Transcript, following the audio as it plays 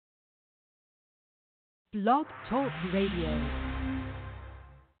Blog Talk Radio.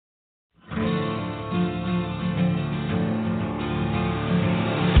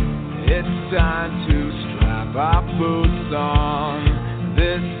 It's time to strap our boots on.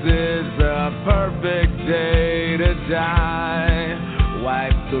 This is the perfect day to die.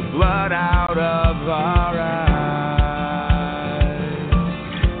 Wipe the blood out of our eyes.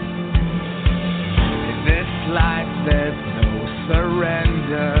 In this life there's no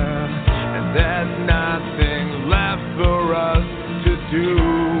surrender, and there's nothing left for us to do.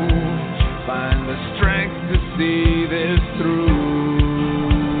 Find the strength to see this through.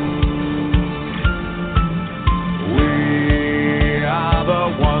 The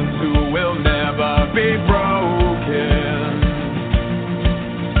ones who will never be broken.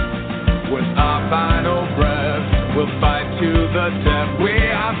 With our final breath, we'll fight to the death. We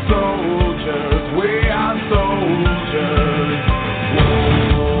are soldiers, we are soldiers. Whoa.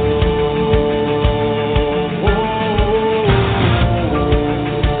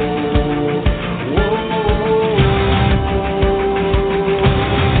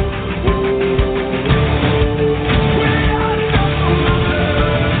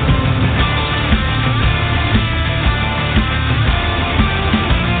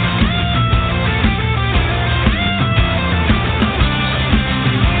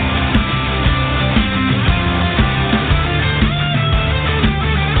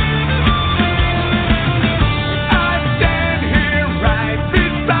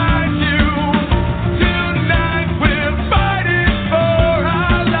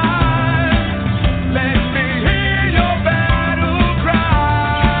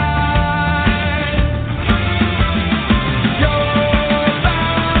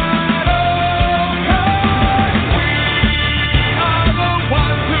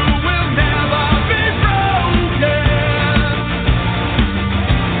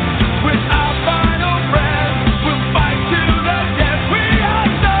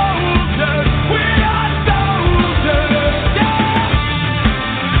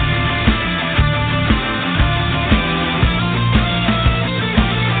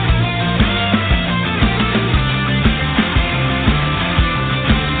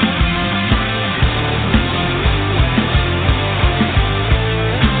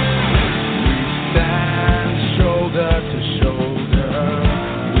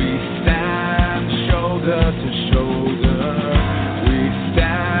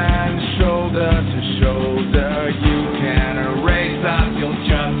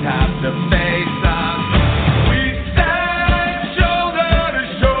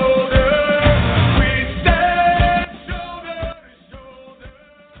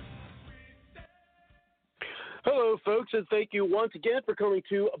 Once again for coming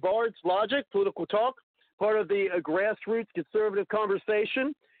to Bard's Logic, Political Talk, part of the grassroots conservative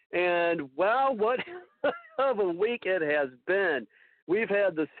conversation. And wow, what of a week it has been. We've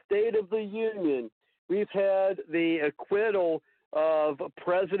had the State of the Union. We've had the acquittal of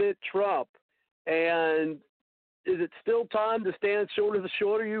President Trump. And is it still time to stand shoulder to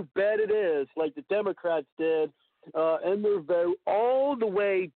shoulder? You bet it is, like the Democrats did in their vote all the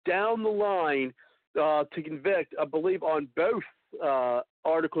way down the line to convict, I believe, on both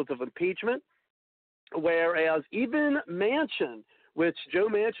articles of impeachment, whereas even Manchin, which Joe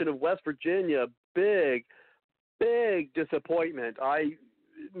Manchin of West Virginia, big disappointment. I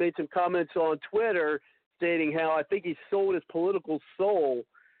made some comments on Twitter stating how I think he sold his political soul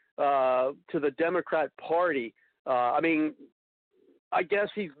to the Democrat Party. I mean, I guess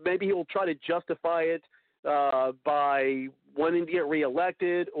maybe he'll try to justify it by wanting to get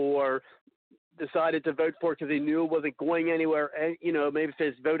reelected, or decided to vote for it because he knew it wasn't going anywhere. And, maybe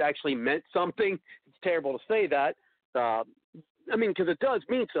his vote actually meant something. It's terrible to say that. Because it does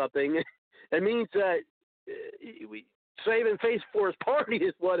mean something. It means that saving face for his party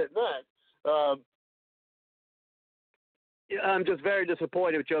is what it meant. I'm just very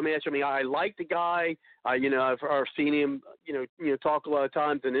disappointed with Joe Manchin. I mean, I like the guy. I've seen him, talk a lot of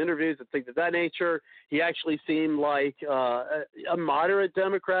times in interviews and things of that nature. He actually seemed like a moderate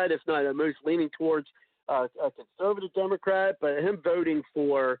Democrat, if not most leaning towards a conservative Democrat. But him voting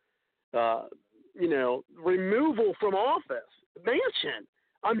for, removal from office, Manchin,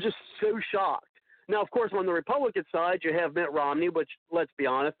 I'm just so shocked. Now, of course, on the Republican side, you have Mitt Romney, which, let's be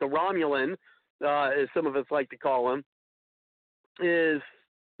honest, the Romulan, as some of us like to call him, is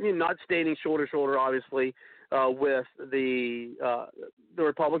not standing shoulder to shoulder, obviously, with the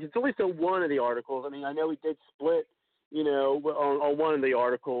Republicans, at least on one of the articles. I mean, I know he did split, on one of the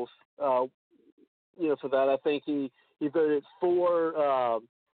articles, for that. I think he voted for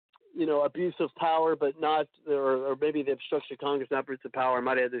abuse of power, but not, or maybe the obstruction of Congress, not abuse of power. I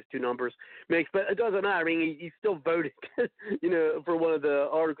might add those two numbers mixed, but it doesn't matter. I mean, he still voted, for one of the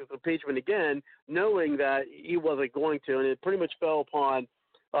articles of impeachment again, knowing that he wasn't going to, and it pretty much fell upon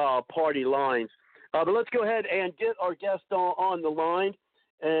party lines. But let's go ahead and get our guest on the line,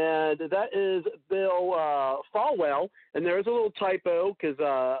 and that is Bill Falwell. And there's a little typo because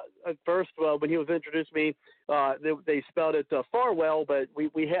at first, when he was introduced to me, they spelled it Farwell, but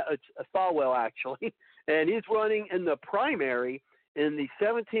we had it's Falwell actually. And he's running in the primary in the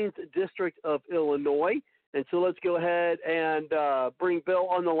 17th District of Illinois. And so let's go ahead and bring Bill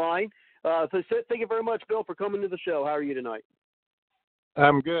on the line. So thank you very much, Bill, for coming to the show. How are you tonight?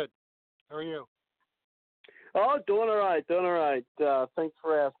 I'm good. How are you? Oh, doing all right. Thanks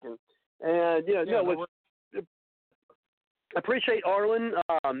for asking. And, I appreciate Arlen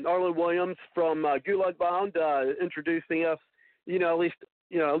Williams from Gulag Bound introducing us, at least,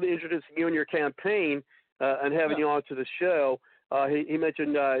 introducing you and your campaign and having you on to the show. He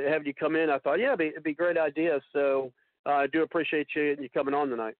mentioned having you come in. I thought, it'd be a great idea. So I do appreciate you coming on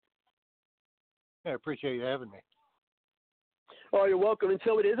tonight. I appreciate you having me. Oh, you're welcome. And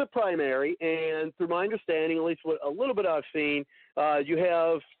so it is a primary, and through my understanding, at least a little bit I've seen, you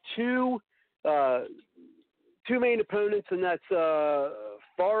have two main opponents, and that's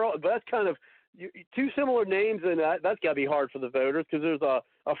that's kind of two similar names, and that's got to be hard for the voters because there's a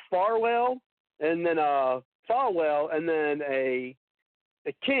Farwell and then a Falwell and then a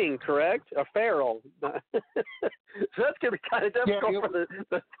King, correct? A Farrell. So that's going to be kind of difficult for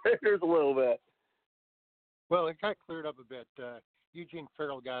the voters a little bit. Well, it got cleared up a bit. Eugene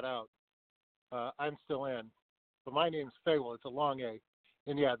Farrell got out. I'm still in. But my name's Fawell. It's a long A.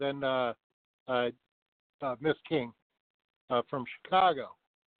 And, then Miss King from Chicago,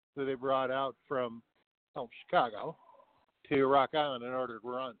 who they brought out from Chicago to Rock Island in order to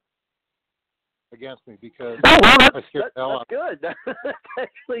run against me because I scared the hell out. That's good. That's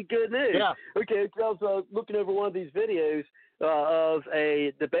actually good news. Yeah. Okay, so I was looking over one of these videos of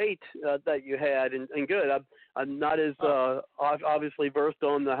a debate that you had, and good. I'm not as obviously versed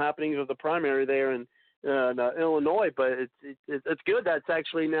on the happenings of the primary there in Illinois, but it's good that's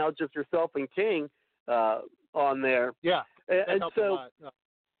actually now just yourself and King on there. Yeah, and so. A lot.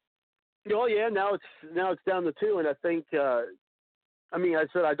 Oh yeah, now it's down to two, and I think. I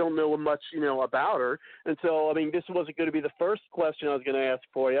said I don't know much, about her, and so this wasn't going to be the first question I was going to ask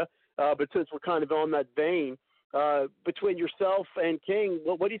for you, but since we're kind of on that vein, between yourself and King,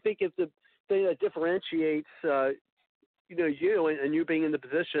 what do you think is the thing that differentiates, you and you being in the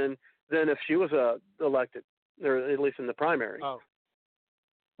position than if she was elected, or at least in the primary? Oh,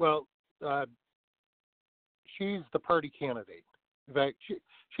 well, she's the party candidate. In fact,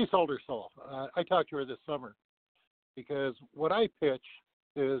 she sold her soul. I talked to her this summer. Because what I pitch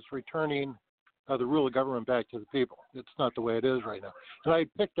is returning the rule of government back to the people. It's not the way it is right now. And I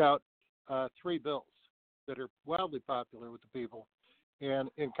picked out 3 bills that are wildly popular with the people and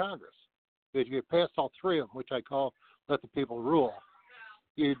in Congress. If you passed all 3 of them, which I call Let the People Rule,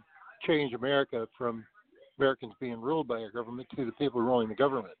 you'd change America from Americans being ruled by our government to the people ruling the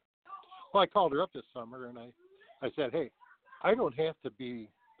government. Well, I called her up this summer and I said, hey, I don't have to be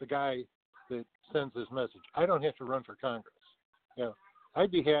the guy that sends this message. I don't have to run for Congress.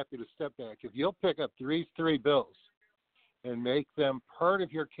 I'd be happy to step back. If you'll pick up these 3 bills and make them part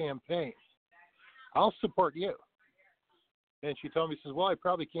of your campaign, I'll support you. And she told me, she says, well, I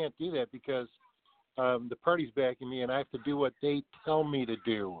probably can't do that because the party's backing me and I have to do what they tell me to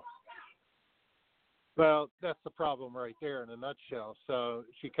do. Well, that's the problem right there in a nutshell. So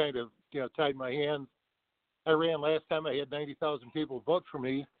she kind of, tied my hands. I ran last time. I had 90,000 people vote for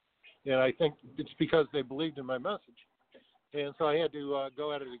me. And I think it's because they believed in my message. And so I had to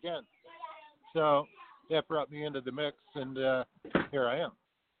go at it again. So that brought me into the mix, and here I am.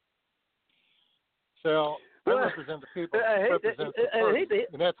 So I represent the people, represent the party,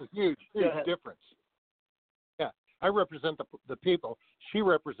 and that's a huge difference. Yeah, I represent the people. She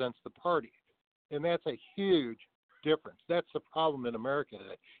represents the party, and that's a huge difference. That's the problem in America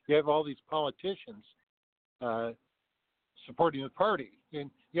today. You have all these politicians supporting the party. And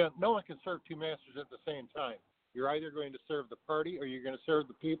no one can serve 2 masters at the same time. You're either going to serve the party or you're going to serve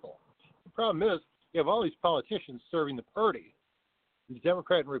the people. The problem is you have all these politicians serving the party, the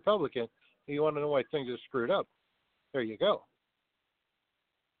Democrat and Republican, and you want to know why things are screwed up. There you go.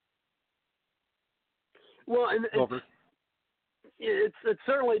 Well, and it's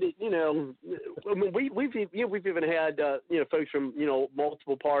certainly, we've even had folks from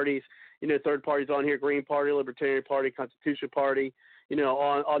multiple parties, third parties on here, Green Party, Libertarian Party, Constitution Party,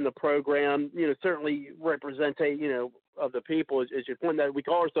 on the program, certainly represent a of the people. As you point that we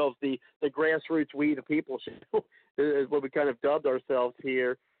call ourselves the grassroots we the people show is what we kind of dubbed ourselves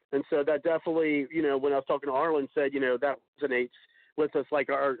here. And so that definitely, when I was talking to Arlen, said, that resonates with us. Like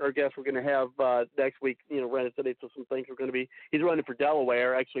our guest we're going to have next week, resonates with some things. He's running for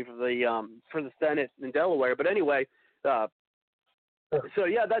Delaware, actually for the Senate in Delaware. But anyway, so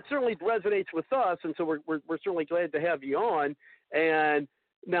yeah, that certainly resonates with us, and so we're certainly glad to have you on. And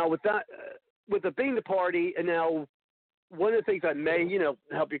now with that, with it being the party, and now one of the things that may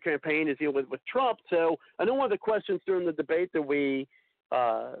help your campaign is deal with Trump. So I know one of the questions during the debate that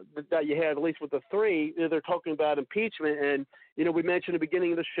that you had, at least with the three, they're talking about impeachment, and we mentioned at the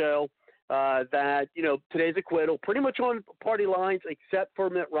beginning of the show that today's acquittal pretty much on party lines except for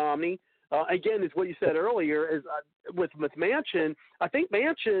Mitt Romney. Again, is what you said earlier, is with Manchin. I think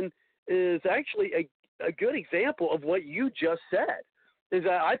Manchin is actually a good example of what you just said. Is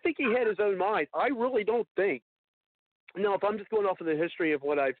that I think he had his own mind. I really don't think. Now, if I'm just going off of the history of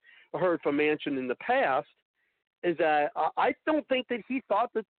what I've heard from Manchin in the past, is that I don't think that he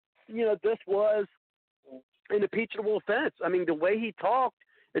thought that this was an impeachable offense. I mean, the way he talked,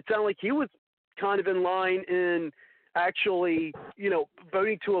 it sounded like he was kind of in line in actually,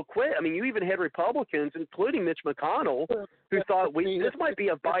 voting to acquit. I mean, you even had Republicans, including Mitch McConnell, who thought this might be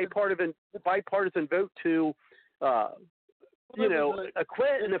a bipartisan vote to, acquit.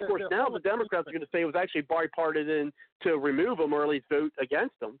 And of course, now the Democrats are going to say it was actually bipartisan to remove him or at least vote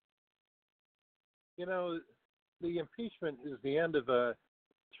against him. The impeachment is the end of a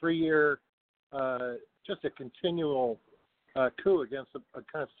 3-year, just a continual coup against a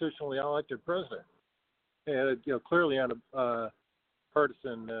constitutionally elected president. And clearly on a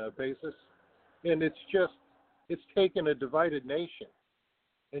partisan basis, and it's taken a divided nation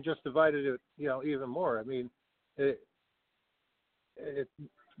and just divided it, even more. I mean, they're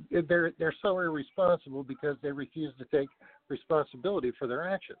so irresponsible because they refuse to take responsibility for their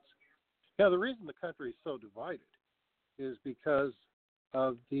actions. Now, the reason the country is so divided is because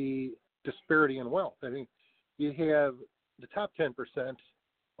of the disparity in wealth. I mean, you have the top 10%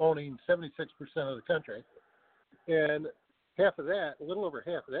 owning 76% of the country, and half of that, a little over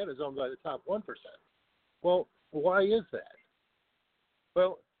half of that, is owned by the top 1%. Well, why is that?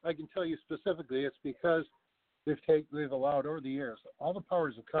 Well, I can tell you specifically, it's because we've allowed over the years all the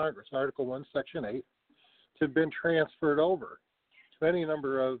powers of Congress, Article 1, Section 8, to have been transferred over to any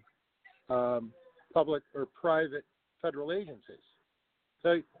number of public or private federal agencies.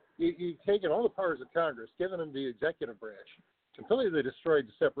 So you've taken all the powers of Congress, given them the executive branch, completely destroyed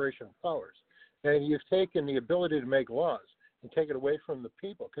the separation of powers, and you've taken the ability to make laws and take it away from the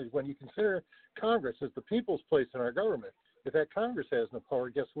people. Because when you consider Congress as the people's place in our government, if that Congress has no power,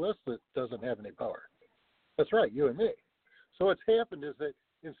 guess who else that doesn't have any power? That's right, you and me. So what's happened is that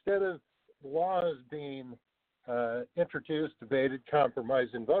instead of laws being introduced, debated,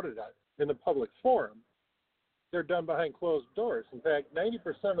 compromised, and voted on in the public forum, they're done behind closed doors. In fact,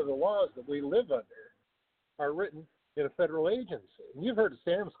 90% of the laws that we live under are written in a federal agency. And you've heard of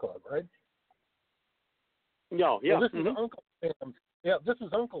Sam's Club, right? No, yeah. Well, this is Uncle Sam's. Yeah, this is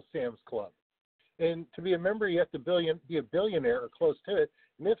Uncle Sam's Club. And to be a member, you have to be a billionaire or close to it.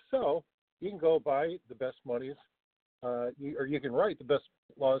 And if so, you can go buy the best monies, or you can write the best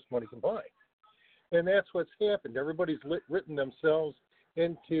laws money can buy. And that's what's happened. Everybody's written themselves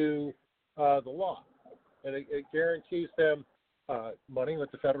into the law. And it guarantees them money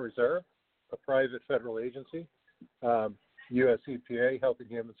with the Federal Reserve, a private federal agency, U.S. EPA, Health and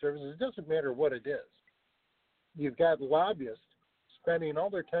Human Services. It doesn't matter what it is. You've got lobbyists spending all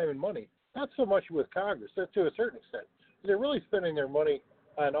their time and money, not so much with Congress, to a certain extent. They're really spending their money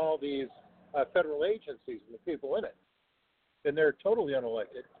on all these federal agencies and the people in it. And they're totally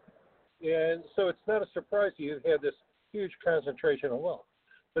unelected. And so it's not a surprise you've had this huge concentration of wealth.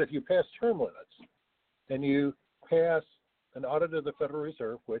 But if you pass term limits and you pass an audit of the Federal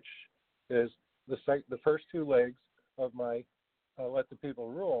Reserve, which is the first two legs of my Let the People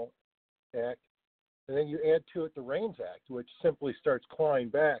Rule Act, and then you add to it the REINS Act, which simply starts clawing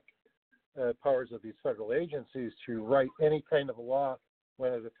back powers of these federal agencies to write any kind of a law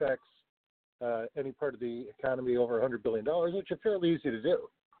when it affects any part of the economy over $100 billion, which is fairly easy to do.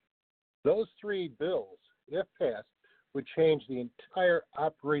 Those three bills, if passed, would change the entire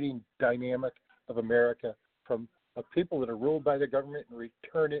operating dynamic of America from a people that are ruled by the government and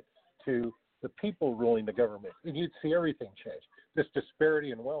return it to the people ruling the government. And you'd see everything change. This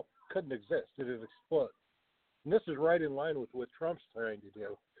disparity in wealth couldn't exist. It would explode. And this is right in line with what Trump's trying to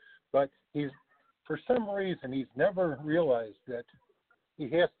do. But for some reason, he's never realized that he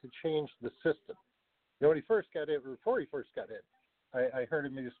has to change the system. When he first got in, before he first got in, I heard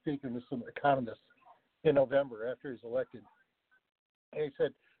him speaking with some economists in November after he's elected. And he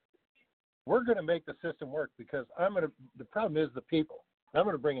said, we're going to make the system work because the problem is the people. I'm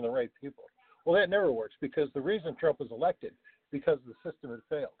going to bring in the right people. Well, that never works because the reason Trump was elected, because the system had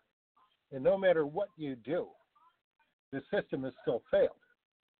failed. And no matter what you do, the system has still failed.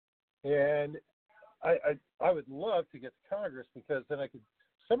 And I would love to get to Congress because then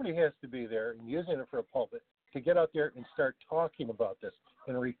somebody has to be there and using it for a pulpit to get out there and start talking about this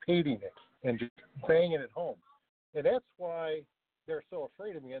and repeating it and just banging it home. And that's why they're so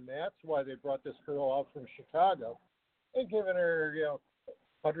afraid of me, and that's why they brought this girl out from Chicago and given her,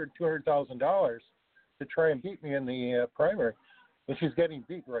 $200,000 to try and beat me in the primary, and she's getting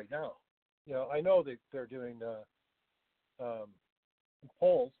beat right now. I know that they're doing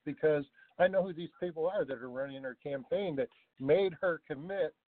polls because I know who these people are that are running her campaign that made her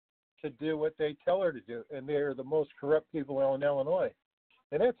commit to do what they tell her to do, and they're the most corrupt people in Illinois.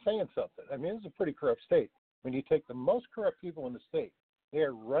 And that's saying something. I mean, it's a pretty corrupt state. When you take the most corrupt people in the state, they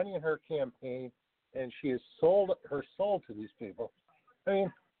are running her campaign, and she has sold her soul to these people. I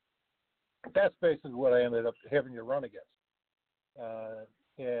mean, that's basically what I ended up having to run against.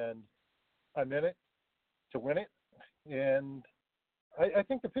 And I'm in it to win it, and I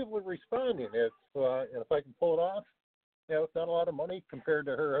think the people are responding. If I can pull it off, it's not a lot of money compared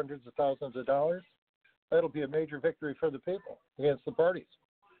to her hundreds of thousands of dollars. That'll be a major victory for the people against the parties.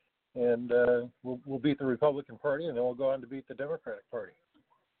 And we'll beat the Republican Party, and then we'll go on to beat the Democratic Party.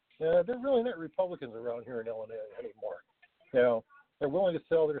 They're really not Republicans around here in Illinois anymore. They're willing to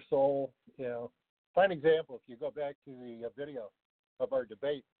sell their soul. Fine example, if you go back to the video of our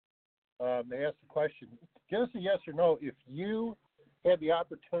debate, they asked the question, give us a yes or no if you had the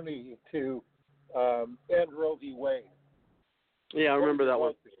opportunity to end Roe v. Wade. Yeah, I remember that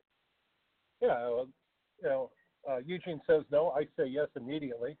one. Eugene says no. I say yes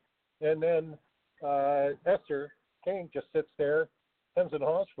immediately. And then Esther King just sits there, comes in the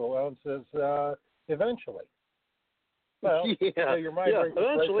hospital, and says, eventually. Well, your mind races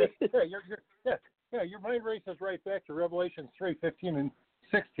eventually. Right your mind races right back to Revelation 3:15 and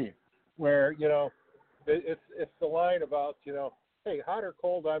 16, where it's the line about hey, hot or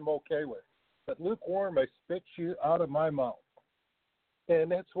cold I'm okay with, but lukewarm I spit you out of my mouth.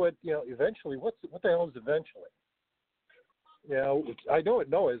 And that's what eventually. What the hell is eventually? I know what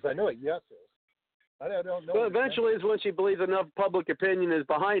no is. I know what yes is. I don't know. Well, eventually is when she believes enough public opinion is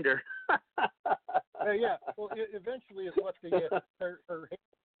behind her. Well, eventually is what her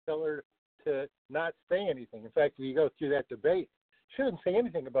tell her to not say anything. In fact, if you go through that debate, she didn't say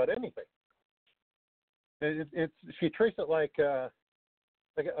anything about anything. She treats it like a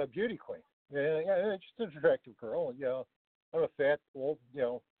beauty queen. Just an attractive girl. I'm a fat, old,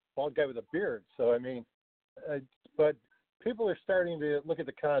 bald guy with a beard. So I mean, but people are starting to look at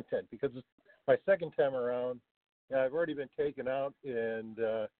the content because it's my second time around. I've already been taken out and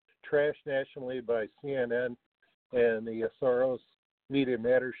trashed nationally by CNN and the Soros Media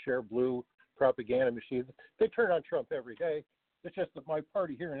Matters, Share Blue propaganda machine. They turn on Trump every day. It's just that my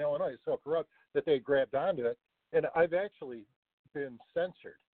party here in Illinois is so corrupt that they grabbed onto it. And I've actually been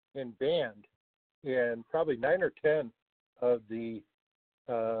censored and banned in probably 9 or 10 of the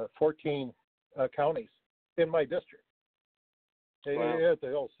 14 counties in my district. Wow.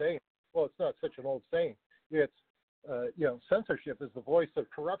 The old saying. Well, it's not such an old saying. It's censorship is the voice of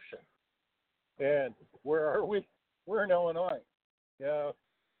corruption. And where are we? We're in Illinois.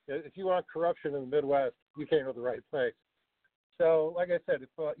 If you want corruption in the Midwest, you came to the right place. So, like I said, if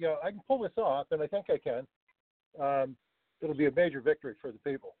I can pull this off, and I think I can, it'll be a major victory for the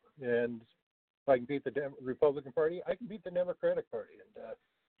people. And if I can beat the Republican Party, I can beat the Democratic Party.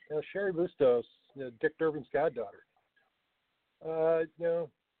 And Sherry Bustos, Dick Durbin's goddaughter, I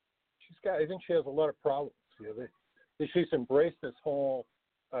think she has a lot of problems. She's embraced this whole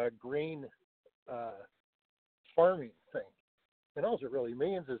green farming thing. And all it really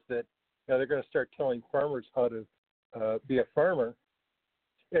means is that they're going to start telling farmers how to be a farmer.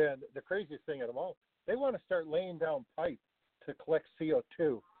 And the craziest thing of them all, they want to start laying down pipe to collect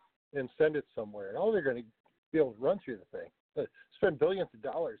CO2 and send it somewhere. And all they're going to be able to run through the thing, spend billions of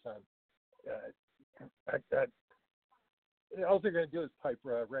dollars on. All they're going to do is pipe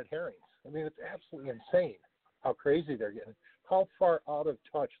red herrings. I mean, it's absolutely insane how crazy they're getting, how far out of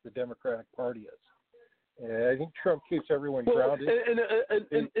touch the Democratic Party is. And I think Trump keeps everyone grounded.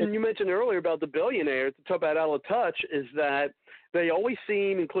 And you mentioned earlier about the billionaires. To talk about out of touch is that they always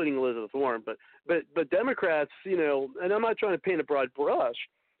seem, including Elizabeth Warren, but Democrats, and I'm not trying to paint a broad brush,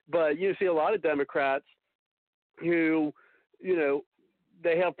 but you see a lot of Democrats who,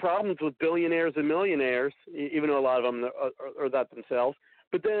 they have problems with billionaires and millionaires, even though a lot of them are that themselves.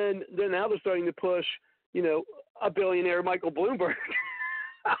 But then now they're starting to push a billionaire, Michael Bloomberg,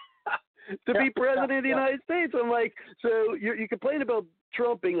 to be president of the United States. I'm like, so you complain about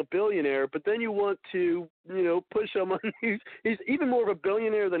Trump being a billionaire, but then you want to, push someone who's he's even more of a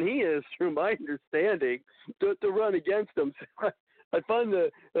billionaire than he is, through my understanding, to run against him. So I find the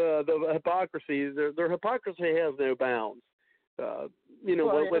hypocrisy. Their hypocrisy has no bounds.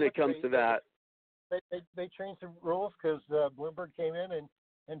 When it comes to that. They changed the rules because Bloomberg came in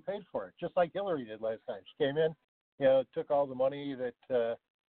and paid for it, just like Hillary did last time. She came in, took all the money that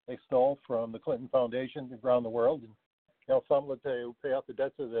they stole from the Clinton Foundation around the world, and some of it to pay off the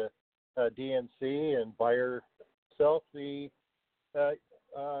debts of the DNC and buy herself the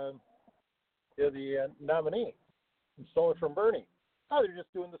nominee, and stole it from Bernie. Oh, they're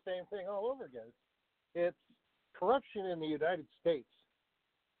just doing the same thing all over again. It's corruption in the United States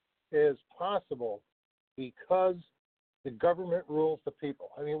is possible because the government rules the people.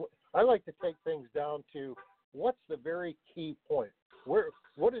 I mean, I like to take things down to what's the very key point.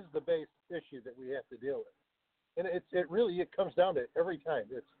 What is the base issue that we have to deal with? And it comes down to every time.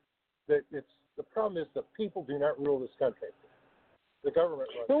 The problem is the people do not rule this country. The government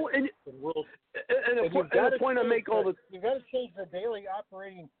rules. The point I make all the you've got to change the daily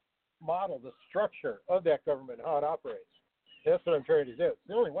operating model, the structure of that government, how it operates. That's what I'm trying to do. It's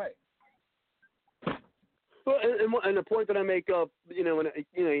the only way. Well, and the point that I make up, in a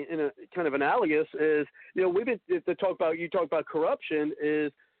kind of analogous is, we've been to talk about corruption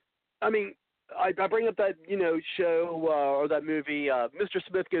is, I mean, I bring up that show or that movie, Mr.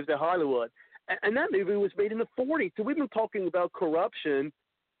 Smith Goes to Hollywood, and that movie was made in the 40s. So we've been talking about corruption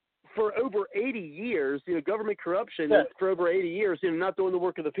for over 80 years, government corruption for over 80 years, not doing the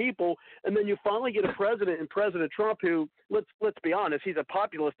work of the people, and then you finally get a president in President Trump who, let's be honest, he's a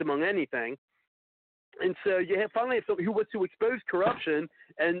populist among anything. And so you finally have somebody who wants to expose corruption,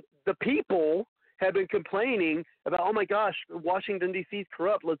 and the people have been complaining about, oh my gosh, Washington D.C. is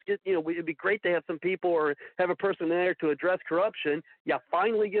corrupt. Let's get, it'd be great to have some people or have a person there to address corruption. Yeah,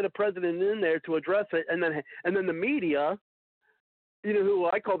 finally get a president in there to address it, and then the media, who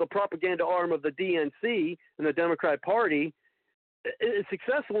I call the propaganda arm of the DNC and the Democrat Party, is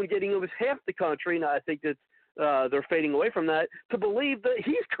successful in getting almost half the country, and I think that they're fading away from that, to believe that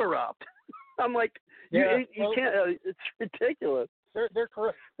he's corrupt. I'm like, you can't. It's ridiculous. Their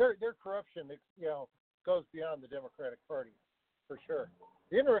corruption, goes beyond the Democratic Party, for sure.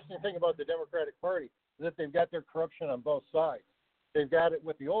 The interesting thing about the Democratic Party is that they've got their corruption on both sides. They've got it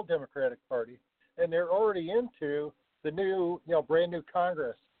with the old Democratic Party, and they're already into the new, brand new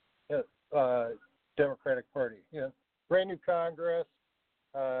Congress, Democratic Party. Brand new Congress,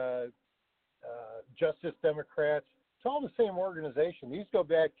 Justice Democrats. It's all the same organization. These go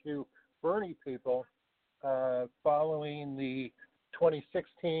back to Bernie people following the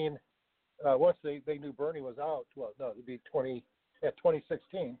 2016. Once they knew Bernie was out, it'd be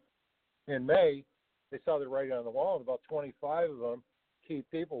 2016 in May. They saw the writing on the wall, and about 25 of them, key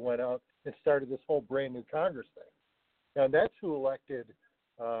people, went out and started this whole brand new Congress thing. And that's who elected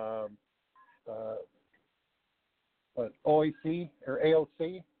OAC or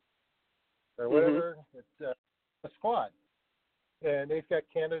AOC or whatever. It's a squad, and they've got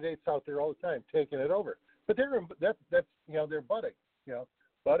candidates out there all the time taking it over. But that's they're butting.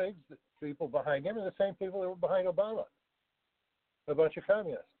 Buttigieg, the people behind him are the same people that were behind Obama. A bunch of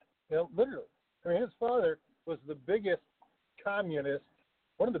communists. Literally. I mean, his father was the biggest communist,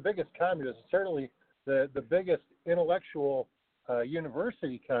 one of the biggest communists, certainly the biggest intellectual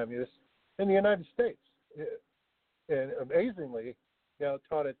university communist in the United States. And amazingly,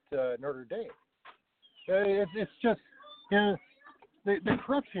 taught at Notre Dame. It's just, the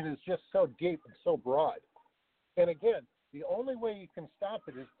corruption is just so deep and so broad. And again, the only way you can stop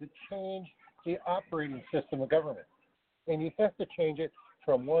it is to change the operating system of government. And you have to change it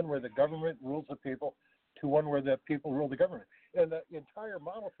from one where the government rules the people to one where the people rule the government. And the entire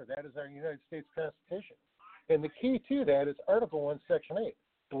model for that is our United States Constitution. And the key to that is Article 1, Section 8,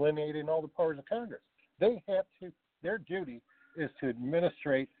 delineating all the powers of Congress. Their duty is to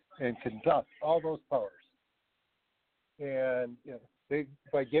administrate and conduct all those powers. And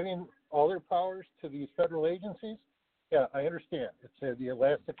by giving all their powers to these federal agencies, I understand. It's the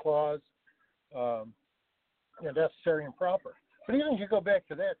Elastic Clause, necessary and proper. But even if you go back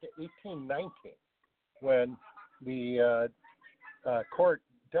to that, to 1819, when the court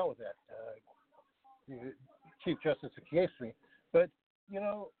dealt with that, Chief Justice Acquitted. But,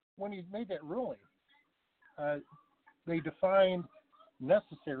 when he made that ruling, they defined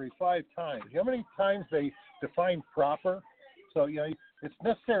necessary 5 times. You know how many times they defined proper? So, it's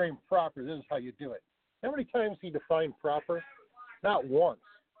necessary and proper. This is how you do it. How many times he defined proper? Not once.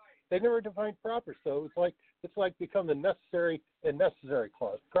 They never defined proper, so it's like become the necessary and necessary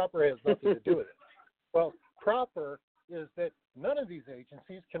clause. Proper has nothing to do with it. Well, proper is that none of these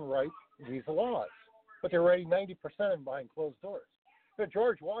agencies can write these laws, but they're writing 90% of them behind closed doors. But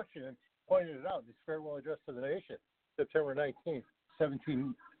George Washington pointed it out in his farewell address to the nation, September 19th,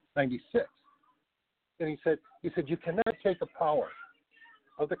 1796. And he said, you cannot take the power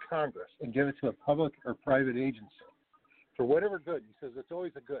of the Congress and give it to a public or private agency for whatever good. He says it's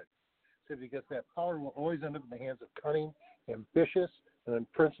always a good. He said because that power will always end up in the hands of cunning, ambitious, and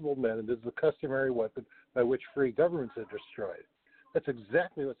unprincipled men, and this is the customary weapon by which free governments are destroyed. That's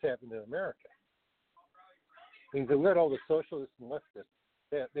exactly what's happened in America. And we had all the socialists and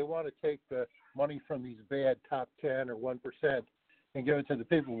leftists. They want to take the money from these bad top 10 or 1% and give it to the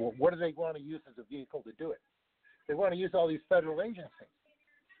people. Well, what do they want to use as a vehicle to do it? They want to use all these federal agencies.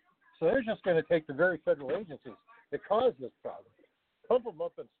 So they're just going to take the very federal agencies that caused this problem, pump them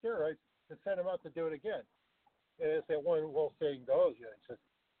up on steroids, and send them out to do it again. And as that one old saying goes, it says,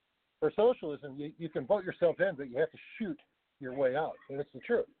 for socialism, you can vote yourself in, but you have to shoot your way out. And it's the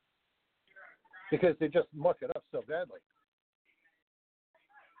truth. Because they just muck it up so badly.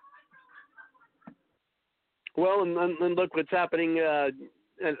 Well, and look what's happening.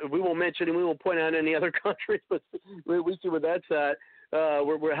 And we won't mention and we won't point out any other countries, but we see where that's at,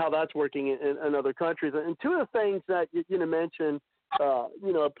 how that's working in other countries. And two of the things that you mentioned,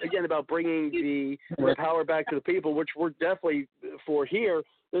 again about bringing the power back to the people, which we're definitely for here,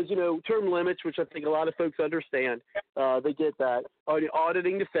 is term limits, which I think a lot of folks understand. They get that.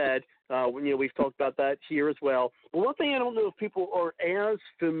 Auditing the Fed, we've talked about that here as well. But one thing I don't know if people are as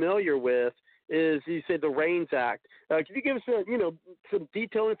familiar with is, you said, the REINS Act. Can you give us some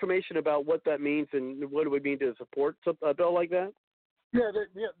detailed information about what that means and what it would mean to support a bill like that? Yeah,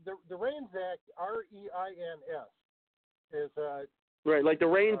 the REINS Act, REINS, is right, like the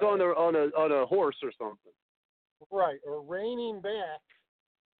reins on a horse or something. Right, or reining back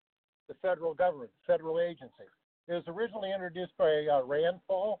the federal government, federal agency. It was originally introduced by Rand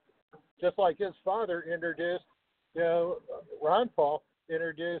Paul, just like his father introduced. Ron Paul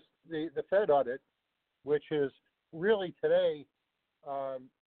introduced the Fed audit, which is really today,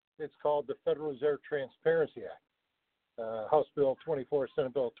 it's called the Federal Reserve Transparency Act, House Bill 24,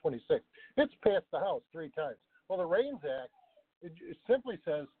 Senate Bill 26. It's passed the House 3 times. Well, the REINS Act, it simply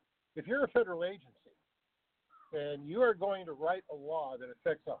says if you're a federal agency and you are going to write a law that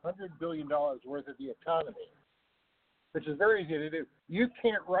affects $100 billion worth of the economy, which is very easy to do, you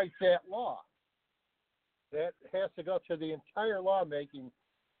can't write that law. That has to go to the entire lawmaking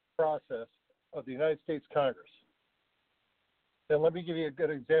process of the United States Congress. Then let me give you a good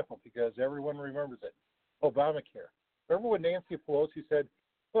example because everyone remembers it. Obamacare. Remember when Nancy Pelosi said,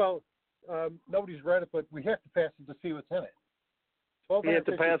 well, nobody's read it, but we have to pass it to see what's in it. You have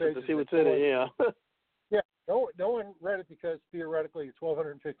to pass it to see what's in it, yeah. Yeah, no one read it because theoretically it's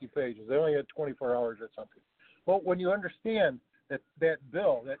 1,250 pages. They only had 24 hours or something. Well, when you understand that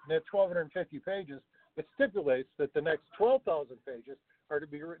bill, that 1,250 pages, it stipulates that the next 12,000 pages are to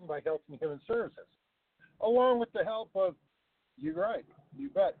be written by Health and Human Services, along with the help of, you're right, you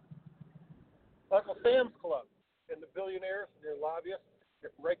bet, Uncle Sam's Club and the billionaires and their lobbyists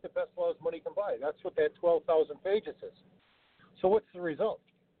that write the best laws money can buy. That's what that 12,000 pages is. So what's the result?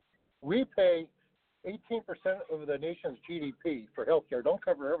 We pay 18% of the nation's GDP for healthcare. Don't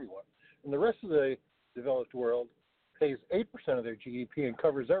cover everyone. And the rest of the developed world pays 8% of their GDP and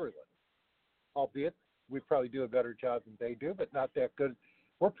covers everyone. Albeit, we probably do a better job than they do, but not that good.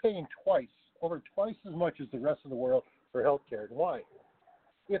 We're paying over twice as much as the rest of the world for healthcare. And why?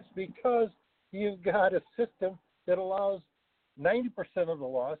 It's because you've got a system that allows 90% of the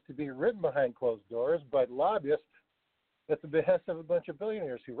laws to be written behind closed doors by lobbyists at the behest of a bunch of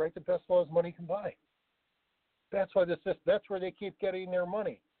billionaires who write the best laws money can buy. That's why that's where they keep getting their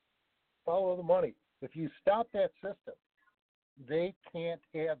money. Follow the money. If you stop that system, they can't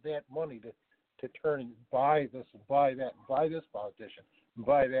have that money to turn and buy this and buy that and buy this politician and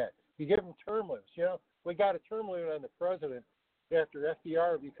buy that. You give them term limits. We got a term limit on the president after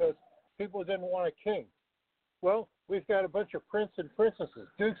FDR because people didn't want a king. Well, we've got a bunch of princes and princesses,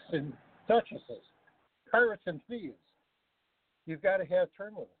 dukes and duchesses, pirates and thieves. You've got to have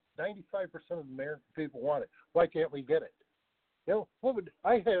term limits. 95% of the American people want it. Why can't we get it?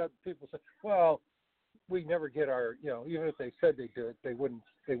 I had people say, well, we never get our, even if they said they'd do it, they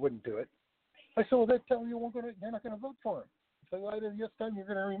wouldn't do it. I said, well, they tell you you're not going to vote for them. So this time you're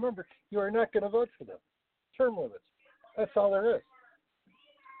going to remember you are not going to vote for them. Term limits. That's all there is.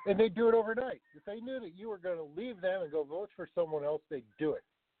 And they do it overnight. If they knew that you were going to leave them and go vote for someone else, they'd do it.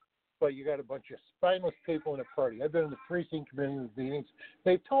 but you got a bunch of spineless people in a party. I've been in the precinct committee meetings.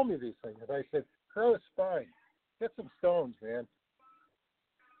 They've told me these things. And I said, grow a spine. Get some stones, man.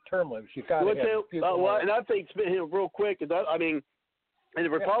 Term limits. You got to have people. And I think, real quick, and the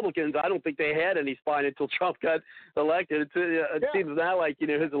Republicans, I don't think they had any spine until Trump got elected. It seems now like,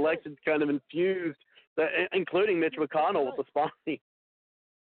 his election's kind of infused, including Mitch McConnell with the spine.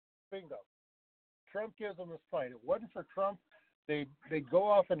 Bingo. Trump gives them the spine. If it wasn't for Trump, they go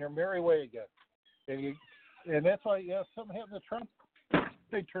off in their merry way again. And that's why, something happened to Trump,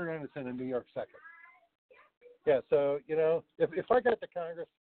 they turn on us in a New York second. Yeah, so, if I got to Congress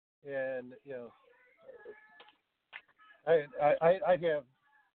and, I'd have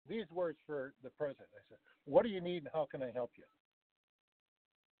these words for the president. I said, what do you need and how can I help you?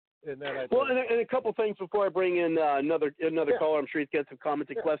 And then and a couple things before I bring in another caller. I'm sure he's got some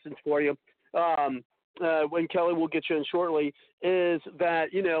comments and questions for you. When Kelly will get you in shortly, is that,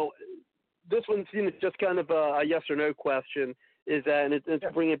 this one's just kind of a yes or no question, is that, and it's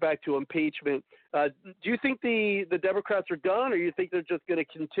bringing it back to impeachment. Do you think the Democrats are done, or you think they're just going to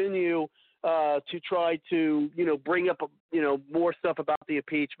continue to try to, bring up, more stuff about the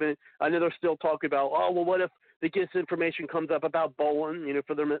impeachment? I know they're still talking about, what if the disinformation comes up about Bolton,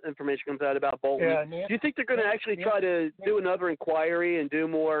 further information comes out about Bolton. Yeah, do you think they're going to actually try to do another inquiry and do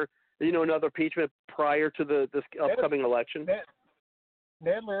more, another impeachment prior to this upcoming election?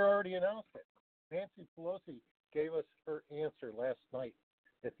 Nadler already announced it. Nancy Pelosi gave us her answer last night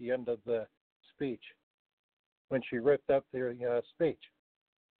at the end of the speech when she ripped up their speech.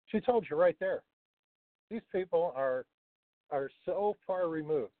 She told you right there. These people are so far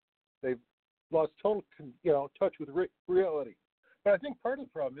removed. They've lost total, touch with reality. But I think part of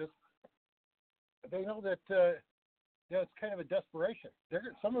the problem is they know that it's kind of a desperation.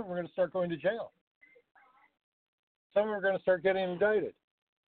 Some of them are going to start going to jail. Some of them are going to start getting indicted.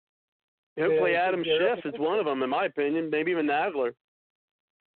 Hopefully, Adam Schiff is one of them, in my opinion. Maybe even Nadler.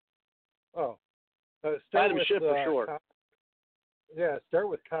 Oh, Adam Schiff for sure. Start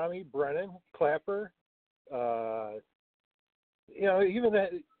with Comey, Brennan, Clapper. Even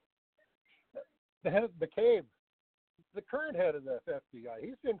the head of McCabe, the current head of the FBI.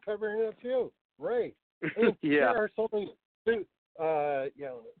 He's been covering it up too. Ray. There are so many.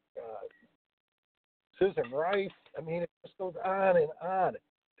 Susan Rice. It just goes on and on.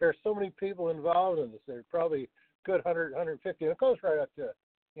 There are so many people involved in this. There's probably good 100, 150. And it goes right up to,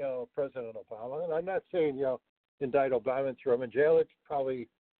 President Obama. And I'm not saying, indict Obama and throw him in jail. It probably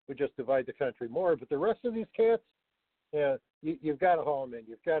would just divide the country more. But the rest of these cats, you've got to haul them in.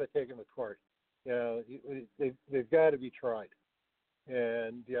 You've got to take them to court. They've got to be tried.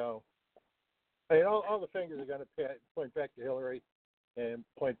 And, all the fingers are going to point back to Hillary and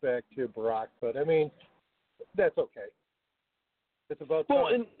point back to Barack. But, that's okay. It's about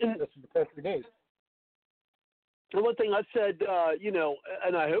time. That's what the country needs. The one thing I said,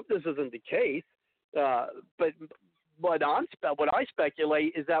 and I hope this isn't the case, but what I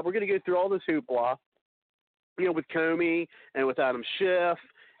speculate is that we're going to go through all this hoopla, with Comey and with Adam Schiff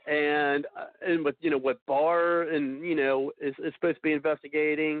and with what Barr and is supposed to be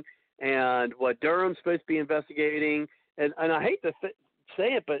investigating and what Durham's supposed to be investigating, and I hate to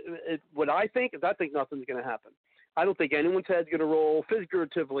say it, but what I think is nothing's going to happen. I don't think anyone's head's going to roll,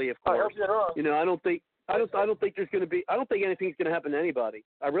 figuratively, of course. I hope you're wrong. I don't think there's going to be. I don't think anything's going to happen to anybody.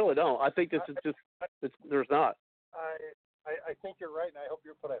 I really don't. I think this is just. There's not. I think you're right, and I hope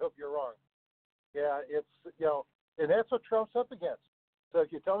you're wrong. Yeah, it's and that's what Trump's up against. So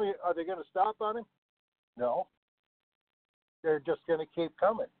if you tell me, are they going to stop on him? No. They're just going to keep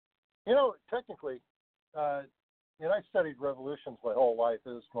coming. Technically, I studied revolutions my whole life.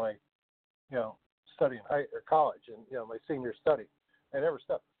 It was my, study in college and my senior study. I never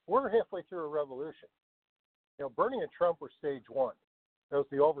stopped. We're halfway through a revolution. Bernie and Trump were stage one. That was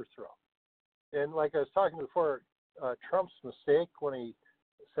the overthrow. And like I was talking before, Trump's mistake when he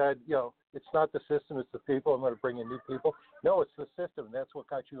said, it's not the system, it's the people. I'm going to bring in new people. No, it's the system. That's what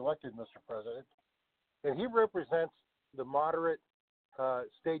got you elected, Mr. President. And he represents the moderate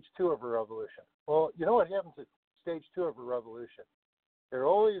stage two of a revolution. Well, you know what happens at stage two of a revolution? They're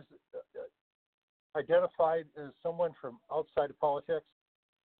always identified as someone from outside of politics,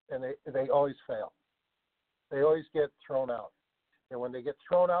 and they always fail. They always get thrown out. And when they get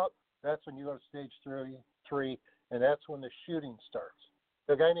thrown out, that's when you go to stage three, and that's when the shooting starts.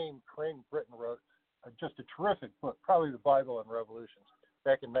 A guy named Crane Britton wrote just a terrific book, probably the Bible on revolutions,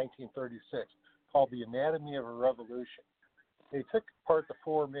 back in 1936, called The Anatomy of a Revolution. He took apart the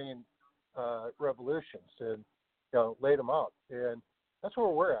four main revolutions and laid them out. And that's where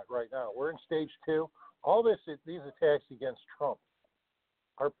we're at right now. We're in stage two. All these attacks against Trump,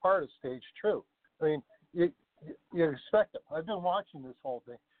 are part of stage two. I mean, you expect them. I've been watching this whole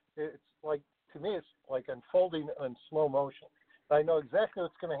thing. It's like, to me, it's like unfolding in slow motion. I know exactly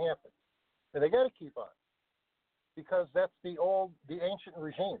what's going to happen. And they got to keep on, because that's the ancient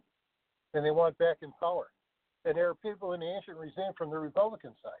regime, and they want back in power. And there are people in the ancient regime from the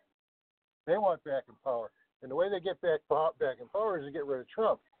Republican side. They want back in power. And the way they get back in power is to get rid of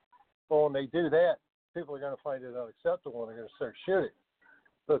Trump. Well, when they do that, people are going to find it unacceptable, and they're going to start shooting.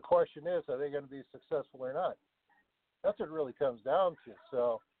 The question is, are they going to be successful or not? That's what it really comes down to.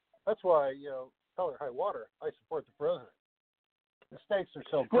 So that's why, hell or high water, I support the president. The stakes are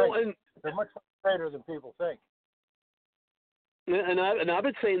so great. Well, they're much greater than people think. And I've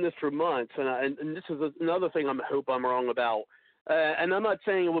been saying this for months, and this is another thing I hope I'm wrong about. And I'm not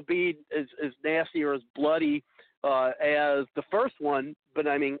saying it would be as nasty or as bloody as the first one, but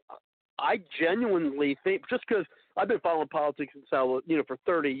I mean, I genuinely think, just because I've been following politics since I was, for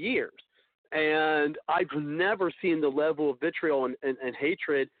 30 years, and I've never seen the level of vitriol and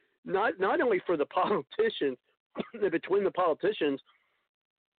hatred, not only for the politicians, between the politicians,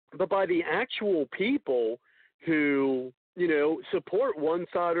 but by the actual people who, support one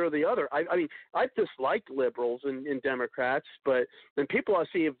side or the other. I mean, I've disliked liberals and Democrats, but then people I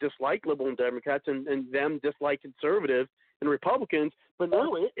see have disliked liberal and Democrats and them dislike conservatives and Republicans. But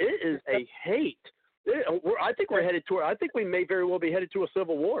no, it is a hate. I think we may very well be headed to a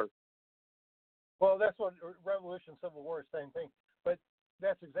civil war. Well, that's what revolution, civil war, same thing. But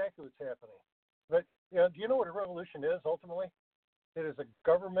that's exactly what's happening. But do you know what a revolution is ultimately? It is a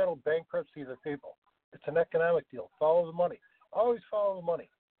governmental bankruptcy of the people. It's an economic deal. Follow the money. Always follow the money.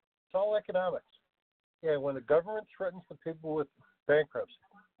 It's all economics. Yeah, when the government threatens the people with bankruptcy,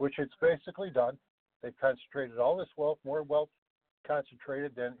 which it's basically done, they've concentrated all this wealth, more wealth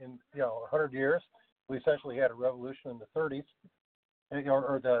concentrated than in 100 years. We essentially had a revolution in the 30s,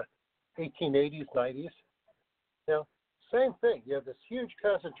 or the 1880s, 90s. Same thing. You have this huge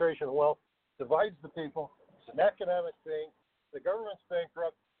concentration of wealth, divides the people. It's an economic thing. The government's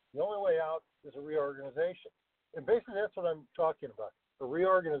bankrupt. The only way out is a reorganization. And basically that's what I'm talking about, a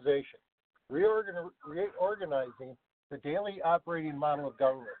reorganization. Reorganizing the daily operating model of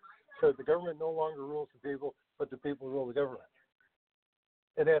government, so the government no longer rules the people, but the people rule the government.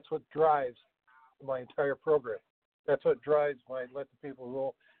 And that's what drives my entire program. That's what drives my Let the People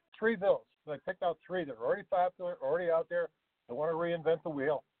Rule. 3 bills. I picked out 3 that are already popular, already out there. I want to reinvent the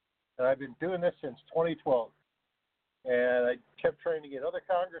wheel. And I've been doing this since 2012. And I kept trying to get other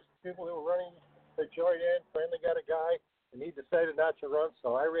Congress people who were running to join in. Finally got a guy, and he decided not to run,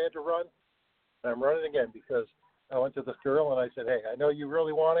 so I ran to run. And I'm running again because I went to this girl and I said, hey, I know you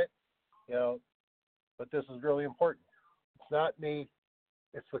really want it, but this is really important. It's not me,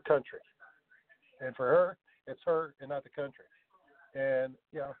 it's the country. And for her, it's her and not the country. And,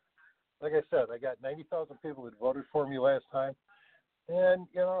 like I said, I got 90,000 people that voted for me last time. And,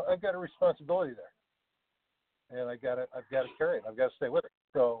 I've got a responsibility there. And I've got to carry it. I've got to stay with it.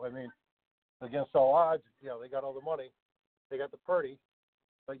 So, I mean, against all odds, they got all the money. They got the party.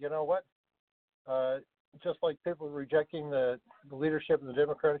 But you know what? Just like people rejecting the leadership of the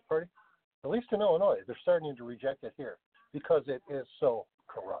Democratic Party, at least in Illinois, they're starting to reject it here because it is so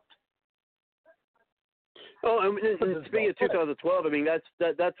corrupt. Oh, I mean, and speaking of 2012, I mean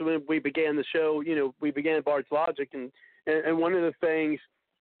that's when we began the show. We began Bard's Logic, and one of the things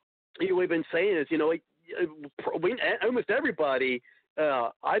we've been saying is, almost everybody.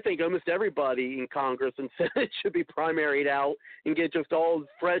 I think almost everybody in Congress and Senate should be primaried out and get just all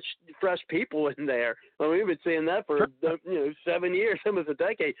fresh people in there. I mean, we've been saying that for 7 years, almost a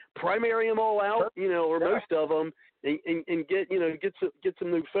decade. Primary them all out, or most of them, and get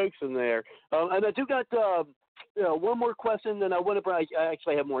some new folks in there. And I do got one more question. Then I want to bring. I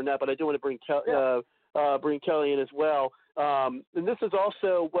actually have more than that, but I do want to bring Kelly in as well. And this is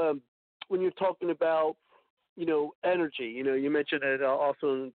also when you're talking about energy. You mentioned it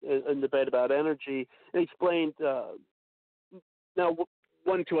also in debate about energy, and explained now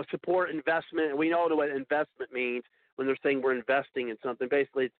wanting to support investment, and we all know what investment means when they're saying we're investing in something.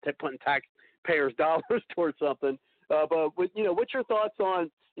 Basically, it's putting taxpayers' dollars towards something. But what's your thoughts on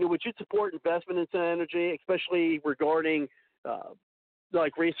would you support investment into energy, especially regarding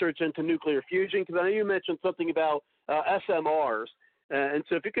like research into nuclear fusion? Because I know you mentioned something about SMRs. And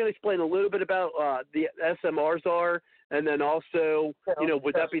so if you can explain a little bit about the SMRs are, and then also,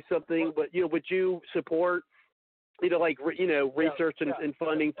 would that be something, but, would you support, research and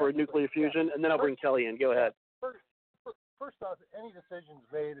funding for nuclear fusion? And then I'll bring Kelly in. Go ahead. First off, any decisions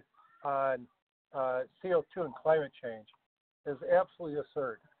made on CO2 and climate change is absolutely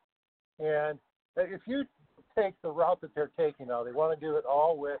absurd. And if you take the route that they're taking now. They want to do it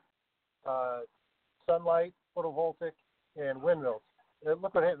all with sunlight, photovoltaic, and windmills. And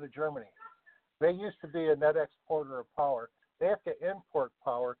look what happened to Germany. They used to be a net exporter of power. They have to import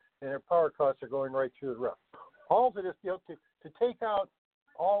power, and their power costs are going right through the roof. All of it is, to take out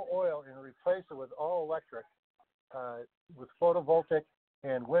all oil and replace it with all electric, with photovoltaic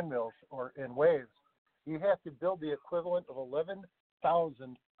and windmills or in waves, you have to build the equivalent of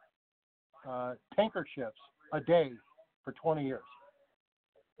 11,000 tanker ships a day for 20 years.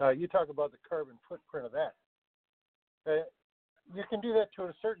 You talk about the carbon footprint of that. You can do that to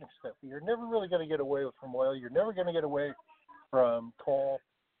a certain extent, but you're never really going to get away from oil. You're never going to get away from coal,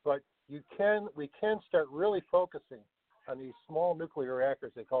 but we can start really focusing on these small nuclear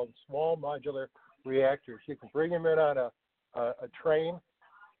reactors. They call them small modular reactors. You can bring them in on a train.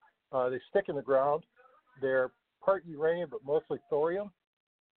 They stick in the ground. They're part uranium, but mostly thorium,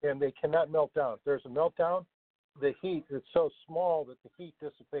 and they cannot melt down. If there's a meltdown, the heat is so small that the heat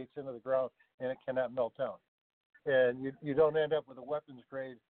dissipates into the ground, and it cannot melt down. And you don't end up with a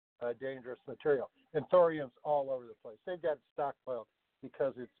weapons-grade dangerous material. And thorium's all over the place. They've got it stockpiled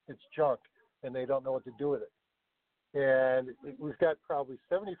because it's junk, and they don't know what to do with it. And we've got probably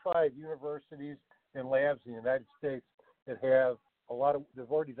 75 universities and labs in the United States that have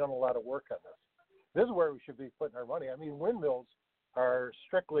they've already done a lot of work on this. This is where we should be putting our money. I mean, windmills are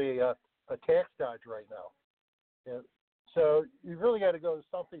strictly a tax dodge right now. And so you really got to go to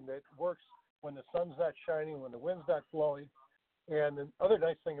something that works when the sun's not shining, when the wind's not blowing. And the other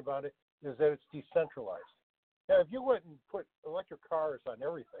nice thing about it is that it's decentralized. Now, if you went and put electric cars on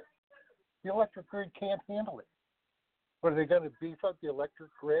everything, the electric grid can't handle it. But are they going to beef up the electric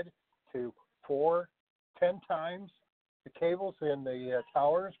grid to 4-10 times the cables in the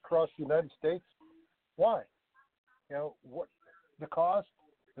towers across the United States? Why? What the cost,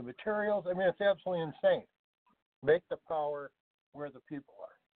 the materials? I mean, it's absolutely insane. Make the power where the people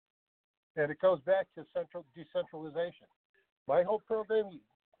are. And it goes back to decentralization. My whole program,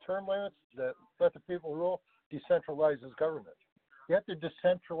 term limits, that let the people rule, decentralizes government. You have to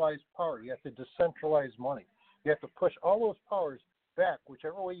decentralize power. You have to decentralize money. You have to push all those powers back,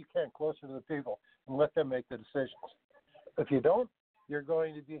 whichever way you can, closer to the people, and let them make the decisions. If you don't, you're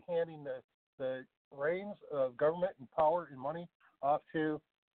going to be handing the reins of government and power and money off to,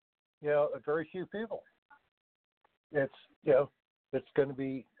 a very few people. It's going to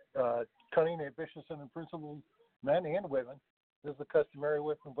be cunning, ambitious, and unprincipled men and women. This is the customary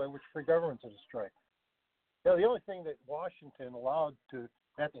weapon by which free governments are destroyed. The only thing that Washington allowed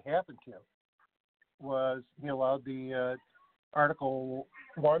that to happen to was he allowed the Article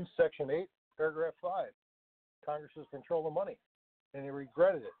 1, Section 8, Paragraph 5. Congress's control of money, and he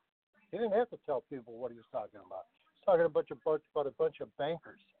regretted it. He didn't have to tell people what he was talking about. He's talking about a bunch of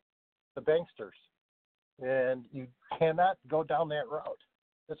bankers, the banksters, and you cannot go down that route.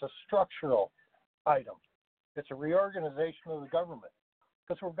 It's a structural item. It's a reorganization of the government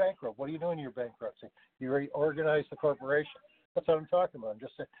because we're bankrupt. What are you doing in your bankruptcy? You reorganize the corporation. That's what I'm talking about. I'm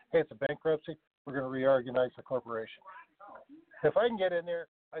just saying, hey, it's a bankruptcy. We're going to reorganize the corporation. If I can get in there,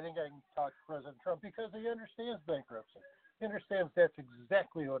 I think I can talk to President Trump because he understands bankruptcy. He understands that's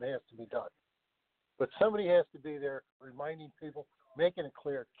exactly what has to be done. But somebody has to be there reminding people, making it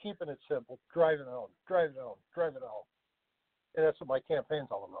clear, keeping it simple, driving it home. And that's what my campaign's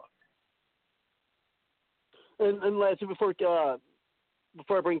all about. And lastly, before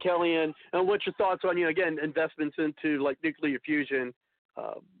I bring Kelly in, what's your thoughts on, again, investments into like nuclear fusion?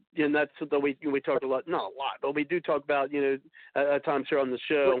 And that's something we talk a lot, not a lot, but we do talk about, at times here on the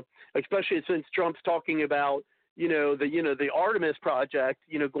show, especially since Trump's talking about, the Artemis project,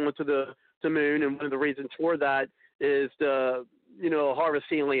 going to the moon, and one of the reasons for that is the, harvest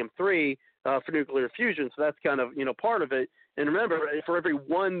helium-3 for nuclear fusion. So that's kind of, part of it. And remember, for every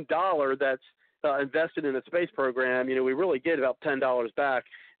 $1 that's invested in the space program, we really get about $10 back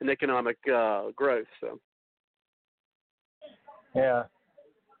in economic growth. So. Yeah.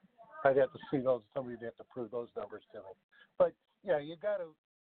 I'd have to see those. Somebody'd have to prove those numbers to me. But yeah,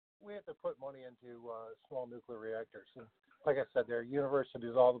 we have to put money into small nuclear reactors. And like I said, there are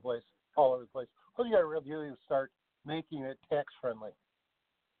universities all over the place. All you got to really do is start making it tax friendly,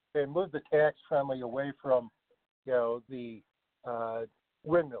 and move the tax friendly away from, the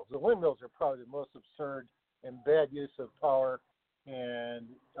windmills. The windmills are probably the most absurd and bad use of power and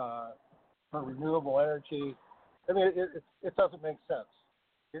for renewable energy. I mean, it doesn't make sense.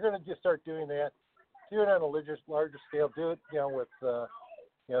 You're going to just start doing that. Do it on a larger scale. Do it, with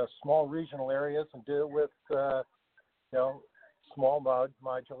small regional areas, and do it with small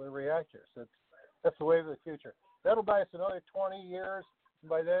modular reactors. That's the way of the future. That'll buy us another 20 years.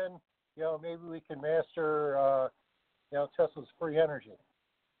 By then, maybe we can master, Tesla's free energy,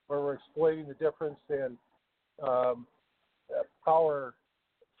 where we're exploiting the difference in power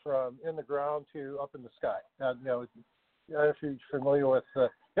from in the ground to up in the sky. Now, I don't know if you're familiar with, you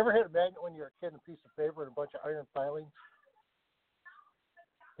ever hit a magnet when you were a kid, and a piece of paper and a bunch of iron filings?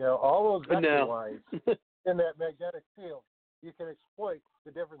 All those vector lines in that magnetic field, you can exploit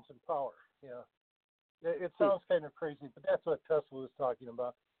the difference in power. It sounds kind of crazy, but that's what Tesla was talking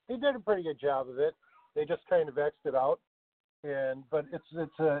about. They did a pretty good job of it. They just kind of X'd it out, but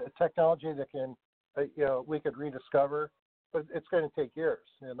it's a technology that can, we could rediscover, but it's going to take years.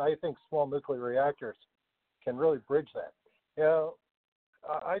 And I think small nuclear reactors can really bridge that.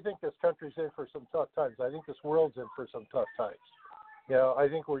 I think this country's in for some tough times. I think this world's in for some tough times. I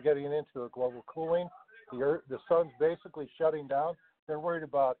think we're getting into a global cooling. The sun's basically shutting down. They're worried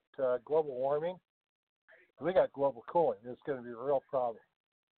about global warming. We got global cooling. It's going to be a real problem.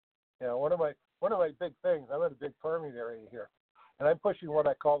 One of my big things. I'm in a big farming area here, and I'm pushing what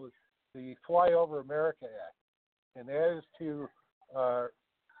I call the Flyover America Act, and that is to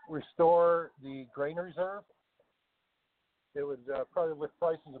restore the grain reserve. It would probably lift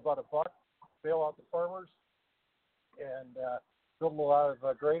prices about $1, bail out the farmers, and build a lot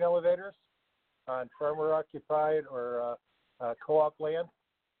of grain elevators on farmer-occupied or co-op land,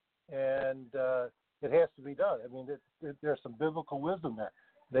 and it has to be done. I mean, there's some biblical wisdom there.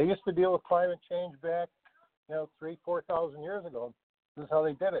 They used to deal with climate change back, 3,000-4,000 years ago. This is how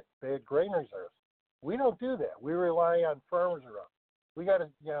they did it. They had grain reserves. We don't do that. We rely on farmers around. We got to,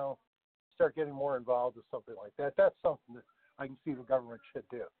 start getting more involved with something like that. That's something that I can see the government should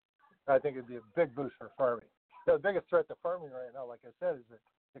do. I think it'd be a big boost for farming. The biggest threat to farming right now, like I said, is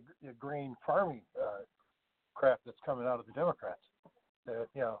the green farming crap that's coming out of the Democrats.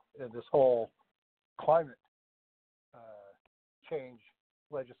 This whole climate change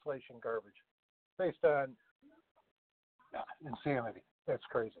legislation garbage based on insanity. That's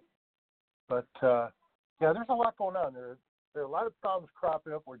crazy. But there's a lot going on. There are a lot of problems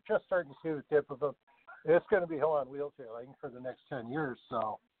cropping up. We're just starting to see the tip of them. It's going to be hell on wheels here, I think, for the next 10 years.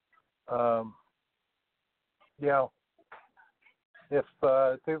 So, if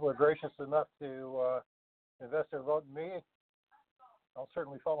people are gracious enough to invest their vote in me, I'll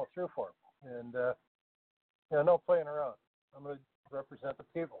certainly follow through for them. And no playing around. I'm going to represent the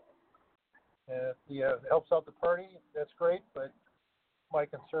people. And if it helps out the party, that's great. But my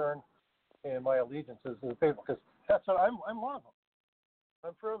concern and my allegiance is to the people, because that's what I'm one of them.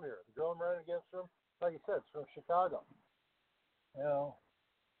 I'm from here. The girl I'm running against from, like you said, it's from Chicago.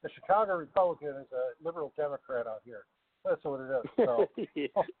 The Chicago Republican is a liberal Democrat out here. That's what it is. So.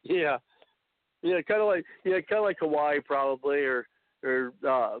 yeah, kind of like Hawaii probably, or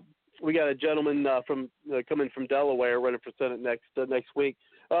we got a gentleman coming from Delaware running for Senate next week.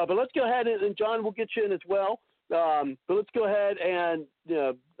 But let's go ahead and John, we'll get you in as well. But let's go ahead and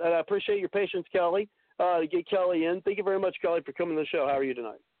I appreciate your patience, Kelly. To get Kelly in. Thank you very much, Kelly, for coming to the show. How are you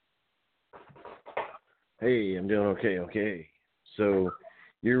tonight? Hey, I'm doing okay. So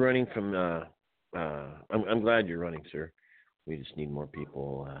you're running from I'm glad you're running, sir. We just need more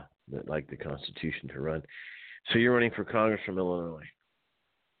people that like the Constitution to run. So you're running for Congress from Illinois?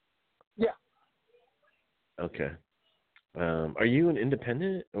 Yeah. Okay. Are you an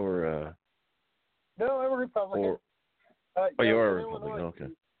independent or? No, I'm a Republican. You are a Republican. Illinois, Okay.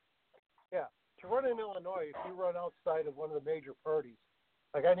 Yeah. To run in Illinois, if you run outside of one of the major parties,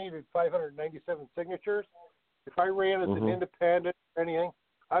 like I needed 597 signatures. If I ran as an independent or anything,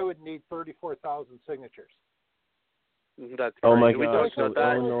 I would need 34,000 signatures. That's oh my we gosh! talked about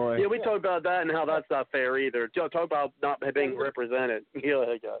that. Illinois. Yeah, we talked about that and how that's not fair either. Talk about not being represented. Yeah.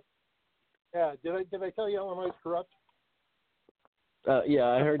 Did I tell you Illinois is corrupt? Yeah,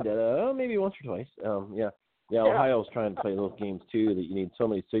 I heard that. Maybe once or twice. Yeah. Ohio's trying to play those games too. That you need so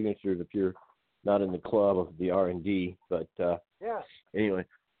many signatures if you're not in the club of the R&D. But anyway,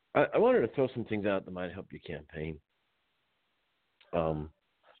 I wanted to throw some things out that might help your campaign.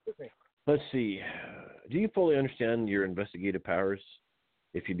 Let's see. Do you fully understand your investigative powers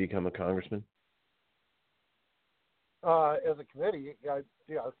if you become a congressman? As a committee, as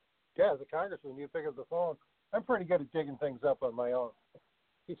a congressman, you pick up the phone. I'm pretty good at digging things up on my own.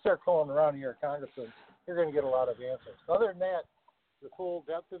 You start calling around here, congressman, you're going to get a lot of answers. Other than that, the full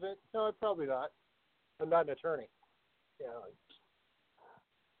depth of it, no, probably not. I'm not an attorney.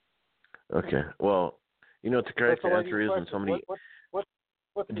 Okay. Well, what the correct answer is when somebody.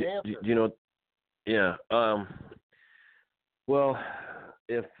 What's the answer? Do you know? Yeah. Well,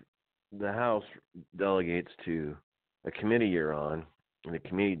 if the House delegates to a committee you're on, and the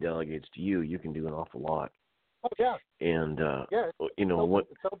committee delegates to you, you can do an awful lot. Oh yeah. And what?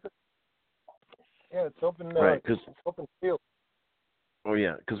 It's open. Yeah, it's open. Right, it's open field. Oh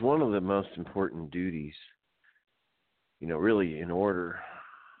yeah, because one of the most important duties, really in order,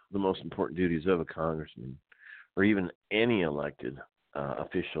 the most important duties of a congressman, or even any elected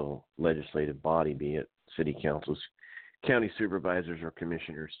official legislative body, be it city councils, county supervisors, or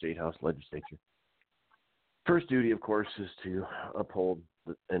commissioners, state house legislature. First duty, of course, is to uphold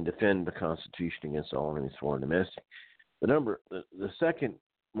and defend the Constitution against all enemies, foreign and domestic. The second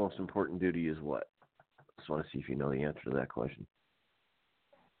most important duty is what? I just want to see if you know the answer to that question.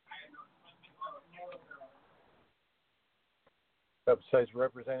 Besides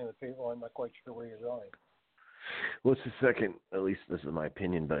representing the people, I'm not quite sure where you're going. What's the second, at least this is my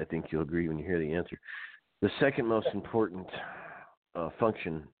opinion, but I think you'll agree when you hear the answer. The second most important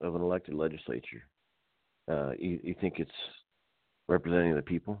function of an elected legislature, you think it's representing the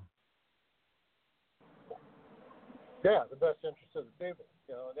people? Yeah, the best interest of the people.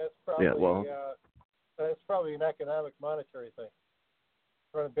 That's probably that's probably an economic, monetary thing.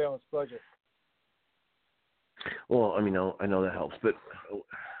 Run a balanced budget. Well, I know that helps, but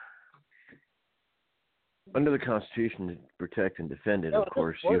under the Constitution to protect and defend it, of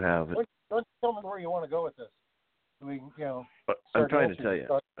course, you have. Don't tell me where you want to go with this. I'm trying to tell you.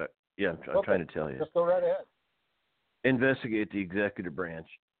 I'm trying to tell you. Just go right ahead. Investigate the executive branch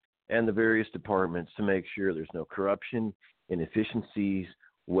and the various departments to make sure there's no corruption, inefficiencies,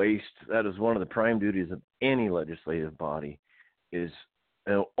 waste. That is one of the prime duties of any legislative body, is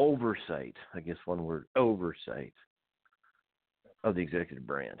oversight. I guess one word, oversight of the executive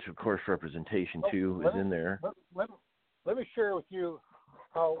branch. Of course, representation too is in there. Let me share with you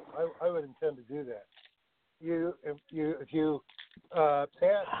how I would intend to do that. If you pass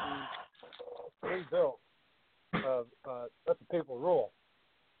the three bills of let the people rule,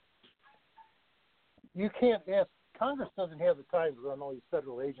 you can't ask. Congress doesn't have the time to run all these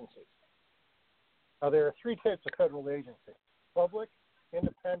federal agencies. Now, there are three types of federal agencies: public,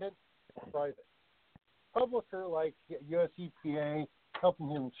 independent, and private. Public are like U.S. EPA, Health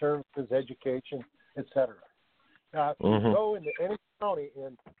and Human Services, Education, etc. Now, if you go into any county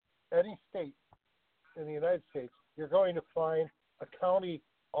in any state in the United States, you're going to find a county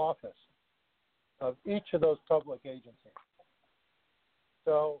office of each of those public agencies.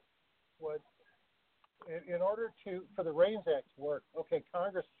 So, in order for the REINS Act to work,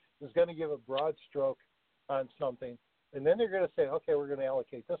 Congress is going to give a broad stroke on something, and then they're going to say, okay, we're going to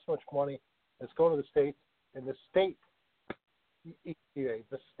allocate this much money. Let's go to the states, and the state EPA,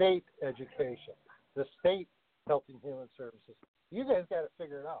 the state education, the state Health and Human Services. You guys got to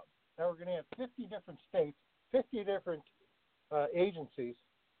figure it out. Now we're going to have 50 different states, 50 different agencies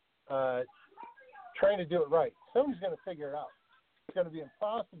trying to do it right. Somebody's going to figure it out. It's going to be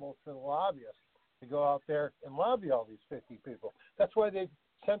impossible for the lobbyists to go out there and lobby all these 50 people. That's why they've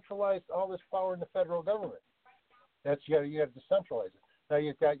centralized all this power in the federal government. You got to decentralize it. Now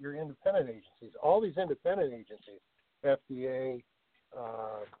you've got your independent agencies. All these independent agencies, FDA,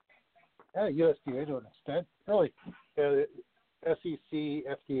 USDA to an extent, really, SEC,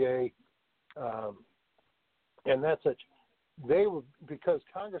 FDA, and that's such. They were, because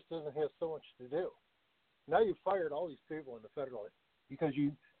Congress doesn't have so much to do. Now you've fired all these people in the federal, because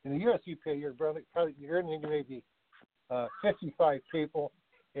in the U.S. EPA, you're going to maybe 55 people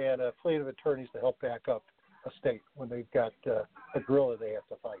and a fleet of attorneys to help back up a state when they've got a gorilla they have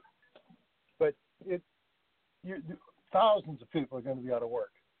to fight. But thousands of people are going to be out of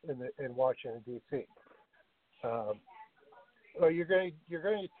work in Washington D.C. Well, you're going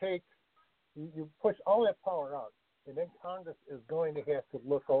to take you push all that power out, and then Congress is going to have to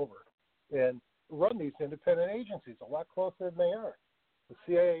look over and run these independent agencies a lot closer than they are. The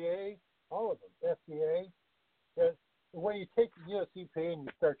CIA, all of them, FDA. When you take the U.S. EPA and you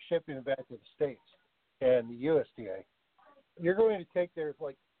start shipping it back to the states and the USDA, you're going to take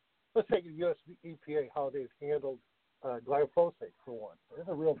let's take the U.S. EPA, how they've handled glyphosate for one. It's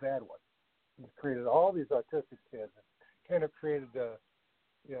a real bad one. It's created all these autistic kids. It kind of created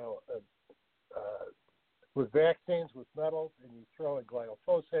with vaccines, with metals, and you throw in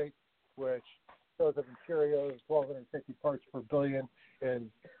glyphosate, which shows up in Cheerios, 1,250 parts per billion, and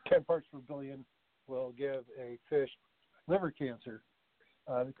 10 parts per billion will give a fish liver cancer.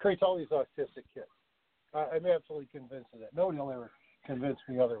 It creates all these autistic kids. I'm absolutely convinced of that. Nobody will ever convince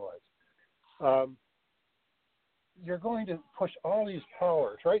me otherwise. You're going to push all these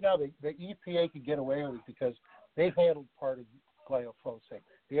powers. Right now, the EPA can get away with it because they've handled part of glyphosate.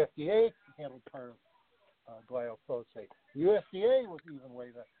 The FDA handled part of glyphosate. The USDA was even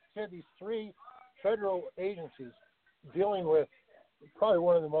way that. You had these three federal agencies dealing with probably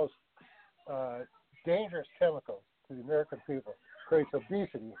one of the most dangerous chemicals to the American people. Creates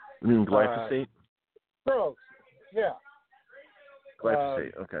obesity. You mean glyphosate? Drugs, yeah.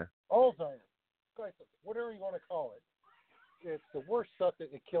 Glyphosate, okay. Alzheimer's, glyphosate, whatever you want to call it. It's the worst stuff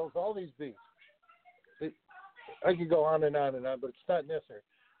that it kills all these beasts. I could go on and on and on, but it's not necessary.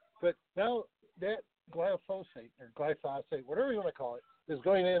 But now that glyphosate or glyphosate, whatever you want to call it, is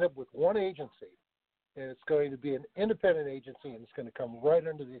going to end up with one agency, and it's going to be an independent agency, and it's going to come right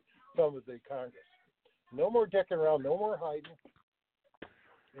under the thumb of the Congress. No more dicking around, no more hiding.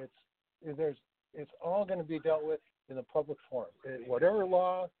 It's all going to be dealt with in the public forum. Whatever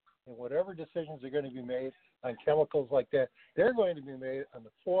law and whatever decisions are going to be made on chemicals like that, they're going to be made on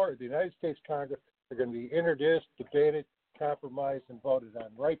the floor of the United States Congress. They're going to be introduced, debated, compromised, and voted on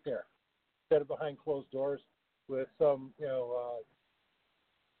right there, instead of behind closed doors with some,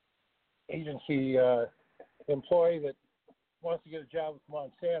 agency employee that wants to get a job with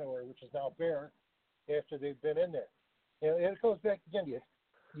Monsanto, which is now Bayer, after they've been in there. And it goes back again to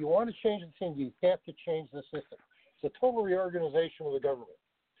you want to change the thing, you have to change the system. It's a total reorganization of the government.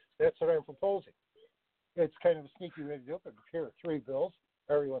 That's what I'm proposing. It's kind of a sneaky way to do it, but here are 3 bills.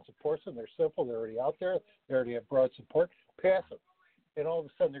 Everyone supports them. They're simple. They're already out there. They already have broad support. Pass them. And all of a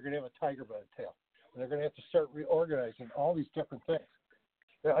sudden, they're going to have a tiger by the tail. And they're going to have to start reorganizing all these different things.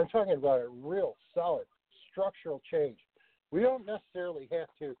 Now, I'm talking about a real solid structural change. We don't necessarily have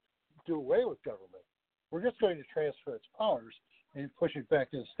to do away with government. We're just going to transfer its powers and push it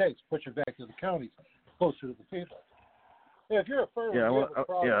back to the states, push it back to the counties, closer to the people. Now, if you're a farmer, you have a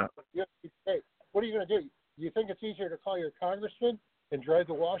problem. You have to be safe. What are you going to do? Do you think it's easier to call your congressman and drive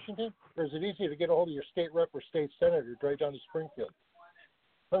to Washington, or is it easier to get a hold of your state rep or state senator, drive down to Springfield?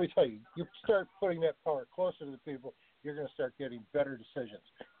 Let me tell you, you start putting that power closer to the people, you're going to start getting better decisions.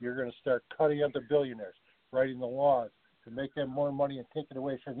 You're going to start cutting out the billionaires, writing the laws to make them more money and take it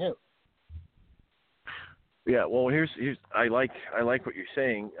away from you. Yeah, well, here's I like what you're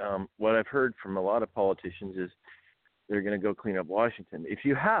saying. What I've heard from a lot of politicians is they're going to go clean up Washington. If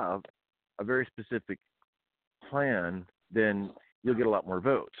you have a very specific plan, then you'll get a lot more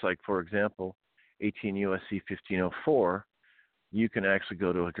votes. Like, for example, 18 U.S.C. 1504, you can actually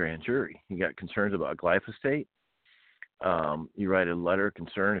go to a grand jury. You got concerns about glyphosate. You write a letter of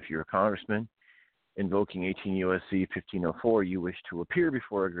concern if you're a congressman, invoking 18 U.S.C. 1504. You wish to appear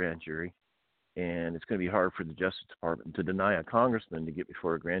before a grand jury, and it's going to be hard for the Justice Department to deny a congressman to get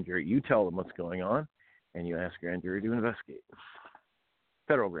before a grand jury. You tell them what's going on, and you ask a grand jury to investigate.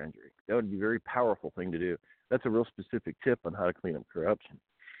 Federal grand jury. That would be a very powerful thing to do. That's a real specific tip on how to clean up corruption.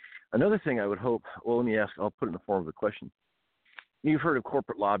 Another thing I would hope, well, let me ask, I'll put it in the form of a question. You've heard of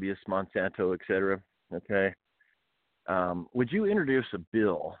corporate lobbyists, Monsanto, et cetera, okay? Would you introduce a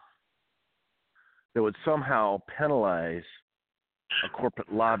bill that would somehow penalize a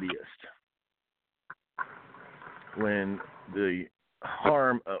corporate lobbyist when the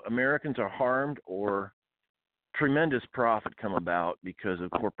Americans are harmed or tremendous profit come about because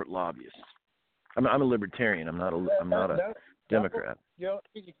of corporate lobbyists? I'm a libertarian. I'm not a Democrat. You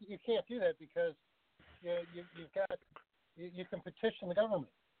can't do that because you can petition the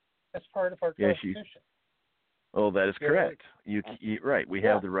government. That's part of our Constitution. Oh, that is correct. You right. We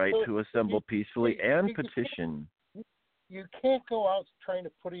have the right to assemble peacefully and petition. You can't go out trying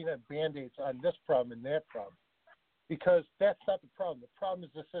to put in Band-Aids on this problem and that problem because that's not the problem. The problem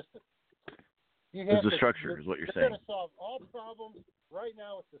is the system. It's the structure is what you're saying. You're going to solve all problems right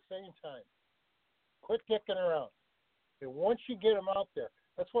now at the same time. Quit dicking around. And once you get them out there,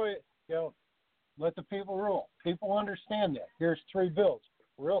 that's why, let the people rule. People understand that. Here's 3 bills.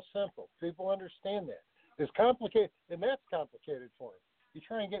 Real simple. People understand that. It's complicated, and that's complicated for them. You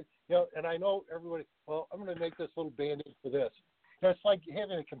try and get, and I know everybody, well, I'm going to make this little Band-Aid for this. It's like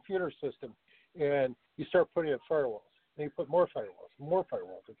having a computer system, and you start putting in firewalls. And you put more firewalls, and more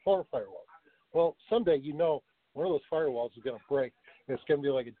firewalls. Well, someday one of those firewalls is going to break, and it's going to be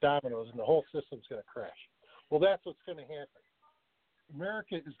like a dominoes, and the whole system's going to crash. Well, that's what's going to happen.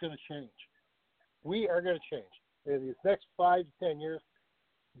 America is going to change. We are going to change. In these next 5 to 10 years,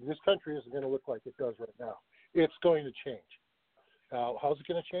 this country isn't going to look like it does right now. It's going to change. How's it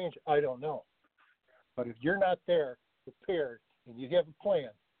going to change? I don't know. But if you're not there, prepared, and you have a plan,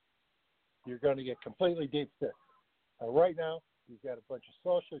 you're going to get completely deep sick. Right now, you've got a bunch of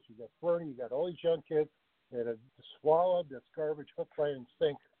socialists, you've got Bernie, you've got all these young kids that have swallowed this garbage hook, line, and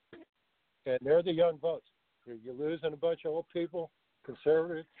sinker. And they're the young votes. You're losing a bunch of old people,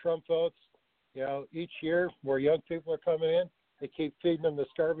 conservative Trump votes. Each year where young people are coming in, they keep feeding them this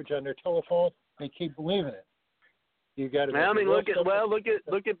garbage on their telephone. They keep believing it. You got to.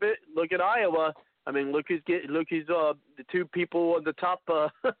 Look at Iowa. I mean, look who's the 2 people on the top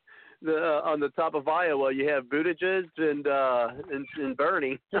on the top of Iowa. You have Buttigieg and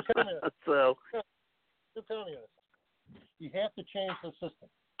Bernie. So They're communists. You have to change the system.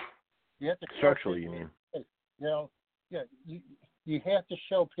 You have to Structurally, you mean? You know, yeah. You have to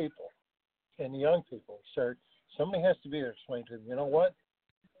show people, and the young people start. Somebody has to be there to explain to them. You know what?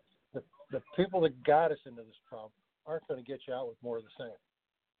 The people that got us into this problem aren't going to get you out with more of the same.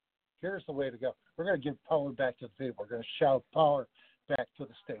 Here's the way to go. We're going to give power back to the people. We're going to shout power back to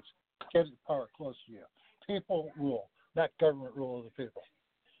the states. Get the power close to you. People rule, not government rule of the people.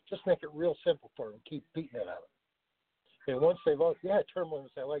 Just make it real simple for them. Keep beating it out. And once they vote, term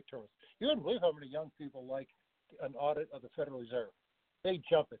limits. I like term limits. You wouldn't believe how many young people like an audit of the Federal Reserve. They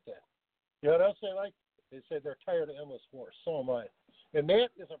jump at that. You know what else they like? They say they're tired of endless war. So am I. And that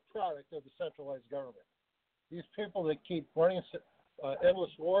is a product of the centralized government. These people that keep running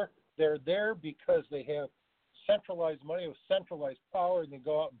endless war, they're there because they have centralized money with centralized power, and they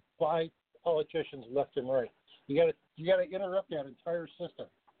go out and buy politicians left and right. You got to interrupt that entire system.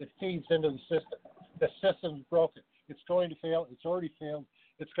 It feeds into the system. The system's broken. It's going to fail. It's already failed.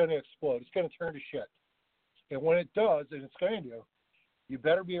 It's going to explode. It's going to turn to shit. And when it does, and it's going to, you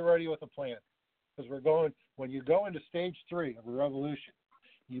better be ready with a plan. Because when you go into stage 3 of a revolution,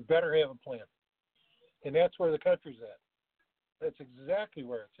 you better have a plan. And that's where the country's at. That's exactly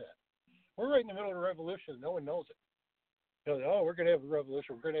where it's at. We're right in the middle of a revolution. No one knows it. We're going to have a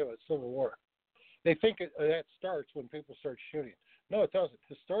revolution. We're going to have a civil war. They think that starts when people start shooting. No, it doesn't.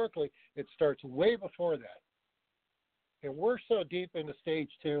 Historically, it starts way before that. And we're so deep into stage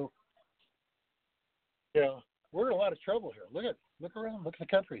 2, we're in a lot of trouble here. Look around. Look at the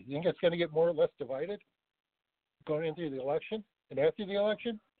country. You think it's going to get more or less divided going into the election and after the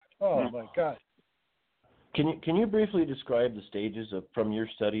election? Oh, my God. Can you briefly describe the stages from your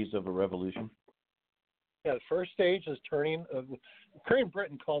studies of a revolution? Yeah, the first stage is Crane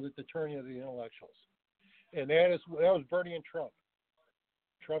Britton called it the turning of the intellectuals. And that was Bernie and Trump.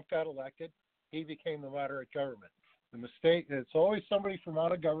 Trump got elected. He became the moderate government. The mistake, it's always somebody from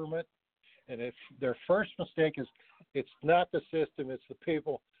out of government. And if their first mistake is it's not the system, it's the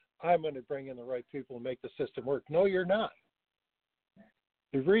people, I'm going to bring in the right people and make the system work. No, you're not.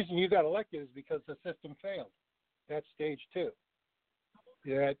 The reason you got elected is because the system failed. That's stage 2.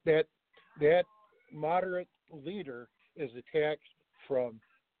 That moderate leader is attacked from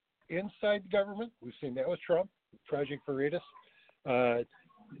inside the government. We've seen that with Trump, Project Veritas.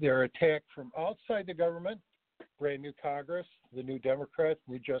 They're attacked from outside the government, brand new Congress, the new Democrats,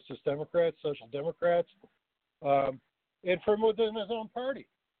 new Justice Democrats, Social Democrats, and from within his own party.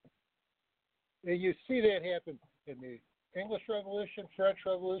 And you see that happen in the English Revolution, French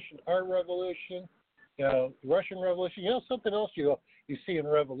Revolution, our Revolution, Russian Revolution. Something else you see in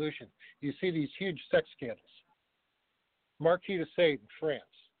revolution. You see these huge sex scandals. Marquis de Sade in France,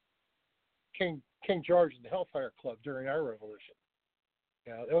 King George and the Hellfire Club during our revolution.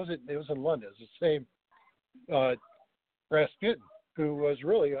 It was in London. It was the same Rasputin, who was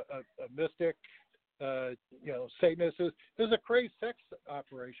really a mystic, Satanist. It was a crazy sex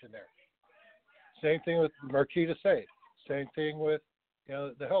operation there. Same thing with Marquis de Sade. Same thing with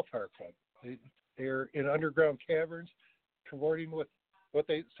the Hellfire Club. They're in underground caverns, cavorting with what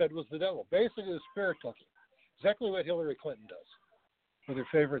they said was the devil. Basically, the spirit cooking. Exactly what Hillary Clinton does with her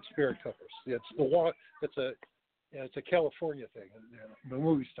favorite spirit cookers. It's a California thing. The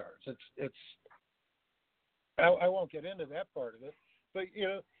movie stars. I won't get into that part of it, but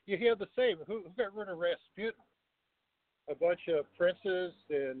you have the same. Who got rid of Rasputin? A bunch of princes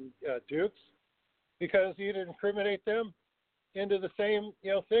and dukes, because you'd incriminate them into the same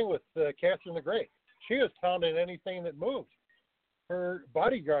thing with Catherine the Great. She was pounding anything that moved. Her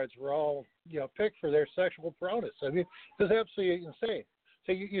bodyguards were all picked for their sexual prowess. I mean, it was absolutely insane.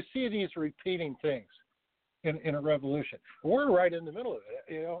 So you see these repeating things in a revolution. We're right in the middle of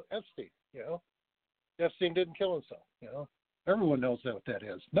it. Epstein. Epstein didn't kill himself. Everyone knows what that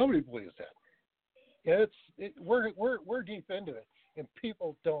is. Nobody believes that. We're deep into it, and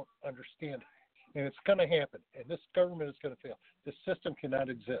people don't understand it. And it's going to happen. And this government is going to fail. This system cannot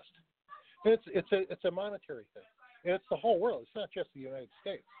exist. It's a monetary thing. And it's the whole world. It's not just the United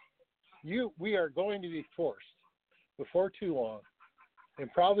States. We are going to be forced before too long,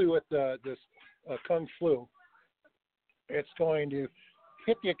 and probably with this Kung Flu, it's going to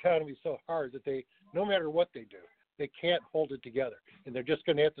hit the economy so hard that no matter what they do, they can't hold it together. And they're just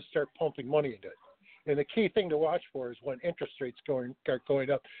going to have to start pumping money into it. And the key thing to watch for is when interest rates start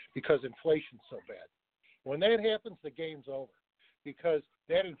going up because inflation's so bad. When that happens, the game's over, because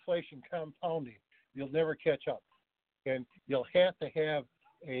that inflation compounding, you'll never catch up. And you'll have to have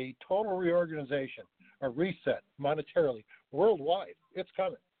a total reorganization, a reset monetarily, worldwide. It's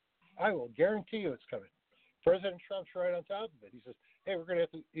coming. I will guarantee you it's coming. President Trump's right on top of it. He says, hey, we're going to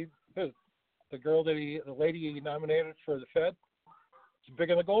have to the lady he nominated for the Fed, is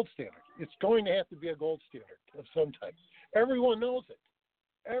big on the gold standard. It's going to have to be a gold standard of some type. Everyone knows it.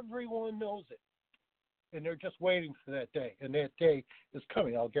 Everyone knows it. And they're just waiting for that day. And that day is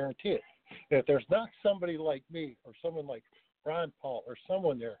coming, I'll guarantee it. And if there's not somebody like me or someone like Ron Paul or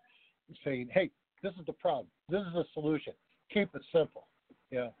someone there saying, hey, this is the problem. This is the solution. Keep it simple.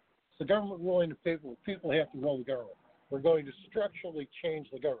 Yeah. It's the government ruling the people. People have to rule the government. We're going to structurally change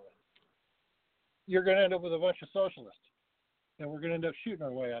the government. You're going to end up with a bunch of socialists. And we're going to end up shooting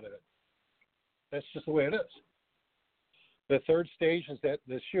our way out of it. That's just the way it is. The third stage is that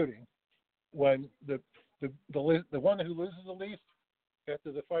the shooting, when the one who loses the least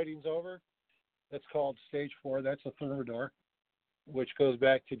after the fighting's over, that's called stage 4. That's a thermidor, which goes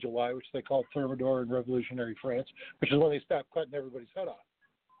back to July, which they called thermidor in Revolutionary France, which is when they stopped cutting everybody's head off.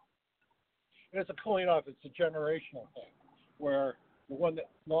 And it's a cooling off. It's a generational thing, where the one that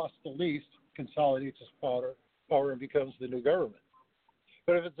lost the least consolidates his power and becomes the new government.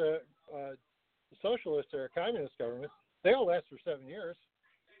 But if it's a socialist or a communist government, they all last for 7 years.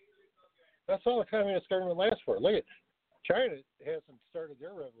 That's all the communist government lasts for. Look at China hasn't started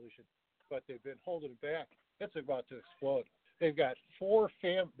their revolution, but they've been holding it back. It's about to explode. They've got four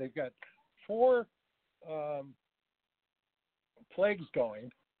plagues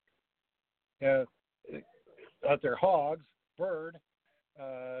going. Out there, hogs, bird,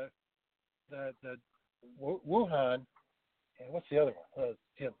 the Wuhan, and what's the other one?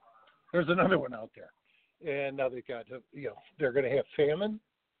 There's another one out there, and now they've got they're going to have famine.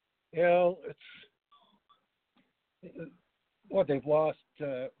 They've lost.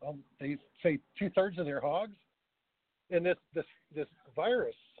 They say 2/3 of their hogs, and this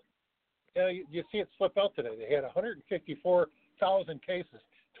virus. You see it slip out today. They had 154,000 cases,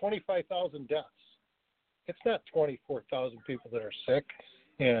 25,000 deaths. It's not 24,000 people that are sick,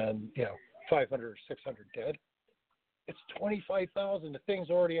 and 500 or 600 dead. It's 25,000. The thing's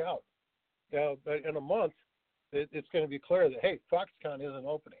already out. But in a month, it's going to be clear that hey, Foxconn isn't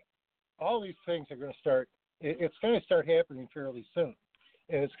opening. All these things are going to start. It's going to start happening fairly soon,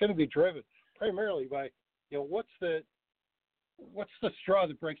 and it's going to be driven primarily by what's the straw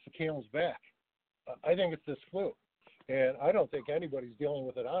that breaks the camel's back. I think it's this flu, and I don't think anybody's dealing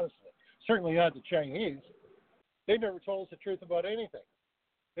with it honestly. Certainly not the Chinese. They never told us the truth about anything.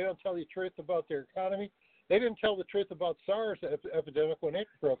 They don't tell you the truth about their economy. They didn't tell the truth about SARS epidemic when it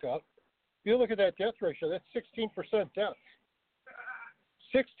broke out. If you look at that death ratio, that's 16% deaths.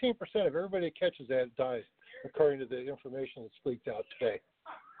 16% of everybody that catches that dies, according to the information that's leaked out today.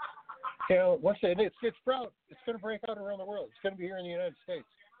 Once it's going to break out around the world. It's going to be here in the United States.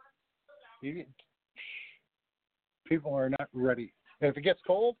 People are not ready. And if it gets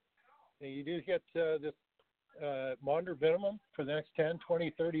cold, and you do get this Maunder minimum for the next 10, 20,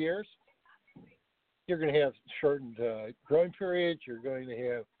 30 years, you're going to have shortened growing periods. You're going to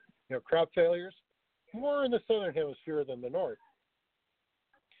have crop failures, more in the southern hemisphere than the north.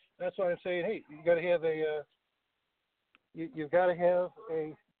 That's why I'm saying, hey, you got to have you've got to have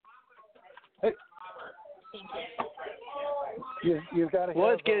a. Hey, you've got to.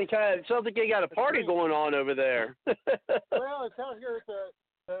 Well, it's getting kind of sounds like you got a party going on over there. Well, it's out here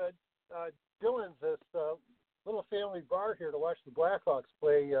at Dillon's, this little family bar here to watch the Blackhawks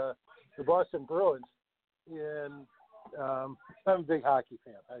play the Boston Bruins. And I'm a big hockey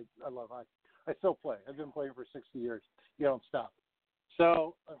fan. I love hockey. I still play. I've been playing for 60 years. You don't stop.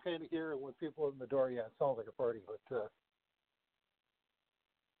 So I'm kind of here when people in the door. Yeah, it sounds like a party, but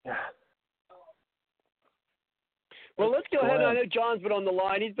yeah. Well, let's go ahead. I know John's been on the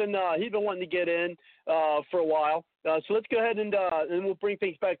line. He's been wanting to get in for a while. So let's go ahead and we'll bring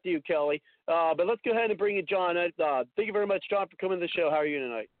things back to you, Kelly. But let's go ahead and bring in John. Thank you very much, John, for coming to the show. How are you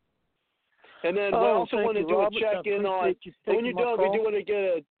tonight? And then we also want to do a check-in on. When you're done, we do want to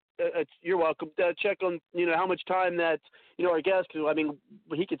get you're welcome. Check on how much time that our guest. I mean,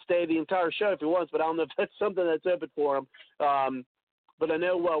 he could stay the entire show if he wants, but I don't know if that's something that's open for him. But I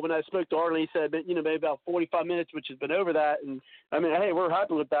know when I spoke to Arlen, he said maybe about 45 minutes, which has been over that. And I mean, hey, we're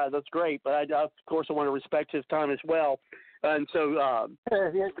happy with that. That's great. But I of course I want to respect his time as well. And so,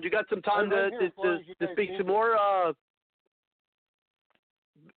 you got some time to speak some more?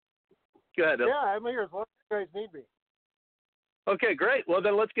 Go ahead, Bill. Yeah, I'm here as long as you guys need me. Okay, great. Well,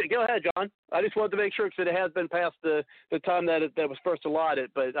 then go ahead, John. I just wanted to make sure because it has been past the time that was first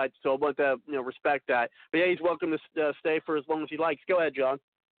allotted, but I still want to respect that. But yeah, he's welcome to stay for as long as he likes. Go ahead, John.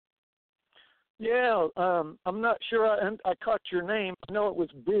 Yeah, I'm not sure I caught your name. I know it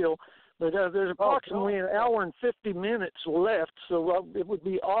was Bill, but there's approximately an hour and 50 minutes left, so it would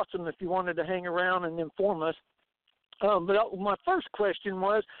be awesome if you wanted to hang around and inform us. But my first question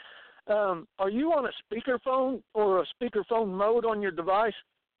was, Are you on a speakerphone or a speakerphone mode on your device?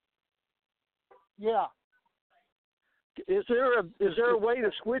 Yeah. Is there a way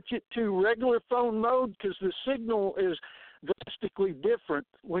to switch it to regular phone mode? Because the signal is drastically different.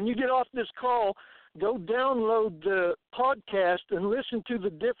 When you get off this call, go download the podcast and listen to the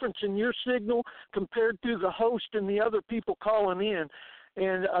difference in your signal compared to the host and the other people calling in.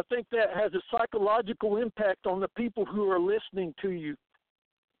 And I think that has a psychological impact on the people who are listening to you.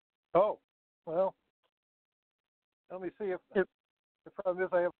 Oh, well, let me see if the problem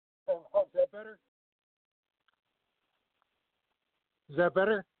is I have. Oh, is that better? Is that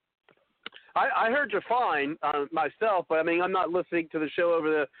better? I heard you fine myself, but I mean I'm not listening to the show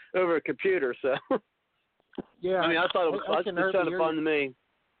over a computer, so yeah. I mean I thought it was kind of fun to me.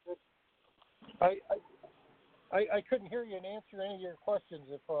 I couldn't hear you and answer any of your questions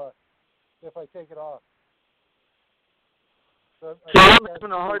if I take it off. So I'm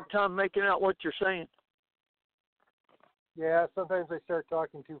having a hard time making out what you're saying. Yeah, sometimes I start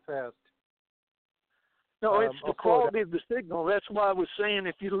talking too fast. No, it's the quality of the signal. That's why I was saying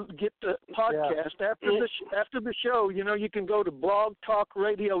if you get the podcast after the show, you can go to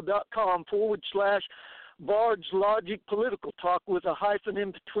blogtalkradio.com/Bard's Logic Political Talk with a hyphen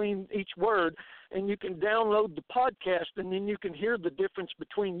in between each word, and you can download the podcast, and then you can hear the difference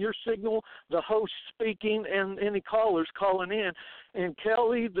between your signal, the host speaking, and any callers calling in. And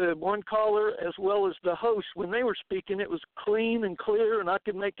Kelly, the one caller, as well as the host, when they were speaking, it was clean and clear, and I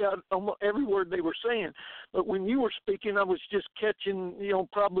could make out almost every word they were saying. But when you were speaking, I was just catching,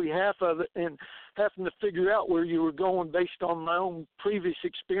 probably half of it and having to figure out where you were going based on my own previous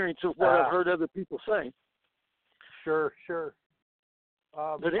experience of what I've heard other people say. Sure.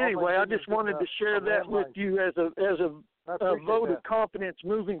 But anyway, I just wanted to share that with you as a vote of confidence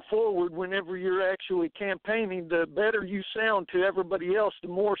moving forward. Whenever you're actually campaigning, the better you sound to everybody else, the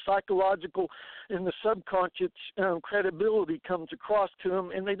more psychological and the subconscious credibility comes across to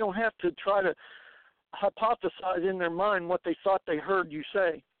them, and they don't have to try to hypothesize in their mind what they thought they heard you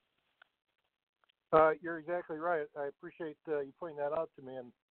say. You're exactly right. I appreciate you pointing that out to me,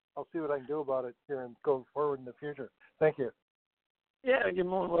 and I'll see what I can do about it here and go forward in the future. Thank you. Yeah, you're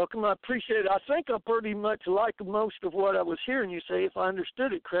more than welcome. I appreciate it. I think I pretty much like most of what I was hearing you say, if I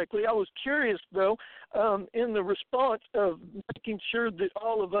understood it correctly. I was curious, though, in the response of making sure that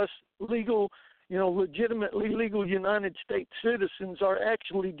all of us legitimately legal United States citizens are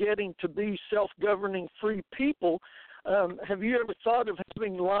actually getting to be self-governing free people. Have you ever thought of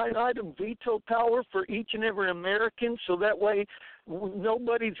having line item veto power for each and every American, so that way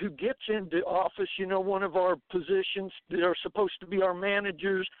nobody who gets into office, one of our positions that are supposed to be our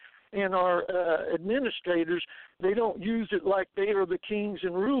managers and our administrators, they don't use it like they are the kings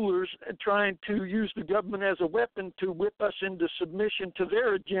and rulers trying to use the government as a weapon to whip us into submission to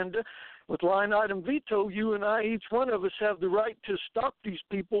their agenda. With line item veto, you and I, each one of us, have the right to stop these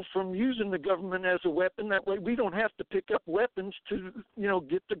people from using the government as a weapon. That way we don't have to pick up weapons to,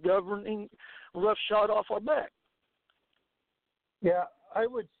 get the governing roughshod off our back. Yeah, I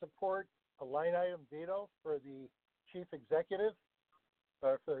would support a line item veto for the chief executive,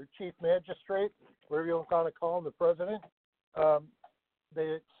 for the chief magistrate, whatever you want to call him, the president.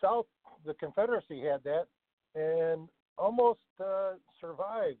 The Confederacy had that and almost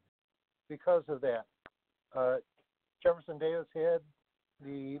survived because of that. Jefferson Davis had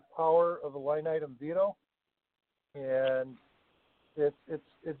the power of a line item veto, and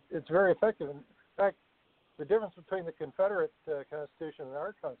it's very effective. In fact, the difference between the Confederate Constitution and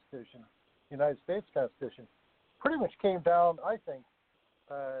our Constitution, United States Constitution, pretty much came down, I think,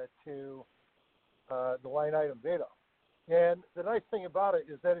 to the line item veto. And the nice thing about it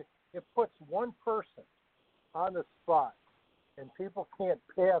is that it puts one person on the spot, and people can't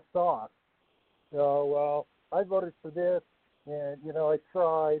pass off, well, I voted for this, and, I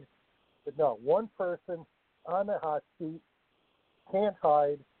tried. But no, one person on the hot seat, can't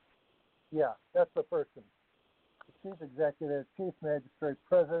hide. Yeah, that's the person. The chief executive, chief magistrate,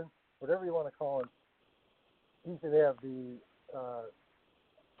 president, whatever you want to call him, he should have the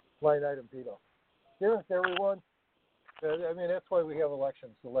line item veto. Difference, everyone. That's why we have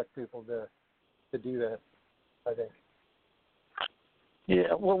elections to elect people to do that, I think.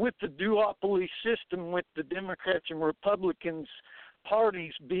 Yeah, well, with the duopoly system, with the Democrats and Republicans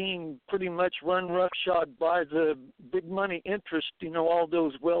parties being pretty much run roughshod by the big money interest, all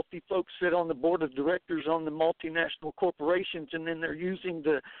those wealthy folks sit on the board of directors on the multinational corporations, and then they're using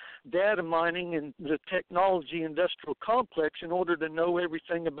the data mining and the technology industrial complex in order to know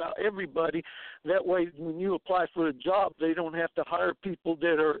everything about everybody. That way, when you apply for a job, they don't have to hire people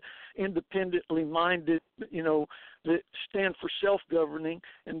that are independently minded, that stand for self-governing,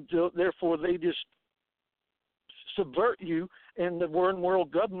 and therefore they just subvert you, and the one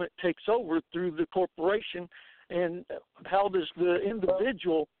world government takes over through the corporation. And how does the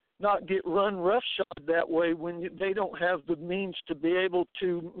individual not get run roughshod that way when they don't have the means to be able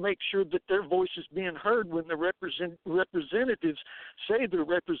to make sure that their voice is being heard when the representatives say they're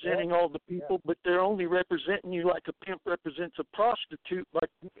representing all the people, but they're only representing you like a pimp represents a prostitute by,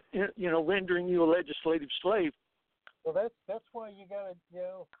 rendering you a legislative slave. Well, that's why you got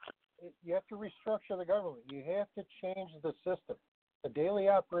to, you have to restructure the government. You have to change the system, the daily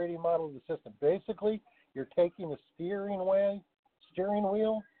operating model of the system. Basically, you're taking the steering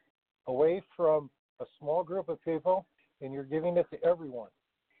wheel away from a small group of people, and you're giving it to everyone.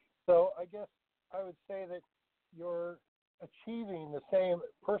 So I guess I would say that you're achieving the same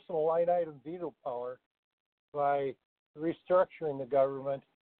personal line item veto power by restructuring the government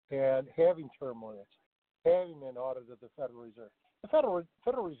and having term limits, having an audit of the Federal Reserve. The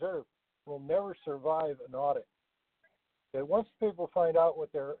Federal Reserve will never survive an audit. And once people find out what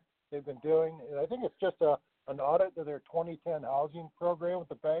they've been doing, and I think it's just an audit of their 2010 housing program with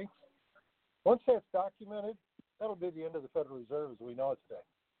the banks. Once that's documented, that'll be the end of the Federal Reserve as we know it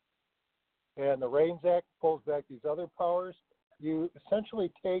today. And the REINS Act pulls back these other powers. You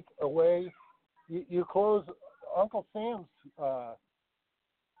essentially take away, you close Uncle Sam's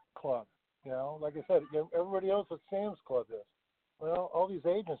club. Like I said, everybody knows what Sam's Club is. Well, all these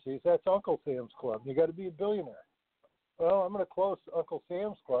agencies, that's Uncle Sam's Club. You got to be a billionaire. Well, I'm going to close Uncle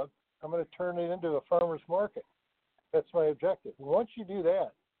Sam's Club. I'm going to turn it into a farmer's market. That's my objective. And once you do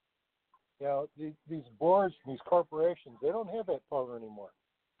that, these boards, these corporations, they don't have that power anymore.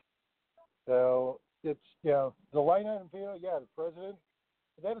 So it's, the line item veto, the president,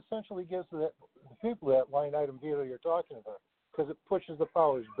 that essentially gives the people that line item veto you're talking about, because it pushes the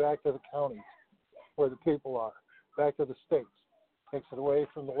powers back to the counties where the people are, back to the states, takes it away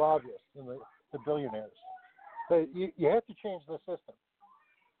from the lobbyists and the billionaires. So you have to change the system.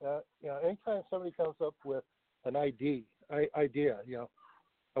 Anytime somebody comes up with an idea,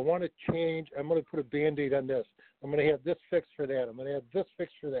 I want to change, I'm going to put a Band-Aid on this. I'm going to have this fixed for that. I'm going to have this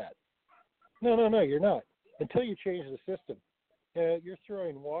fixed for that. No, you're not. Until you change the system, you're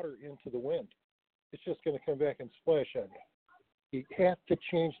throwing water into the wind. It's just going to come back and splash on you. You have to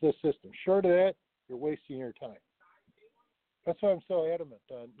change the system. Short of that, you're wasting your time. That's why I'm so adamant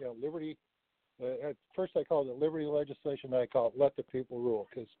on, liberty. At first I called it liberty legislation. I call it let the people rule,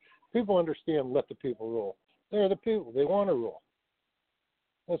 because people understand let the people rule. They're the people. They want to rule.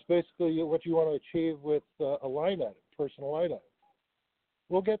 That's basically what you want to achieve with a line item, personal line item.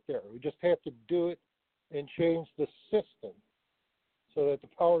 We'll get there. We just have to do it and change the system so that the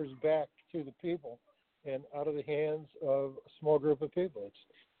power is back to the people and out of the hands of a small group of people.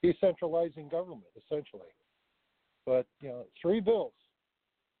 It's decentralizing government, essentially. But, 3 bills,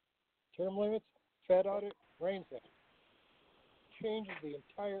 term limits, Fed audit, REINS Act, changes the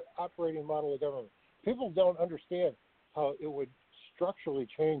entire operating model of government. People don't understand how it would structurally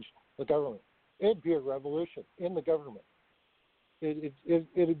change the government. It'd be a revolution in the government.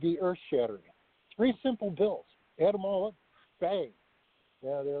 It'd be earth-shattering. 3 simple bills, add them all up, bang.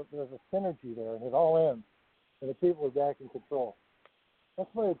 There's a synergy there, and it all ends, and the people are back in control. That's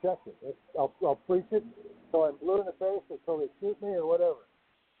my objective. I'll preach it until I'm blue in the face, until they shoot me or whatever.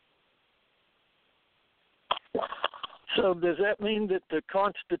 So does that mean that the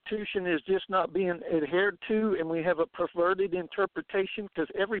Constitution is just not being adhered to, and we have a perverted interpretation? Because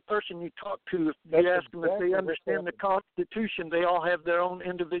every person you talk to, if you ask them if they understand the Constitution, they all have their own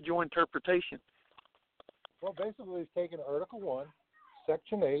individual interpretation. Well, basically, we've taken Article 1,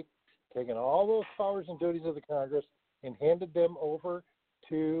 Section 8, taken all those powers and duties of the Congress, and handed them over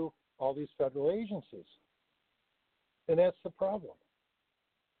to all these federal agencies. And that's the problem.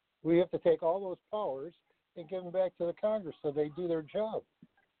 We have to take all those powers and give them back to the Congress so they do their job.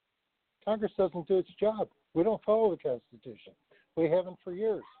 Congress doesn't do its job. We don't follow the Constitution. We haven't for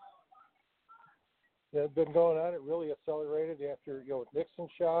years. It's been going on. It really accelerated after, with Nixon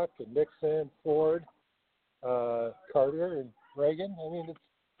shock and Nixon, Ford, Carter, and Reagan. I mean,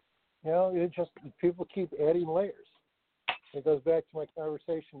 it just, people keep adding layers. It goes back to my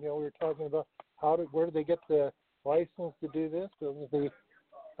conversation. We were talking about where did they get the license to do this? It was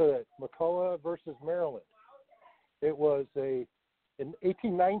the McCullough versus Maryland. It was a in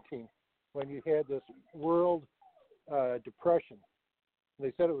 1819, when you had this world depression.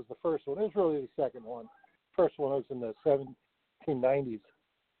 They said it was the first one. It was really the second one. First one was in the 1790s.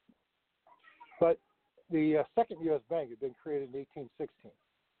 But the second U.S. bank had been created in 1816.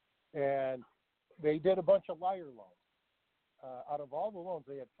 And they did a bunch of liar loans. Out of all the loans,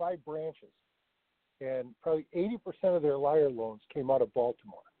 they had 5 branches. And probably 80% of their liar loans came out of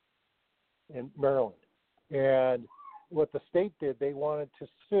Baltimore in Maryland. And what the state did, they wanted to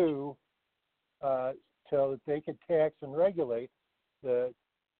sue so that they could tax and regulate the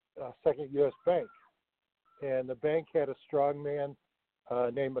second U.S. bank. And the bank had a strong man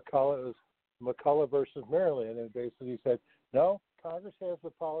named McCullough. It was McCullough versus Maryland. And basically said, no, Congress has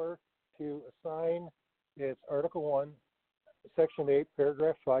the power to assign its Article 1, Section 8,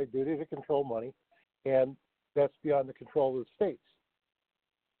 Paragraph 5, duty to control money, and that's beyond the control of the states.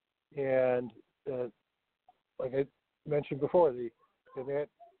 And like I mentioned before, in that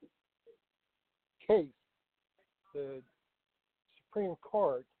case, the Supreme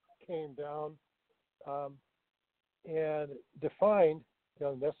Court came down and defined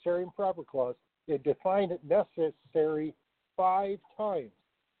the necessary and proper clause. It defined it necessary 5 times.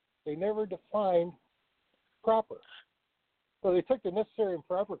 They never defined proper. So they took the necessary and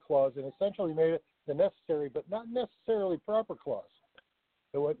proper clause and essentially made it the necessary but not necessarily proper clause.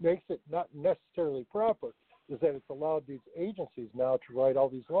 And what makes it not necessarily proper is that it's allowed these agencies now to write all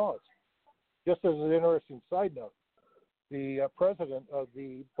these laws. Just as an interesting side note, the president of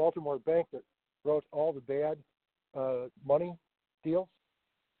the Baltimore Bank that wrote all the bad money deals,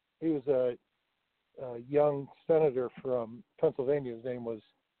 he was a young senator from Pennsylvania. His name was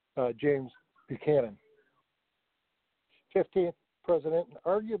James Buchanan. 15th president, and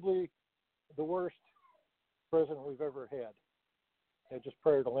arguably the worst president we've ever had, just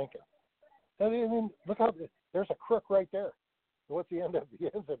prior to Lincoln. I mean, look how there's a crook right there. What's he end up? He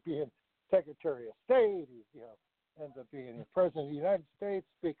ends up being Secretary of State. He, ends up being the President of the United States,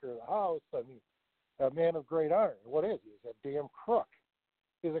 Speaker of the House. I mean, a man of great honor. What is he? He's a damn crook.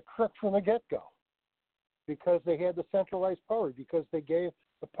 He's a crook from the get-go because they had the centralized power, because they gave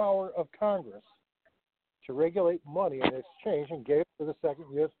the power of Congress to regulate money in exchange and gave it to the second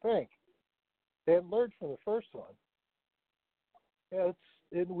U.S. bank. They had learned from the first one.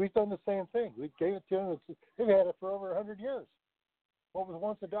 We've done the same thing. We gave it to them. They've had it for over 100 years. What was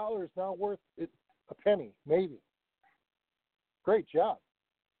once $1 is now worth a penny, maybe. Great job.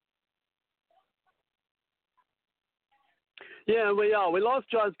 Yeah, we lost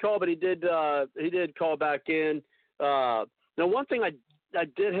John's call, but he did call back in. Now, one thing I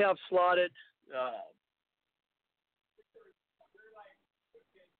did have slotted.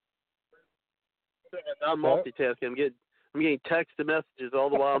 I'm multitasking. I'm getting text and messages all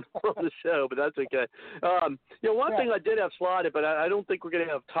the while I'm on the show, but that's okay. One thing I did have slotted, but I don't think we're going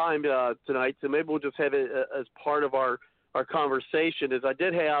to have time tonight, so maybe we'll just have it as part of our conversation. Is I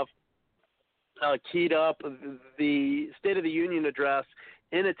did have keyed up the State of the Union address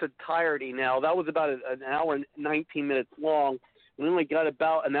in its entirety. Now, that was about an hour and 19 minutes long. We only got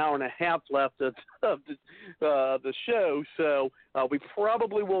about an hour and a half left of the show, so we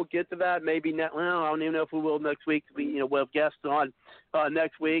probably will get to that. Maybe I don't even know if we will next week. We'll have guests on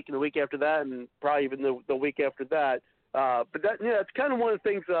next week and the week after that, and probably even the week after that. But that, it's kind of one of the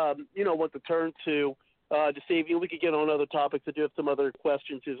things what to turn to see if we could get on other topics. I do have some other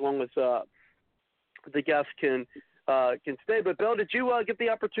questions as long as the guests can stay. But Bill, did you get the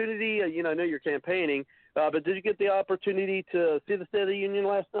opportunity? I know you're campaigning. But did you get the opportunity to see the State of the Union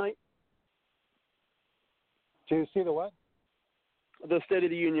last night? To see the what? The State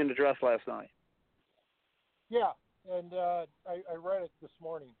of the Union address last night. Yeah, and I read it this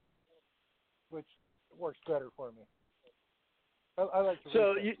morning, which works better for me. I like to read.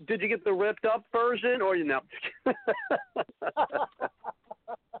 So, did you get the ripped up version, or no?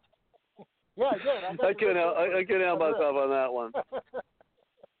 Yeah, I did. I couldn't help myself on that one.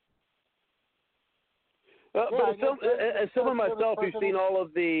 But as someone myself who's seen all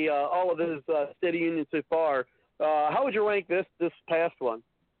of his State of Union so far, how would you rank this past one?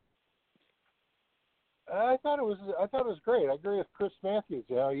 I thought it was great. I agree with Chris Matthews.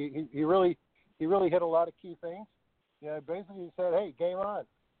 He really hit a lot of key things. Basically he said, "Hey, game on.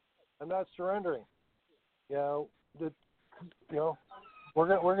 I'm not surrendering. We're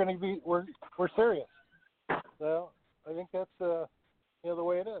serious." So I think that's the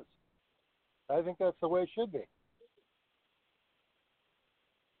way it is. I think that's the way it should be.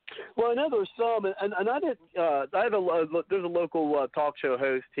 Well, I know there's some, and I did. There's a local talk show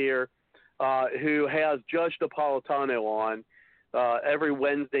host here who has Judge Napolitano on every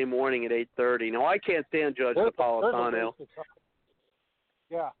Wednesday morning at 8:30. Now, I can't stand Judge Napolitano.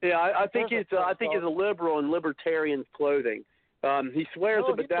 Yeah, I think There's he's a liberal in libertarian clothing. He swears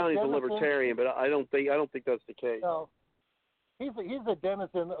up and down he's a denizen. libertarian, but I don't think that's the case. No, he's a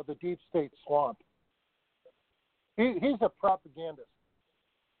denizen of the deep state swamp. He's a propagandist.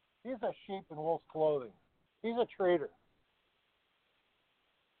 He's a sheep in wolf's clothing. He's a traitor.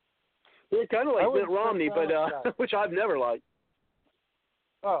 Yeah, kind of like Mitt Romney, but which I've never liked.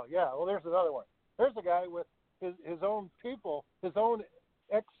 Oh yeah, well there's another one. There's a guy with his own people, his own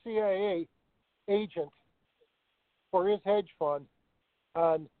ex-CIA agent for his hedge fund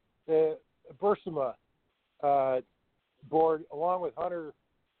on the Burisma board, along with Hunter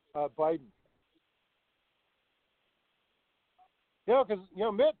Biden. Because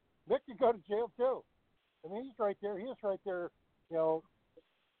Mitt could go to jail too. I mean, he's right there. He was right there.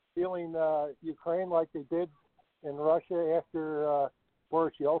 Feeling Ukraine like they did in Russia after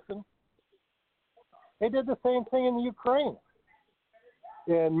Boris Yeltsin. They did the same thing in the Ukraine.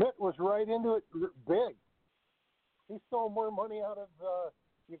 And Mitt was right into it big. He stole more money out of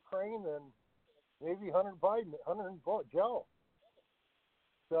Ukraine than maybe Hunter and Joe.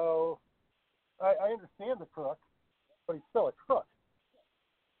 So I understand the crook, but he's still a crook.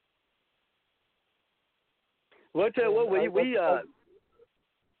 What as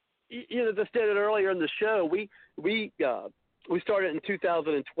I stated earlier in the show, we started in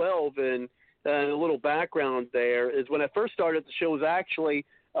 2012, and a little background there is when I first started, the show was actually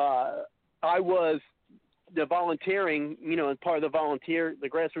I was volunteering, and part of the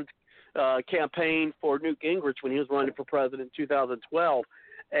grassroots campaign for Newt Gingrich when he was running for president in 2012,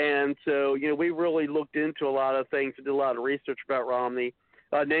 and so we really looked into a lot of things and did a lot of research about Romney,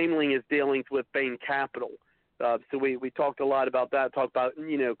 namely his dealings with Bain Capital. So we talked a lot about that, talked about,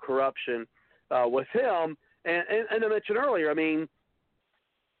 corruption with him. And I mentioned earlier, I mean,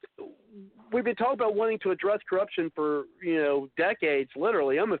 we've been talking about wanting to address corruption for, decades,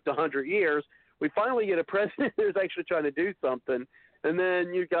 literally almost 100 years. We finally get a president who's actually trying to do something. And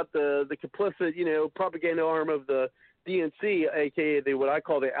then you've got the complicit, propaganda arm of the DNC, a.k.a. what I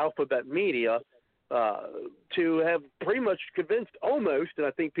call the alphabet media, to have pretty much convinced almost, and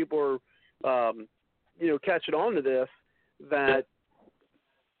I think people are catching on to this, that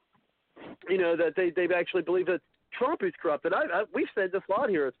that they've actually believed that Trump is corrupt. And we've said this a lot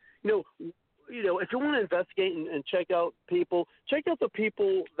here. Is, if you want to investigate and check out the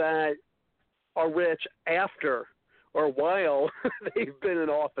people that are rich after or while they've been in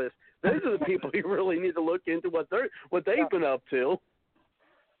office. Those are the people you really need to look into what they've been up to.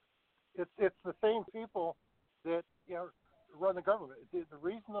 It's the same people that run the government. The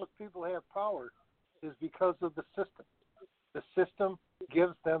reason those people have power is because of the system. The system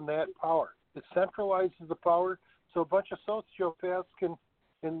gives them that power. It centralizes the power, so a bunch of sociopaths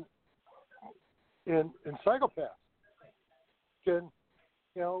and psychopaths can,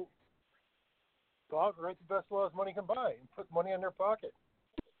 go out and write the best laws money can buy and put money in their pocket.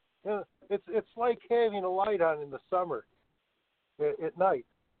 It's like having a light on in the summer at night.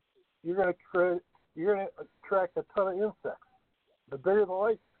 You're going to attract a ton of insects. The bigger the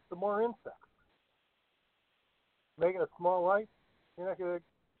light, the more insects. Making a small light, you're not going to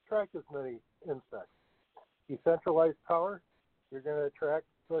attract as many insects. Decentralized power, you're going to attract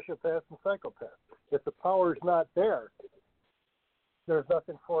sociopaths and psychopaths. If the power is not there, there's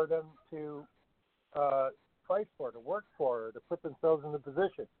nothing for them to fight for, to work for, or to put themselves in the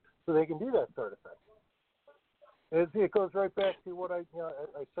position so they can do that sort of thing. It goes right back to what I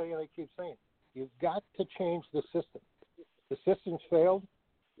say and I keep saying. You've got to change the system. The system's failed.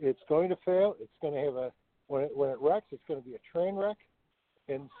 It's going to fail. It's going to have when it wrecks, it's going to be a train wreck,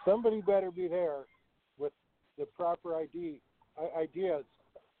 and somebody better be there with the proper ideas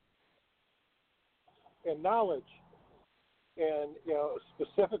and knowledge and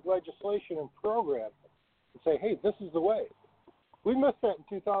specific legislation and program and say, hey, this is the way. We missed that in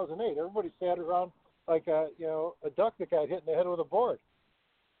 2008. Everybody sat around like a duck that got hit in the head with a board.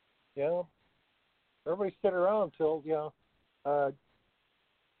 Everybody sat around until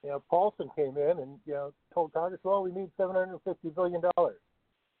Paulson came in and told Congress, well, we need $750 billion,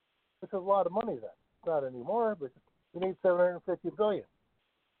 which is a lot of money then. Not anymore, but we need $750 billion.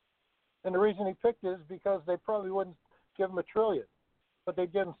 And the reason he picked it is because they probably wouldn't give him $1 trillion, but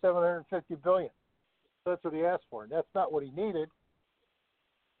they'd give him $750 billion. So that's what he asked for, and that's not what he needed.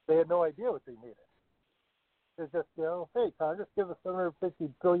 They had no idea what they needed. They just, hey, Congress, give us $750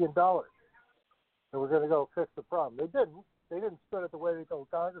 billion, and we're going to go fix the problem. They didn't. They didn't spend it the way they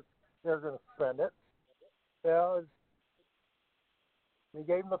told Congress they were going to spend it. They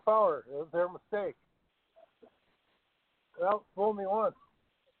gave them the power. It was their mistake. Well, fool me once,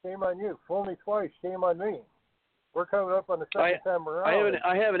 shame on you. Fool me twice, shame on me. We're coming up on the second time around.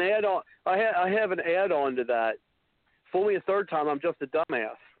 I have an add-on. I have an add-on to that. Fool me a third time, I'm just a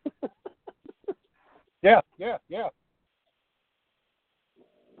dumbass. Yeah.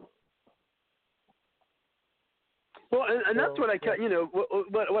 Well, and that's what I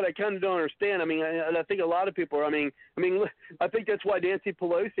what I kind of don't understand. I mean, and I think a lot of people are. I mean, I think that's why Nancy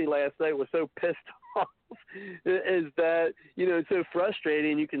Pelosi last night was so pissed off. Is that it's so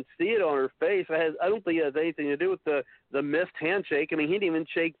frustrating? You can see it on her face. I don't think it has anything to do with the missed handshake. I mean, he didn't even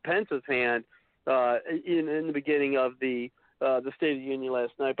shake Pence's hand in the beginning of the State of the Union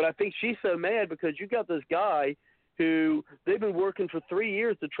last night. But I think she's so mad because you got this guy who they've been working for 3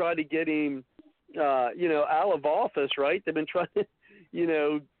 years to try to get him. Out of office, right? They've been trying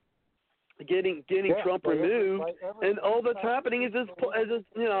to, getting Trump removed, and all that's happening is I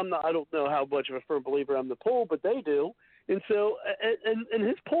don't know how much of a firm believer I'm in the poll, but they do, and so and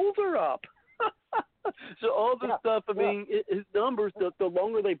his polls are up. So all this stuff, I mean, his numbers. The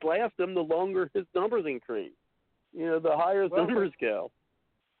longer they blast him, the longer his numbers increase. The higher his numbers go.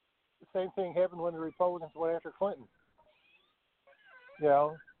 The same thing happened when the Republicans went after Clinton.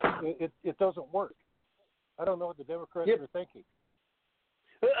 It doesn't work. I don't know what the Democrats are thinking.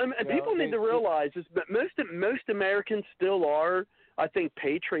 People need to realize this, but most Americans still are, I think,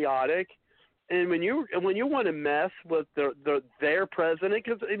 patriotic. And when you want to mess with their president,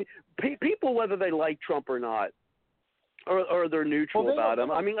 because people, whether they like Trump or not, or they're neutral about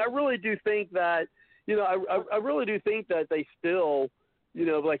him. I mean, I really do think that I really do think that they still.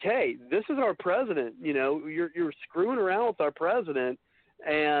 Like, hey, this is our president. You're screwing around with our president.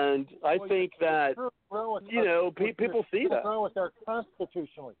 And I think that, people see that. Around with our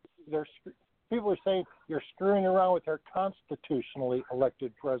constitutionally. People are saying you're screwing around with our constitutionally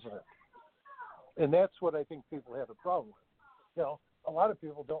elected president. And that's what I think people have a problem with. A lot of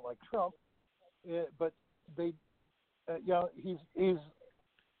people don't like Trump, but they, he's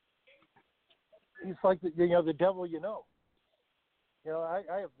like the devil I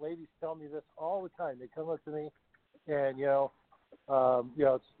have ladies tell me this all the time. They come up to me and,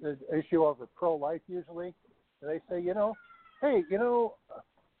 it's an issue over pro-life usually, and they say, hey,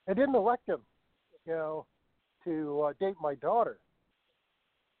 I didn't elect him, to date my daughter.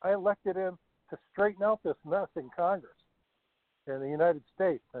 I elected him to straighten out this mess in Congress, in the United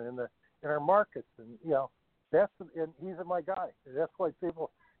States, and in our markets, and and he's my guy. And that's why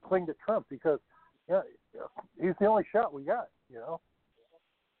people cling to Trump because he's the only shot we got,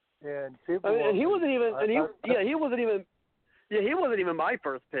 And people. And he wasn't even. And he wasn't even. Yeah, he wasn't even my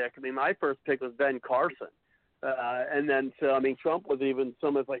first pick. I mean, my first pick was Ben Carson, and then Trump was even.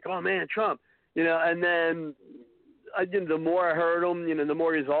 Someone's like, oh man, Trump, And then, the more I heard him, the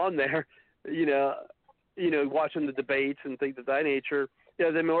more he's on there, watching the debates and things of that nature.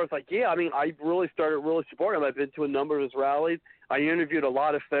 The more it's like, I really started supporting him. I've been to a number of his rallies. I interviewed a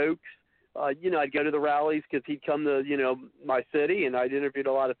lot of folks. I'd go to the rallies because he'd come to, my city, and I'd interviewed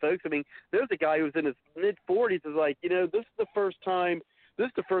a lot of folks. I mean, there's a guy who was in his mid-40s who's like, this is the first time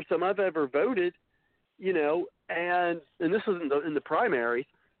I've ever voted, and this is in the primaries.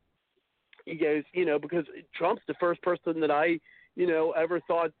 He goes, because Trump's the first person that I, ever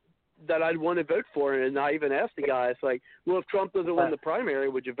thought that I'd want to vote for. And I even asked the guy, it's like, well, if Trump doesn't win the primary,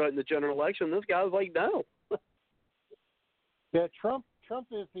 would you vote in the general election? This guy was like, no. Yeah, Trump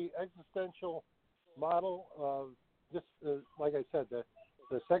is the existential model of this, like I said, the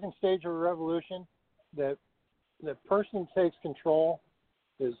second stage of a revolution. That the person who takes control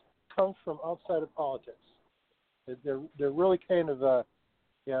comes from outside of politics. They're really kind of a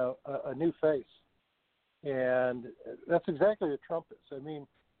new face, and that's exactly what Trump is. I mean,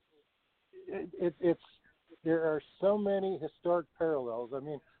 there are so many historic parallels. I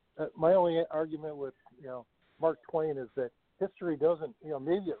mean, my only argument with Mark Twain is that history doesn't,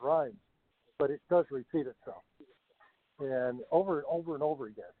 maybe it rhymes, but it does repeat itself, and over and over and over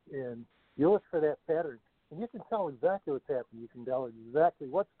again. And you look for that pattern, and you can tell exactly what's happening. You can tell exactly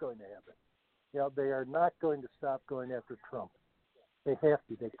what's going to happen. They are not going to stop going after Trump. They have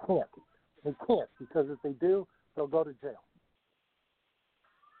to. They can't. They can't, because if they do, they'll go to jail.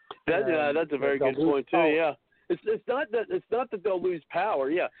 That's a very good point too. Yeah, it's not that they'll lose power.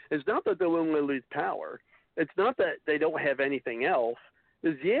 Yeah, it's not that they'll only lose power. It's not that they don't have anything else.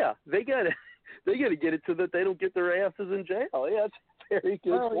 They gotta get it so that they don't get their asses in jail. Yeah, that's a very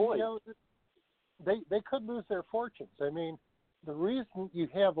good point. They could lose their fortunes. I mean, the reason you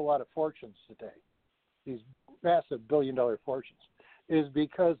have a lot of fortunes today, these massive billion-dollar fortunes, is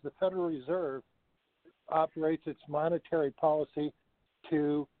because the Federal Reserve operates its monetary policy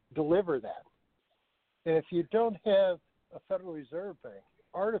to deliver that. And if you don't have a Federal Reserve Bank,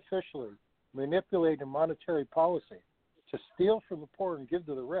 artificially, manipulate a monetary policy to steal from the poor and give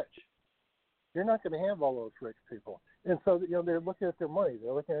to the rich, you're not going to have all those rich people. And so, they're looking at their money.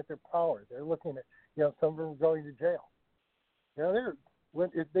 They're looking at their power. They're looking at, some of them going to jail.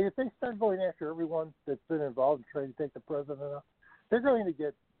 If they start going after everyone that's been involved in trying to take the president out, they're going to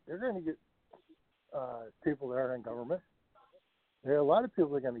get people that aren't in government. There are a lot of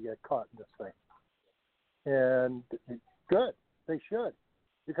people that are going to get caught in this thing. And good, they should.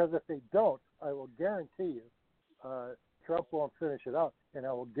 Because if they don't, I will guarantee you, Trump won't finish it out, and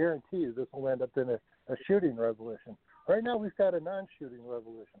I will guarantee you this will end up in a shooting revolution. Right now, we've got a non-shooting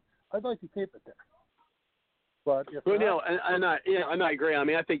revolution. I'd like to keep it there. But if and I agree. I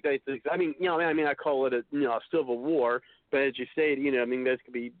mean, I think I call it a civil war, but as you say, those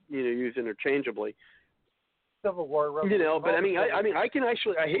could be used interchangeably. Civil war, revolution. But I can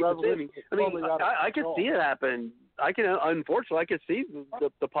actually, I hate to say it. I can see it happen. Unfortunately, I can see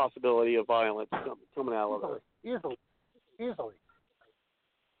the possibility of violence coming out of it. Easily.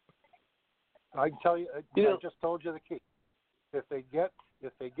 I can tell you. I just told you the key. If they get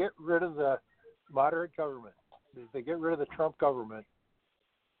rid of the moderate government, if they get rid of the Trump government,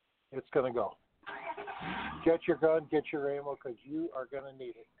 it's going to go. Get your gun, get your ammo, because you are going to need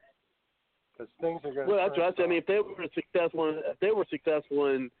it. Because things are going to. Well, that's what I said. I mean, if they were successful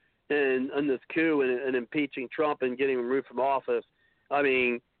in this coup and impeaching Trump and getting him removed from office, I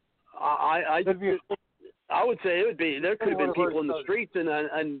mean, I would say it would be. There could have been people in the streets, and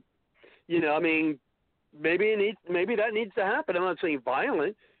I mean, maybe that needs to happen. I'm not saying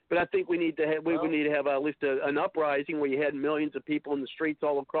violent, but I think we need to have at least an uprising where you had millions of people in the streets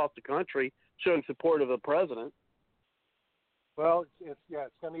all across the country showing support of the president. Well, it's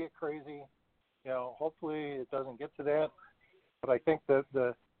going to get crazy. Hopefully it doesn't get to that. But I think that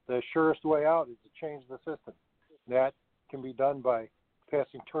the surest way out is to change the system. That can be done by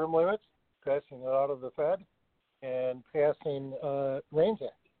passing term limits, passing it out of the Fed, and passing REINS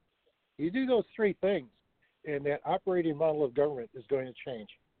Act. You do those three things, and that operating model of government is going to change.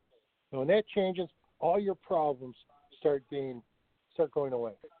 And when that changes, all your problems start going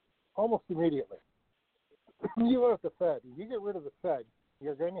away almost immediately. You have the Fed. If you get rid of the Fed,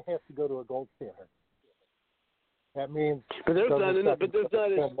 you're going to have to go to a gold standard. That means there's not enough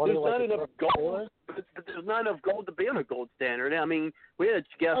gold. But there's not enough gold to be on a gold standard. I mean, we had a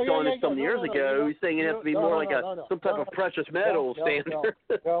guest on it some years ago who's saying it has to be more like some type of precious metal standard.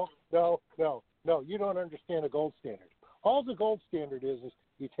 No, you don't understand a gold standard. All the gold standard is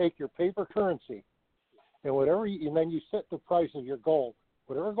you take your paper currency and and then you set the price of your gold.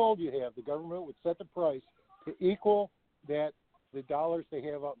 Whatever gold you have, the government would set the price to equal the dollars they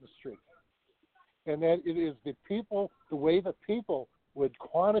have out in the street. And that it is the way the people would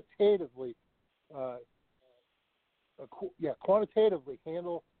quantitatively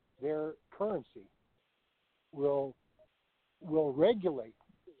handle their currency will regulate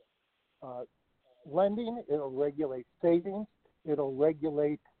lending. It'll regulate savings. It'll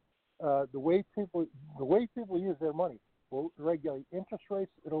regulate the way people use their money. Will regulate interest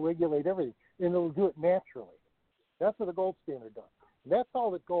rates. It'll regulate everything, and it'll do it naturally. That's what the gold standard does. And that's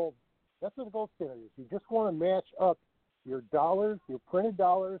what the gold standard is. You just want to match up your dollars, your printed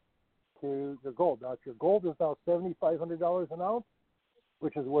dollars, to your gold. Now, if your gold is now $7,500 an ounce,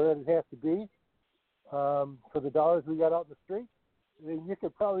 which is where it has to be for the dollars we got out in the street, then you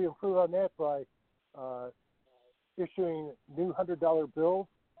could probably improve on that by issuing new $100 bills,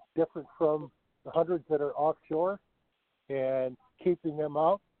 different from the hundreds that are offshore, and keeping them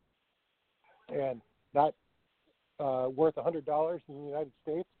out and not worth $100 in the United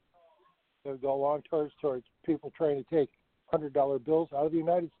States. They would go along towards people trying to take $100 bills out of the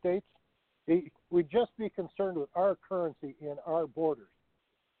United States. We'd just be concerned with our currency and our borders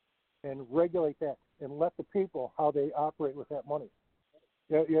and regulate that and let the people how they operate with that money.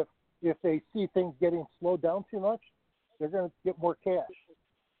 If they see things getting slowed down too much, they're going to get more cash.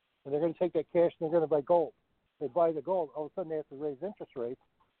 And they're going to take that cash and they're going to buy gold. They buy the gold, all of a sudden they have to raise interest rates,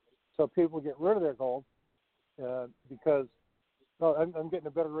 so people get rid of their gold because I'm getting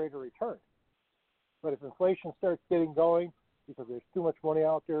a better rate of return. But if inflation starts getting going because there's too much money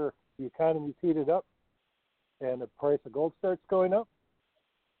out there, the economy's heated up, and the price of gold starts going up,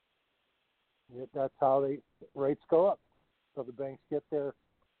 that's how the rates go up. So the banks get their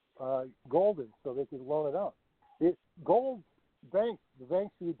gold in so they can loan it out. Gold banks, the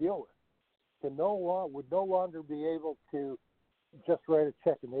banks you deal with, would no longer be able to just write a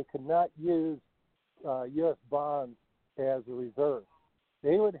check, and they could not use U.S. bonds as a reserve.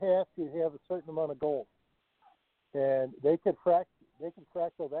 They would have to have a certain amount of gold, and they could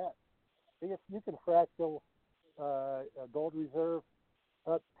fractal that. You can fractal a gold reserve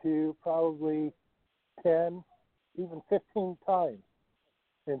up to probably 10, even 15 times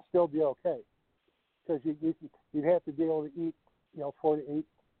and still be okay. Because you'd have to be able to eat, 4 to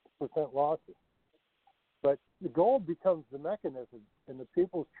 8% losses. But the gold becomes the mechanism and the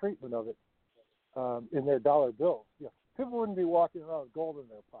people's treatment of it in their dollar bills. People wouldn't be walking around with gold in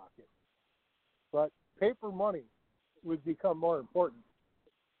their pocket. But paper money would become more important,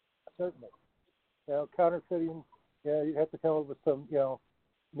 certainly. Counterfeiting, you have to come up with some,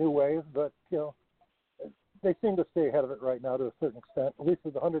 new ways, but, they seem to stay ahead of it right now to a certain extent, at least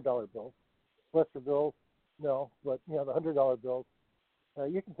with the $100 bills. Lesser bills, no, but, the $100 bills,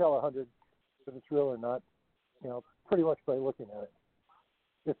 you can tell 100 if it's real or not, pretty much by looking at it.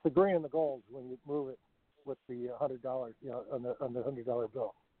 It's the green and the gold when you move it with the $100, on the $100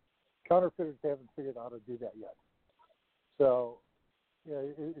 bill. Counterfeiters haven't figured out how to do that yet. So,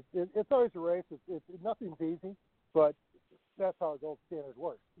 it's always a race. Nothing's easy, but that's how a gold standard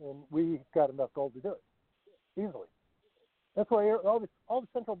works, and we got enough gold to do it easily. That's why all the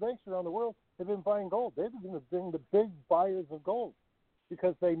central banks around the world have been buying gold. They've been the big buyers of gold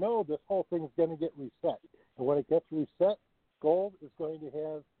because they know this whole thing is going to get reset. And when it gets reset, gold is going to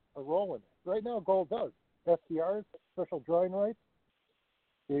have a role in it. Right now, gold does. SDRs, special drawing rights,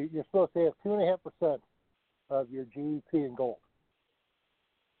 you're supposed to have 2.5% of your GDP in gold.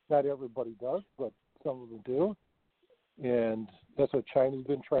 Not everybody does, but some of them do. And that's what China's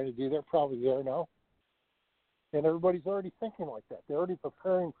been trying to do. They're probably there now. And everybody's already thinking like that. They're already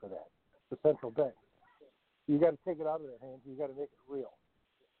preparing for that, the central bank. You got to take it out of their hands. You got to make it real.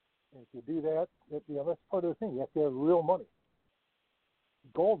 And if you do that, that's part of the thing. You have to have real money.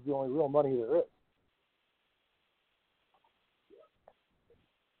 Gold's the only real money there is.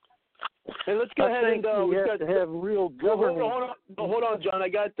 Hey, let's go ahead and we have to have real government. Hold on, John. I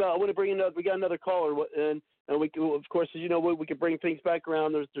want to bring another. We got another caller, and we can, of course, as you know, we can bring things back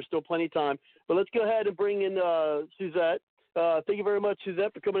around. There's still plenty of time, but let's go ahead and bring in Suzette. Thank you very much,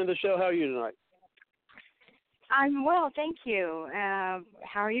 Suzette, for coming to the show. How are you tonight? I'm well, thank you.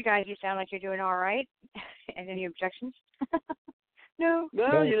 How are you guys? You sound like you're doing all right. And any objections? No.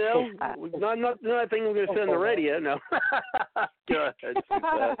 No, not a thing we're going to send on the radio. No. Go ahead,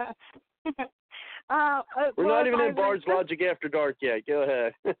 Suzette. We're not even in Bard's Logic After Dark yet. Go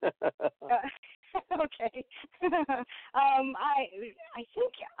ahead. Okay. I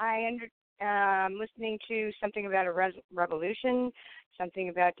think I'm listening to something about a revolution, something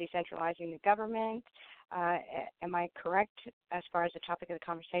about decentralizing the government. Am I correct as far as the topic of the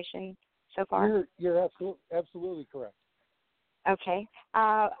conversation so far? You're absolutely correct. Okay.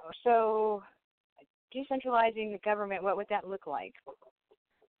 So decentralizing the government, what would that look like?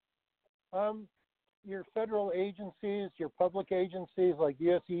 Your federal agencies, your public agencies like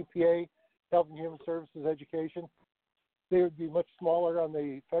US EPA, Health and Human Services, Education, they would be much smaller on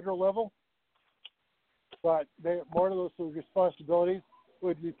the federal level, but more of those responsibilities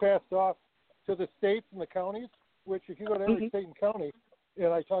would be passed off to the states and the counties, which if you go to every state and county, and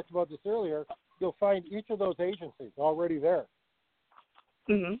I talked about this earlier, you'll find each of those agencies already there.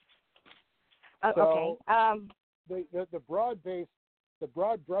 Mm-hmm. So okay. The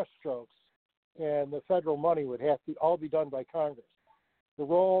broad brushstrokes and the federal money would have to all be done by Congress. The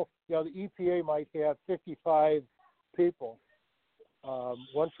role, the EPA might have 55 people,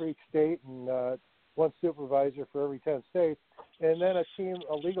 one for each state and one supervisor for every 10 states, and then a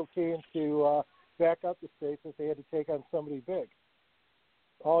legal team to back up the states if they had to take on somebody big.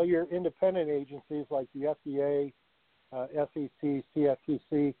 All your independent agencies like the FDA, SEC,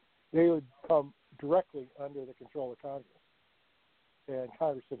 CFTC, they would come directly under the control of Congress, and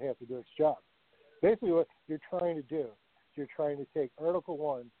Congress would have to do its job. Basically, what you're trying to do is you're trying to take Article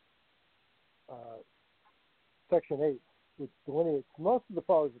 1, Section 8, which delineates most of the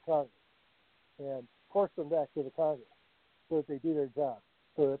powers of Congress, and force them back to the Congress so that they do their job,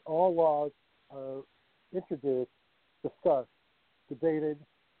 so that all laws are introduced, discussed, debated,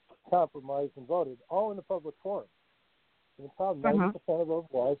 compromised, and voted, all in the public forum. And the problem, 90% of those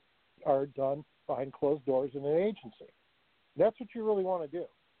laws are done behind closed doors in an agency. That's what you really want to do.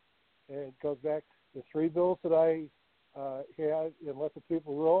 And it goes back to the 3 bills that I had in Let the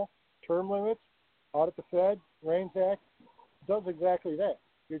People Rule, term limits, audit the Fed, REINS Act, does exactly that.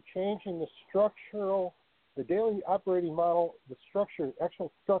 You're changing the daily operating model, the structure,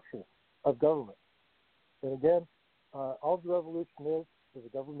 actual structure of government. And again, all the revolution is a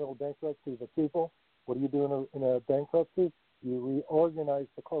governmental bankruptcy of the people. What do you do in a bankruptcy? You reorganize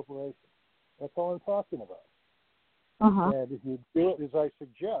the corporation. That's all I'm talking about. And if you do it as I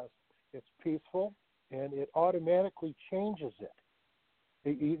suggest, it's peaceful and it automatically changes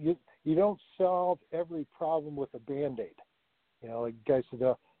it. You don't solve every problem with a Band-Aid. Like the guy said,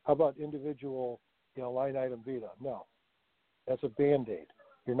 how about individual, line item veto? No, that's a Band-Aid.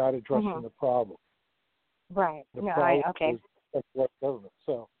 You're not addressing the problem. Right. The No, problem okay. is government.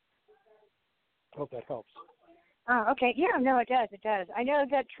 So, I hope that helps. Oh, okay. Yeah, no, it does. It does. I know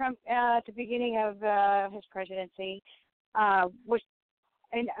that Trump, at the beginning of his presidency, was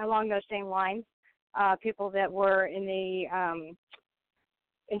along those same lines. People that were in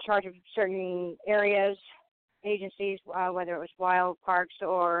charge of certain areas, agencies, whether it was wild parks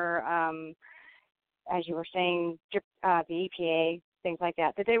or, as you were saying, the EPA, things like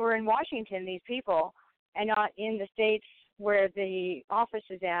that, that they were in Washington, these people, and not in the states where the office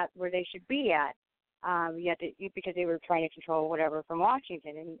is at, where they should be at. Because they were trying to control whatever from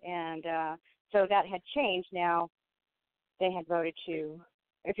Washington, and so that had changed. Now they had voted to,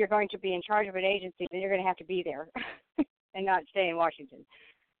 if you're going to be in charge of an agency, then you're going to have to be there and not stay in Washington.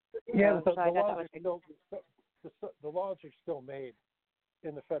 Yeah, so I thought that was good. The laws are still made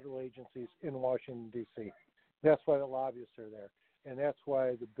in the federal agencies in Washington, D.C. That's why the lobbyists are there, and that's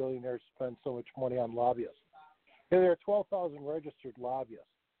why the billionaires spend so much money on lobbyists. And there are 12,000 registered lobbyists.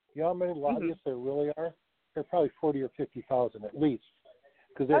 You know how many lobbyists there really are? There are probably 40 or 50,000 at least,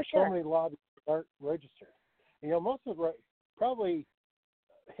 because there's so many lobbyists that aren't registered. Most of probably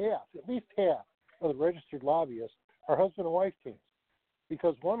at least half of the registered lobbyists are husband and wife teams,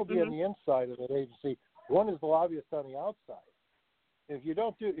 because one will be on the inside of that agency, one is the lobbyist on the outside. If you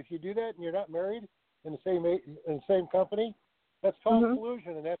do that and you're not married in the same company, that's called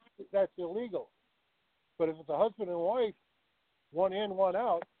collusion, and that's illegal. But if it's a husband and wife, one in, one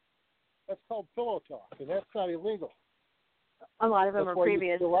out, that's called pillow talk, and that's not illegal. A lot of them are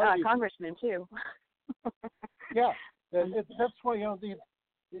previous congressmen, too. Yeah, that's why, the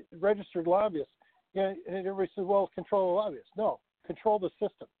registered lobbyists, and everybody says, well, control the lobbyists. No, control the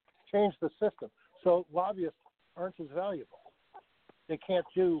system. Change the system. So lobbyists aren't as valuable. They can't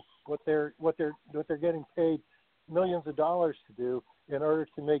do what they're getting paid millions of dollars to do in order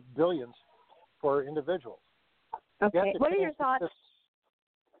to make billions for individuals. Okay. What are your thoughts?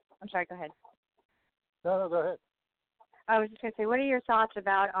 I'm sorry, go ahead. No, go ahead. I was just going to say, what are your thoughts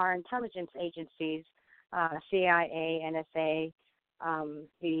about our intelligence agencies, CIA, NSA,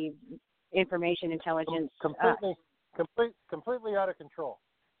 the information intelligence? Completely out of control.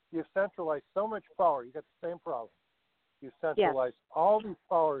 You've centralized so much power. You got the same problem. You've centralized all these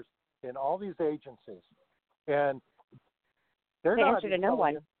powers in all these agencies, and they're not answer to no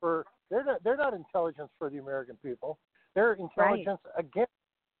one. They're not intelligence for the American people. They're intelligence against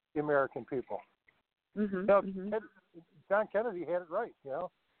the American people. John Kennedy had it right.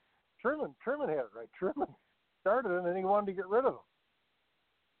 Truman had it right. Truman started it, and then he wanted to get rid of him.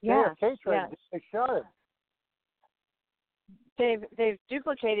 They shot him. They've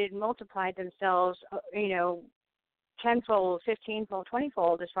duplicated and multiplied themselves, tenfold, 15-fold,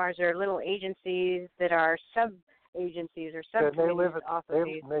 20-fold as far as their little agencies that are sub-agencies or sub-committees off of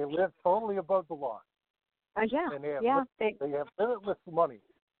these. They live totally above the law. And they have limitless money.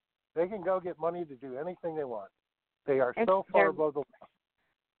 They can go get money to do anything they want. They are so far above the law.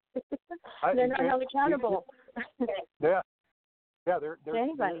 They're not held accountable. They're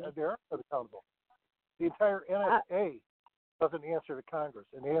anybody. They're accountable. The entire NSA doesn't answer to Congress.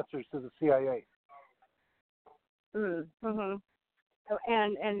 It answers to the CIA.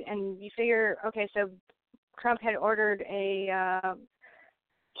 And you figure, okay, so Trump had ordered to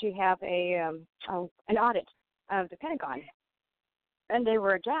have an audit of the Pentagon, and they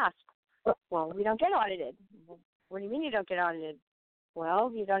were aghast. Well, we don't get audited. What do you mean you don't get audited?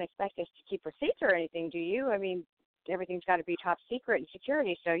 Well, you don't expect us to keep receipts or anything, do you? I mean, everything's got to be top secret and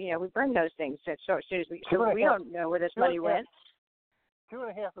security, so we burn those things. So as soon as we don't know where this money went.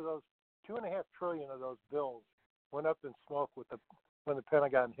 $2.5 trillion of those bills went up in smoke when the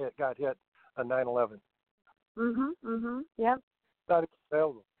Pentagon got hit on 9/11. Yep. It's not even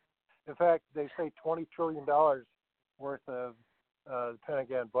available. In fact, they say $20 trillion worth of the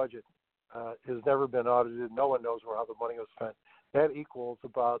Pentagon budget has never been audited. No one knows how the money was spent. That equals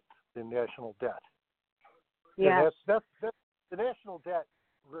about the national debt. Yeah. That's the national debt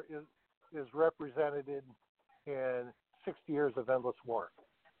is represented in 60 years of endless war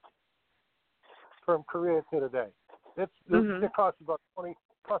from Korea to today. It costs about $22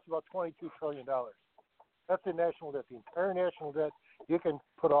 trillion. That's the national debt. The entire national debt you can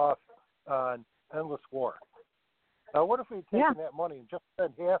put off on endless war. Now, what if we had taken that money and just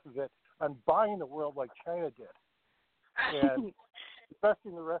spent half of it on buying the world like China did, and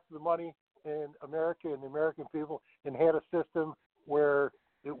investing the rest of the money in America and the American people, and had a system where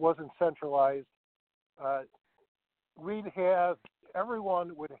it wasn't centralized?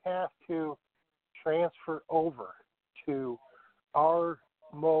 Everyone would have to transfer over to our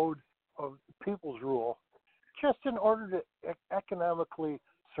mode of people's rule just in order to economically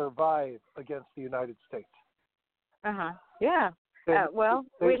survive against the United States. Yeah. Well,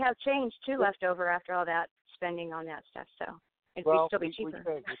 they, we'd have change too left over after all that spending on that stuff, so it'd still be cheaper.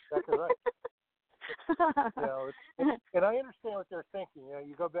 We change, exactly right. And I understand what they're thinking.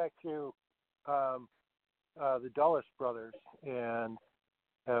 You go back to the Dulles brothers, and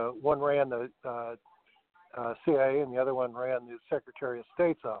one ran the CIA, and the other one ran the Secretary of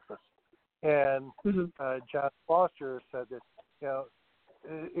State's office. And John Foster said that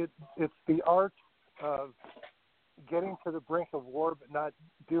it's the art of getting to the brink of war but not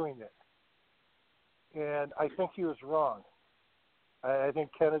doing it. And I think he was wrong. I think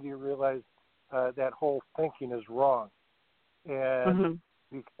Kennedy realized that whole thinking is wrong. And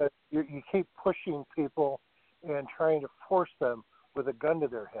because you keep pushing people and trying to force them with a gun to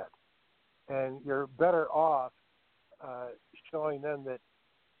their head. And you're better off showing them that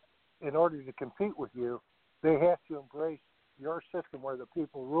in order to compete with you, they have to embrace your system where the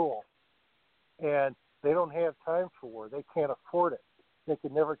people rule. And they don't have time for war. They can't afford it. They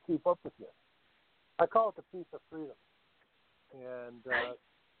can never keep up with you. I call it the piece of freedom. And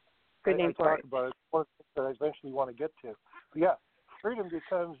good name for talk it. about it. One thing that I eventually want to get to. But yeah, freedom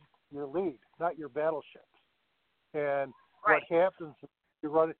becomes your lead, not your battleships. And what happens if you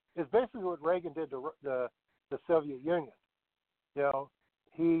run it is basically what Reagan did to the Soviet Union.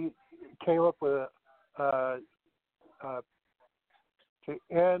 He came up with to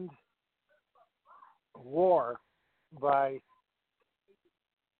end war by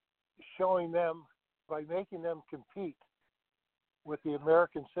showing them, by making them compete with the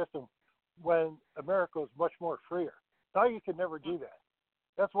American system when America was much more freer. Now you can never do that.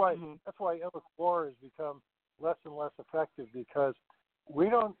 That's why endless war has become less and less effective, because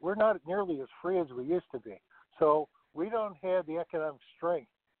we're not nearly as free as we used to be. So we don't have the economic strength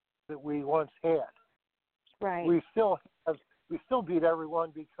that we once had. Right. We still beat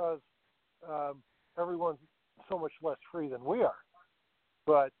everyone because everyone's so much less free than we are.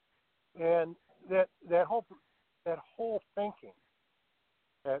 But and that whole thinking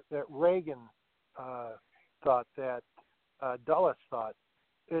that Reagan thought, that Dulles thought,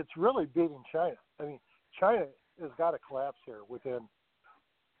 it's really beating China. I mean, China has got to collapse here within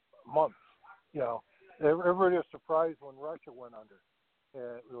months. Everybody was surprised when Russia went under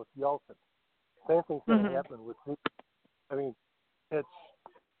with Yeltsin. Same thing's going to happen with. I mean,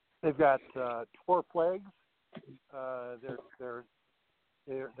 they've got 4 plagues. They're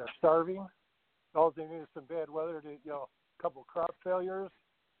starving. All they need is some bad weather to a couple of crop failures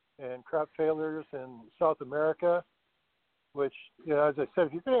in South America, which as I said,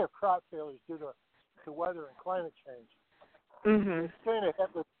 if you're going to have crop failures due to weather and climate change, it's going to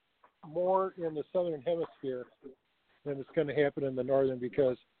happen more in the southern hemisphere than it's going to happen in the northern,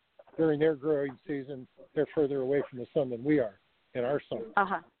 because during their growing season, they're further away from the sun than we are in our summer.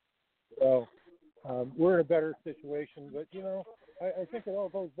 So we're in a better situation. But, I think it all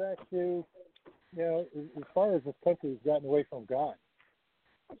goes back to, as far as this country has gotten away from God.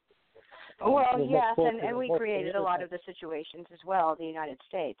 Well, yes, and we created a lot of the situations as well, the United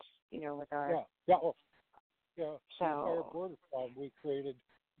States, with our... So our border problem we created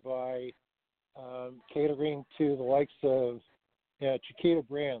by catering to the likes of Chiquita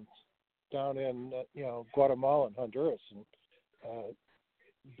brands down in Guatemala and Honduras, and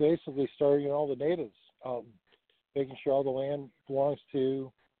basically starting all the natives, making sure all the land belongs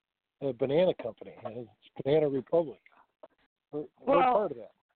to a banana company, and it's Banana Republic. We're part of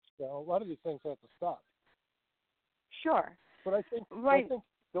that. So a lot of these things have to stop. Sure. But I think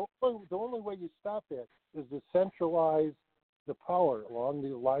the only way you stop it is to centralize the power along the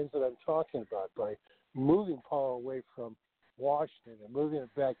lines that I'm talking about, by moving power away from Washington and moving it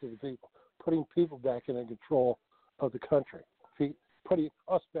back to the people, putting people back in control of the country, putting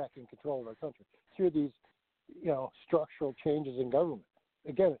us back in control of our country through these, structural changes in government.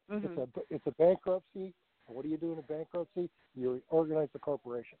 Again, it's a bankruptcy. And what do you do in a bankruptcy? You reorganize the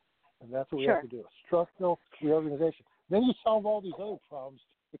corporation, and that's what we have to do: a structural reorganization. Then you solve all these other problems.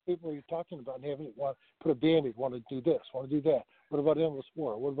 The people you're talking about and having want to put a Band-Aid, want to do this, want to do that. What about endless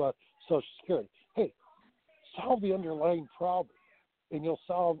war? What about Social Security? Hey, solve the underlying problem, and you'll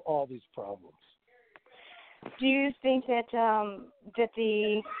solve all these problems. Do you think that that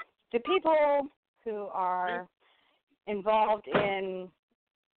the people who are involved in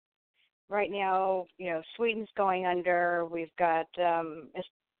right now, Sweden's going under, we've got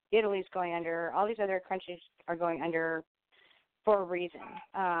Italy's going under, all these other countries are going under for a reason.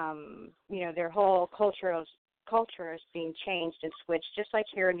 Their whole culture is being changed and switched, just like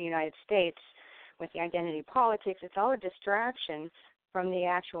here in the United States with the identity politics, it's all a distraction from the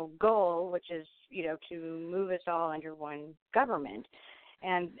actual goal, which is, to move us all under one government.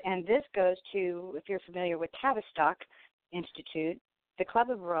 And this goes to, if you're familiar with Tavistock Institute, the Club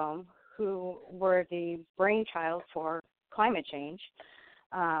of Rome, who were the brainchild for climate change.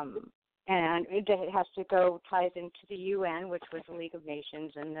 And it has to go, ties into the UN, which was the League of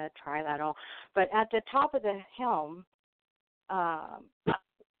Nations and the Trilateral. But at the top of the helm,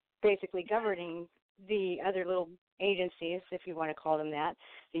 basically governing the other little agencies, if you want to call them that,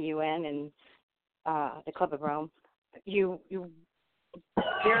 the UN and the Club of Rome, they're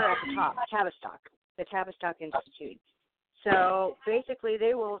at the top, the Tavistock Institute. So basically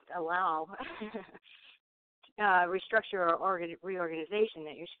they will allow restructure or reorganization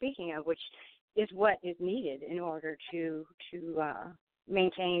that you're speaking of, which is what is needed in order to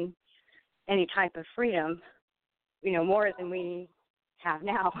maintain any type of freedom, more than we have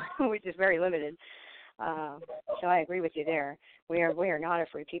now, which is very limited. So I agree with you there. We are not a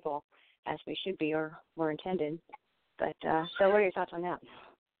free people as we should be or were intended. But so what are your thoughts on that?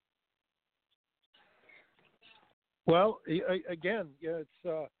 Well, again, it's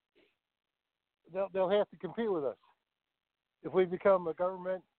they'll have to compete with us. If we become a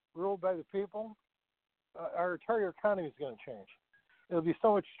government ruled by the people, our entire economy is going to change. It'll be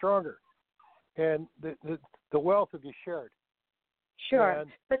so much stronger, and the wealth will be shared. Sure, and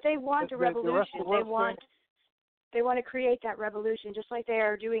but they want a revolution. They want to create that revolution, just like they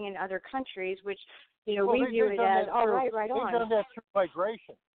are doing in other countries, which we view it as all right on. They've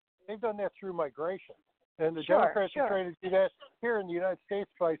done that through migration. And the Sure, Democrats are trying to do that here in the United States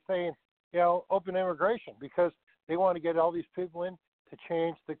by saying, open immigration, because they want to get all these people in to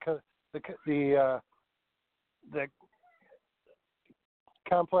change the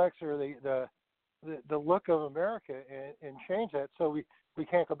complex or the look of America and change that so we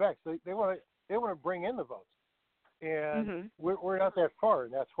can't go back. So they want to bring in the votes, and we're not that far,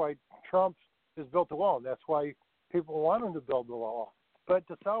 and that's why Trump has built the wall, and that's why people want him to build the wall. But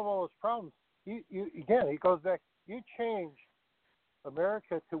to solve all those problems, it goes back. You change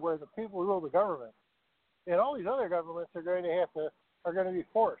America to where the people rule the government, and all these other governments are going to be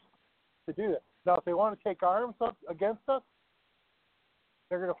forced to do that. Now, if they want to take arms up against us,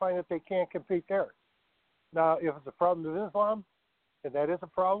 they're going to find that they can't compete there. Now, if it's a problem of Islam, and that is a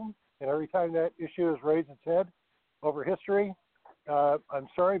problem, and every time that issue is raised its head over history, I'm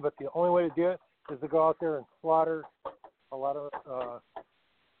sorry, but the only way to do it is to go out there and slaughter a lot of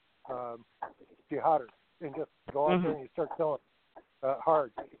jihadists and just go out there and you start killing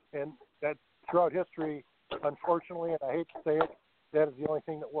hard. And that throughout history, unfortunately, and I hate to say it, that is the only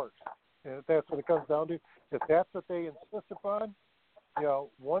thing that works. And if that's what it comes down to, if that's what they insist upon,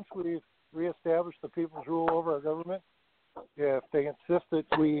 once we've reestablished the people's rule over our government, if they insist that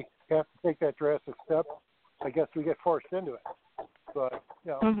we have to take that drastic step, I guess we get forced into it. But,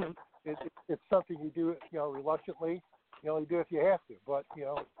 it's something you do, reluctantly. You only do if you have to, but,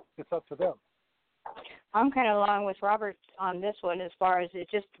 it's up to them. I'm kind of along with Robert on this one as far as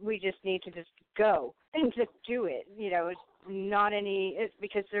we just need to just go and just do it. It's not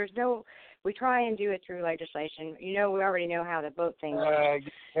because we try and do it through legislation. We already know how the vote thing works.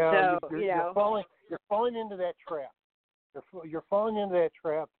 You're falling into that trap. You're falling into that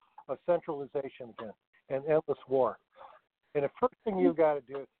trap of centralization again and endless war. And the first thing you've got to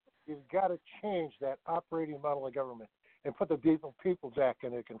do is you've got to change that operating model of government and put the people back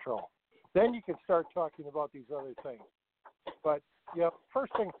into control. Then you can start talking about these other things. But,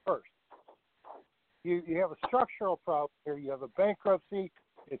 first thing first, you have a structural problem here. You have a bankruptcy.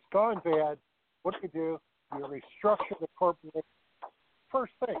 It's gone bad. What do? You restructure the corporation.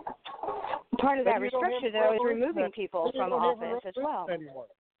 First thing. Part of that restructure, though, is removing people from office as well. Anymore.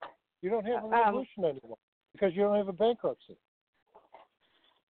 You don't have a revolution anymore because you don't have a bankruptcy.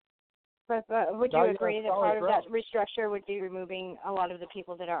 But would you agree that part of that restructure would be removing a lot of the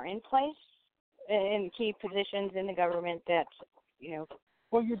people that are in place in key positions in the government that,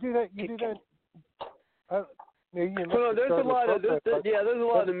 Well, you do that. There's a lot of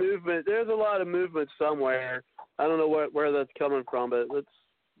movement. There's a lot of movement somewhere. I don't know where that's coming from, but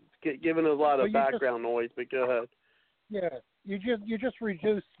it's giving a lot of background noise. But go ahead. Yeah, you just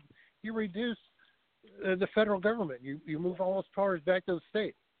reduce the federal government. You move all those powers back to the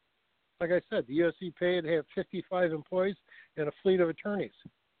state. Like I said, the U.S. EPA would have 55 employees and a fleet of attorneys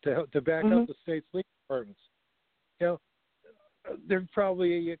to back up the state's legal departments. There's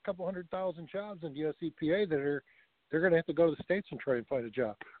probably a couple 100,000 jobs in the U.S. EPA that they're going to have to go to the states and try and find a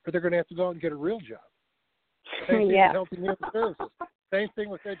job, or they're going to have to go out and get a real job. Same thing with Health and Human Services. Same thing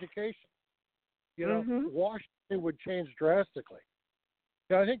with education. Washington would change drastically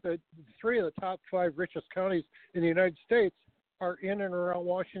Yeah, I think that 3 of the top 5 richest counties in the United States are in and around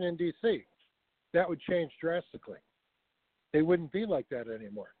Washington, D.C. That would change drastically. They wouldn't be like that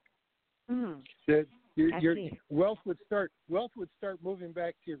anymore. That your wealth would start moving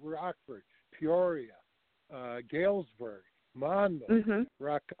back to Rockford, Peoria, Galesburg, Monmouth,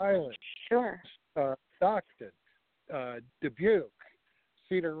 Rock Island, Stockton, Dubuque,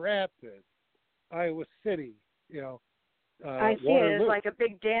 Cedar Rapids, Iowa City. I see Waterloo. it as like a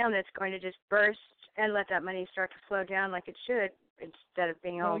big dam that's going to just burst and let that money start to flow down like it should, instead of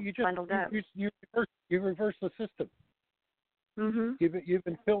being all bundled up. You reverse the system. You've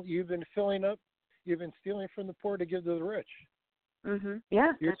been filling up. You've been stealing from the poor to give to the rich.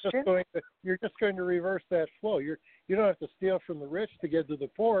 Yeah, you're that's true. You're just going to reverse that flow. You don't have to steal from the rich to give to the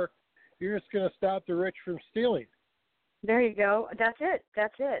poor. You're just going to stop the rich from stealing. There you go. That's it.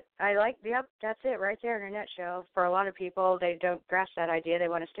 That's it right there in a nutshell. For a lot of people, they don't grasp that idea. They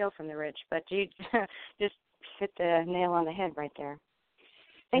want to steal from the rich. But you just hit the nail on the head right there.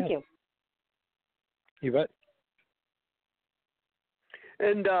 Thank you. You bet.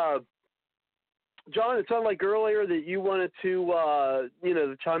 And John, it sounded like earlier that you wanted to,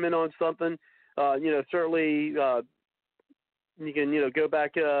 to chime in on something. Certainly you can, go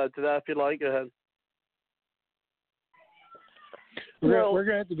back to that if you'd like. Go ahead. We're going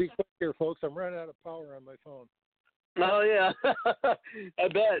to have to be quick here, folks. I'm running out of power on my phone. Oh, yeah. I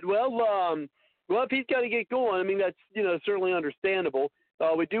bet. Well, if he's got to get going, I mean, that's, certainly understandable.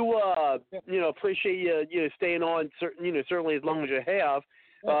 We do, appreciate you staying on, certainly as long as you have.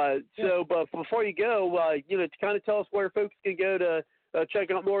 But before you go, to kind of tell us where folks can go to check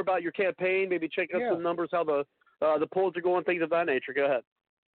out more about your campaign, maybe check out some numbers, how the polls are going, things of that nature. Go ahead.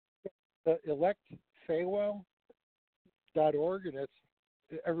 ElectFaywell.org, and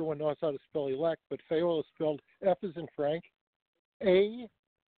everyone knows how to spell elect, but Faywell is spelled F as in Frank, AWELL.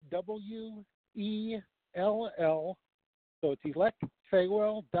 So it's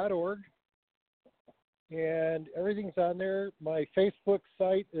electfaywell.org, and everything's on there. My Facebook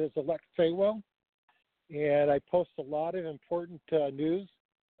site is Elect Faywell, and I post a lot of important news,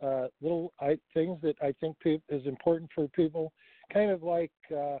 little things that I think is important for people, kind of like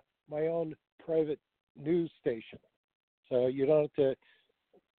my own private news station. So you don't have to,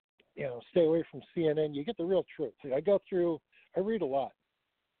 stay away from CNN. You get the real truth. I read a lot.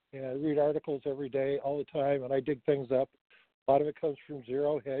 I read articles every day, all the time, and I dig things up. A lot of it comes from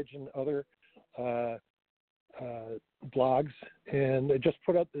Zero Hedge and other blogs, and they just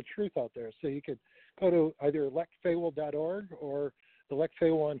put out the truth out there. So you could go to either electfaywell.org or Elect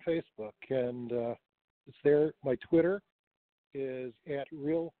Faywell on Facebook, and it's there. My Twitter is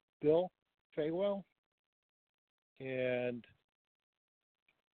 @RealBillFaywell, and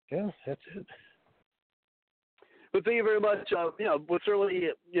that's it. Well, thank you very much. We'll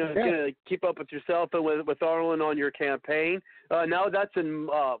certainly keep up with yourself and with Arlen on your campaign. Now that's in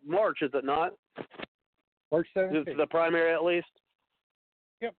March, is it not? March 17th. The primary, at least.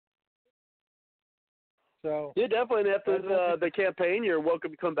 Yep. So. Yeah, definitely. After the campaign, you're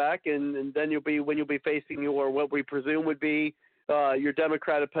welcome to come back, and then you'll be facing what we presume would be your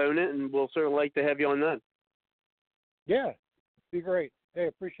Democrat opponent, and we'll certainly like to have you on then. Yeah, be great. Hey,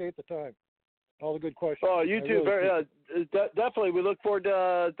 appreciate the time. All the good questions. Oh, you too. Definitely. We look forward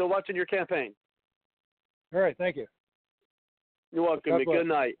to watching your campaign. All right. Thank you. You're welcome. Good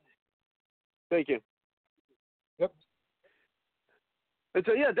night. Thank you. Yep. And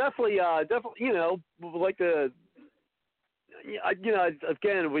so, definitely, we'd like to,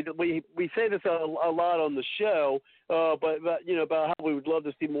 again, we say this a lot on the show, but about how we would love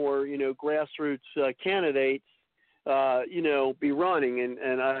to see more, grassroots candidates, be running,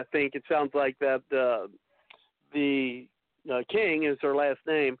 and I think it sounds like that the King is her last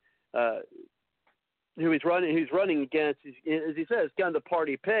name, who he's running against, as he says, kind of the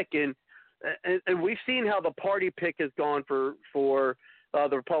party pick, and we've seen how the party pick has gone for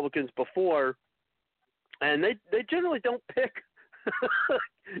the Republicans before, and they generally don't pick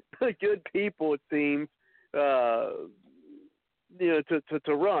the good people, it seems, to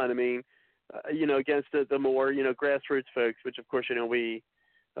run. I mean, against the more, grassroots folks, which of course, we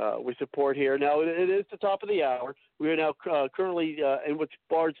support here. Now, it is the top of the hour. We are now currently in what's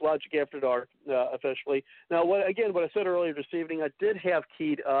Bard's Logic After Dark, officially. Now, what I said earlier this evening, I did have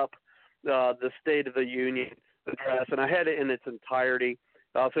keyed up the State of the Union address, and I had it in its entirety.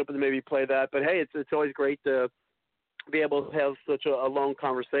 I was hoping to maybe play that. But, hey, it's always great to be able to have such a long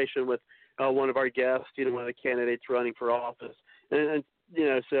conversation with one of our guests, one of the candidates running for office. And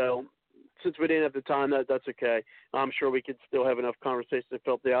so since we didn't have the time, that's okay. I'm sure we could still have enough conversation to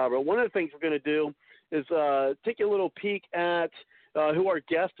fill up the hour. But one of the things we're going to do is take a little peek at who our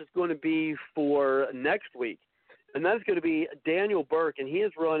guest is going to be for next week. And that's going to be Daniel Burke, and he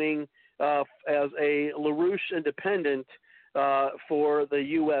is running as a LaRouche independent for the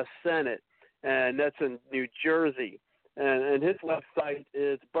U.S. Senate, and that's in New Jersey. And his website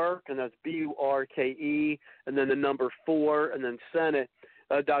is Burke, and that's Burke, and then the number 4, and then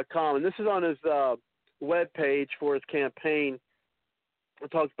Senate.com. And this is on his web page for his campaign.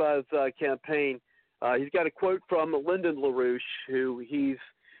 It talks about his campaign. He's got a quote from Lyndon LaRouche, who he's,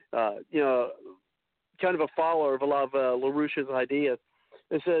 kind of a follower of a lot of LaRouche's ideas.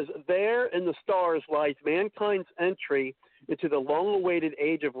 It says, "There in the stars lies mankind's entry into the long-awaited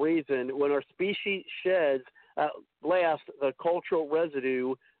age of reason, when our species sheds at last the cultural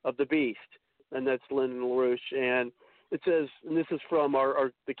residue of the beast." And that's Lyndon LaRouche. And it says, and this is from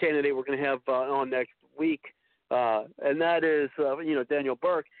the candidate we're going to have on next week, and that is, Daniel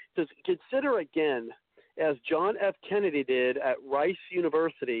Burke. It says, "Consider again, as John F. Kennedy did at Rice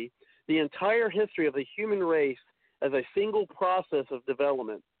University, the entire history of the human race as a single process of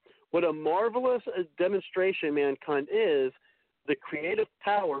development. What a marvelous demonstration mankind is the creative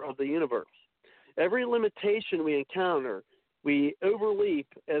power of the universe. Every limitation we encounter, we overleap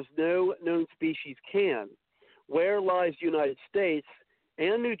as no known species can. Where lies the United States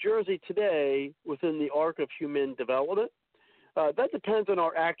and New Jersey today within the arc of human development? That depends on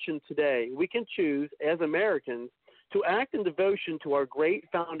our action today. We can choose, as Americans, to act in devotion to our great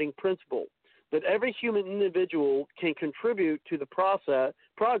founding principle, that every human individual can contribute to the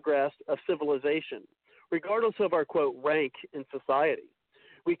progress of civilization, regardless of our, quote, rank in society.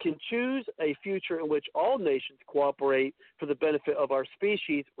 We can choose a future in which all nations cooperate for the benefit of our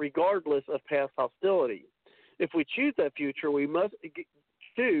species, regardless of past hostility. If we choose that future, we must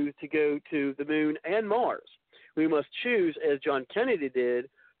choose to go to the moon and Mars. We must choose, as John Kennedy did,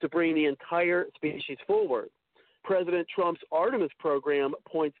 to bring the entire species forward. President Trump's Artemis program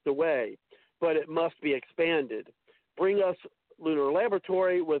points the way, but it must be expanded. Bring us lunar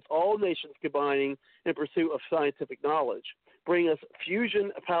laboratory with all nations combining in pursuit of scientific knowledge. Bring us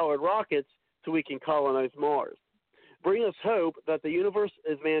fusion-powered rockets so we can colonize Mars. Bring us hope that the universe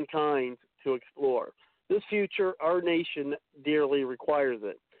is mankind to explore. This future, our nation dearly requires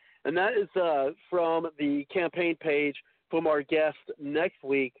it." And that is from the campaign page from our guest next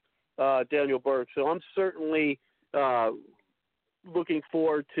week, Daniel Burke. So I'm certainly looking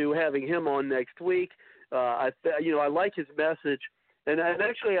forward to having him on next week. I like his message, and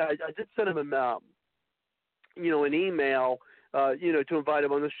actually I did send him an email, to invite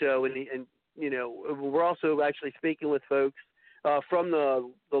him on the show, and we're also actually speaking with folks from the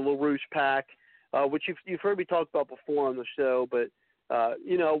LaRouche PAC, which you've heard me talk about before on the show, but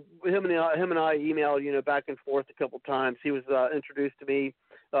him and I emailed back and forth a couple times. He was introduced to me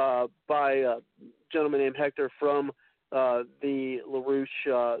by a gentleman named Hector from the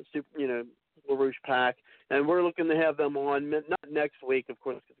LaRouche, LaRouche PAC, and we're looking to have them on, not next week, of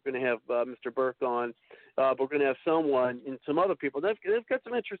course, because we're going to have Mr. Burke on, but we're going to have someone and some other people. They've got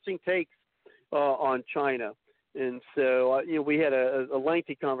some interesting takes on China. And so, we had a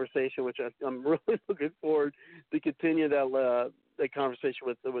lengthy conversation, which I'm really looking forward to continue that conversation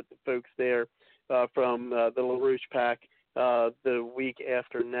with the folks there from the LaRouche PAC the week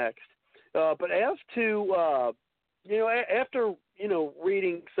after next. But as to, after,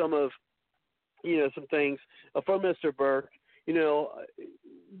 reading some of, some things from Mr. Burke,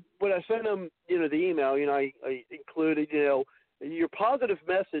 when I sent him, the email, I included, your positive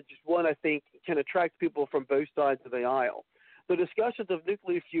message is one I think can attract people from both sides of the aisle. The discussions of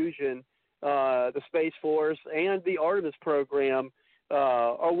nuclear fusion, the Space Force, and the Artemis program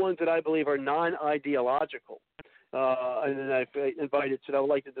are ones that I believe are non-ideological. And then I've invited, said I would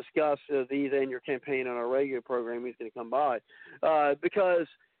like to discuss these and your campaign on our regular program. He's going to come by. Because,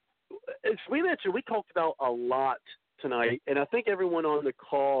 as we mentioned, we talked about a lot tonight, and I think everyone on the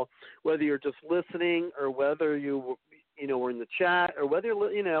call, whether you're just listening or whether you were in the chat or whether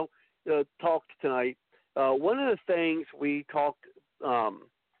talked tonight, one of the things we talked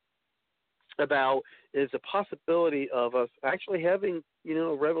about is the possibility of us actually having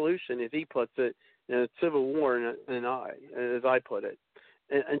a revolution, as he puts it, a civil war, and as I put it,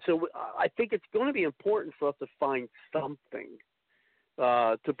 and so I think it's going to be important for us to find something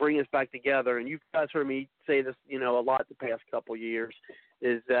to bring us back together. And you guys heard me say this, a lot the past couple of years,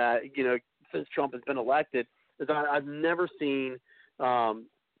 is that, since Trump has been elected, is I've never seen the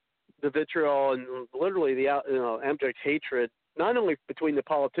vitriol and literally the abject hatred, not only between the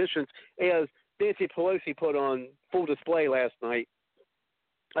politicians, as Nancy Pelosi put on full display last night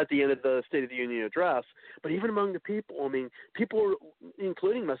at the end of the State of the Union address, but even among the people. I mean, people,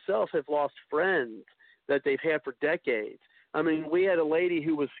 including myself, have lost friends that they've had for decades. I mean, we had a lady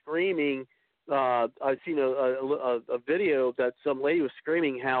who was screaming. I've seen a video that some lady was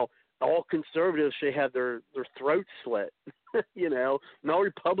screaming how all conservatives should have their throats slit, and all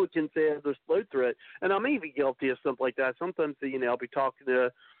Republicans have their throat slit. And I'm even guilty of something like that. Sometimes, I'll be talking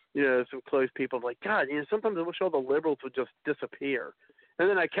to, some close people. I'm like, God, sometimes I wish all the liberals would just disappear. And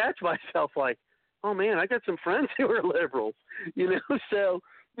then I catch myself like, oh man, I got some friends who are liberals, So,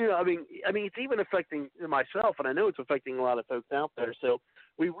 I mean, it's even affecting myself, and I know it's affecting a lot of folks out there. So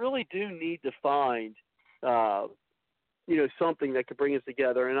we really do need to find, something that could bring us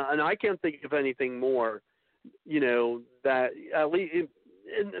together. And I can't think of anything more, that at least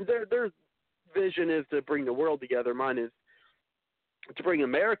and their vision is to bring the world together. Mine is to bring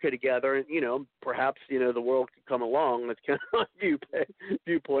America together, and perhaps the world could come along. That's kind of my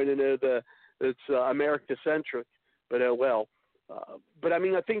viewpoint. It's America centric, but oh well. But I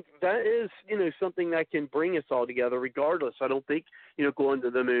mean, I think that is something that can bring us all together, regardless. I don't think going to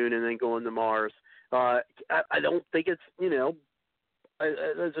the moon and then going to Mars. I don't think it's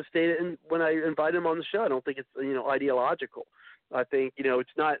as I stated when I invited him on the show, I don't think it's ideological. I think it's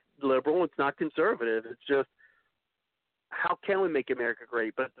not liberal, it's not conservative. It's just, how can we make America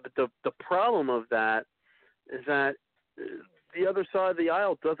great? But the problem of that is that the other side of the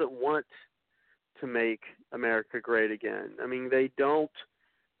aisle doesn't want to make America great again. I mean, they don't.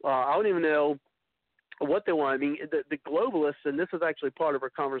 I don't even know what they want. I mean, the globalists, and this is actually part of our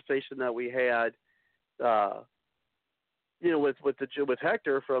conversation that we had, with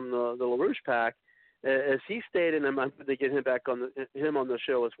Hector from the LaRouche PAC, as he stated, and I'm going to get him back on the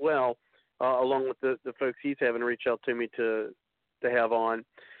show as well, along with the folks he's having reach out to me to have on.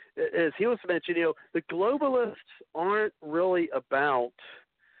 As he was mentioning, the globalists aren't really about.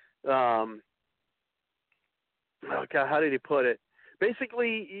 Oh God, how did he put it?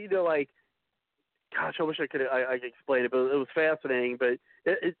 Basically, like, gosh, I wish I could explain it, but it was fascinating. But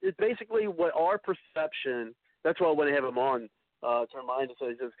it's basically what our perception. That's why I want to have him on to remind us.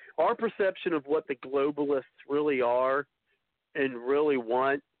 Is our perception of what the globalists really are and really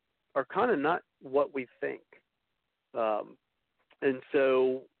want are kind of not what we think. And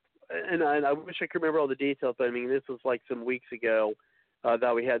so, and I wish I could remember all the details, but I mean, this was like some weeks ago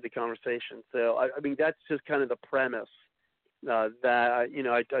that we had the conversation. So, I mean, that's just kind of the premise that,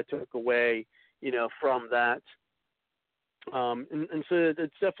 I took away, from that. And so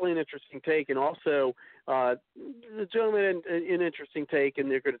it's definitely an interesting take. And also, the gentleman, an interesting take, and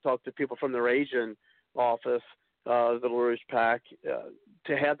they're going to talk to people from their Asian office, the LaRouche PAC,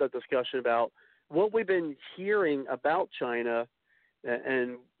 to have that discussion about what we've been hearing about China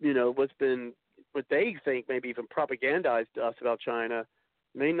and what they think maybe even propagandized to us about China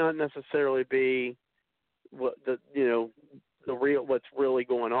may not necessarily be what the real, what's really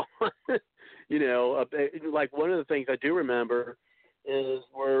going on. Like one of the things I do remember is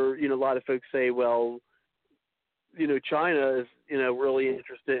where, a lot of folks say, well, China is, really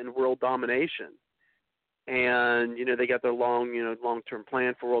interested in world domination. And, they got their long-term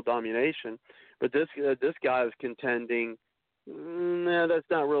plan for world domination. But this guy is contending, no, that's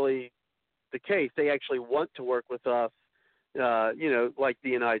not really the case. They actually want to work with us, like the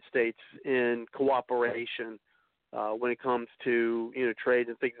United States, in cooperation when it comes to, trade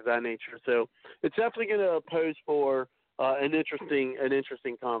and things of that nature. So it's definitely going to pose for an interesting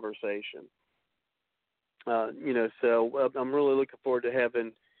conversation. So I'm really looking forward to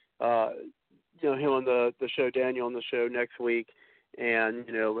having, him on the show, Daniel on the show next week. And,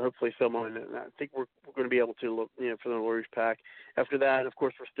 hopefully someone, I think we're going to be able to look, for the LaRouche PAC. After that, of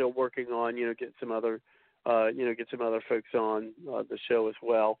course, we're still working on, get some other folks on the show as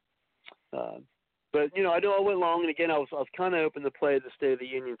well. But, I know I went long, and again, I was kind of hoping to play the State of the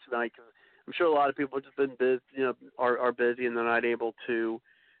Union tonight because I'm sure a lot of people have just been busy, are busy, and they're not able to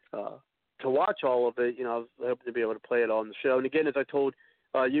watch all of it. I was hoping to be able to play it on the show. And again, as I told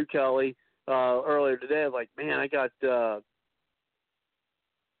you, Kelly, earlier today, I was like, man, I got,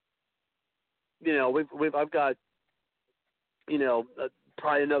 I've got,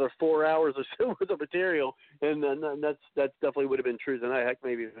 probably another 4 hours or so worth of material, and that's definitely would have been true tonight. Heck,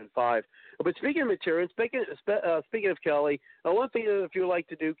 maybe even 5. But speaking of material, speaking of Kelly, one thing that if you would like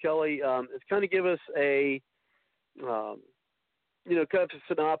to do, Kelly, is kind of give us a, kind of a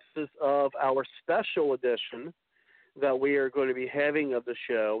synopsis of our special edition that we are going to be having of the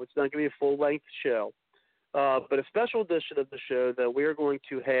show. It's not going to be a full-length show, but a special edition of the show that we are going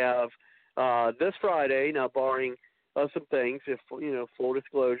to have this Friday. Now, barring some things, if full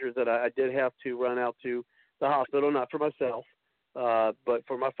disclosure, that I did have to run out to the hospital, not for myself, but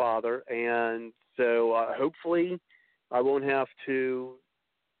for my father, and so hopefully I won't have to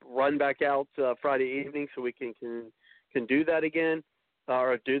run back out Friday evening, so we can can do that again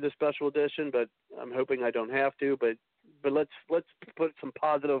or do the special edition, but I'm hoping I don't have to. But let's put some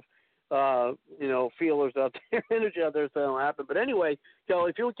positive feelers out there, energy out there, so that'll happen. But anyway,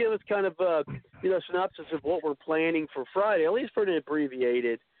 Kelly, if you'll give us kind of synopsis of what we're planning for Friday, at least for an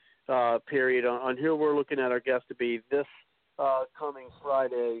abbreviated period on who we're looking at our guest to be this coming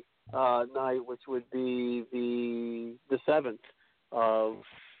Friday night, which would be the 7th of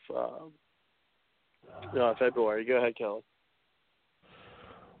February. Go ahead, Kelly.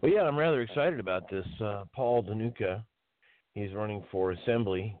 Well, yeah, I'm rather excited about this. Paul Danuka, he's running for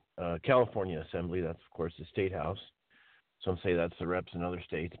Assembly, California Assembly. That's, of course, the State House. Some say that's the reps in other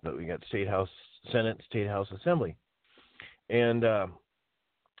states, but we got State House, Senate, State House Assembly. And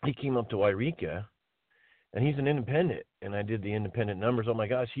he came up to Wairika, and he's an independent. And I did the independent numbers. Oh, my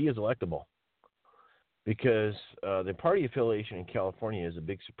gosh, he is electable because the party affiliation in California is a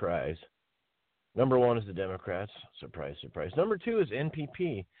big surprise. Number one is the Democrats. Surprise, surprise. Number two is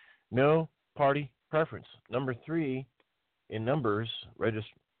NPP. No party preference. Number three in numbers,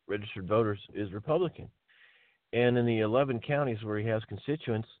 registered voters, is Republican. And in the 11 counties where he has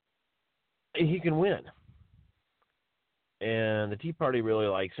constituents, he can win. And the Tea Party really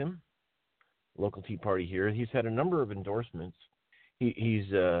likes him. Local Tea Party here. He's had a number of endorsements. He's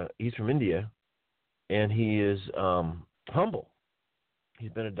from India, and he is humble.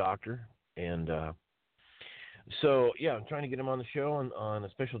 He's been a doctor. And so, yeah, I'm trying to get him on the show on a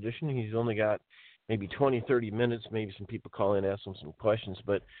special edition. He's only got maybe 20, 30 minutes. Maybe some people call in and ask him some questions.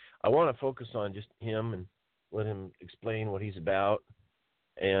 But I want to focus on just him and let him explain what he's about.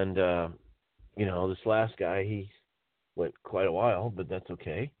 And, this last guy, he went quite a while, but that's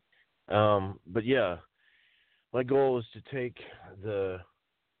okay. But, yeah, my goal is to take the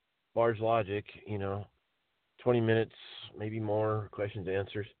Bards Logic, 20 minutes, maybe more, questions,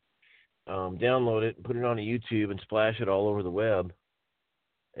 answers. Download it, put it on a YouTube, and splash it all over the web,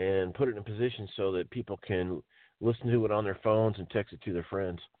 and put it in a position so that people can listen to it on their phones and text it to their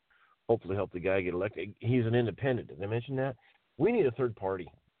friends. Hopefully help the guy get elected. He's an independent. Did I mention that? We need a third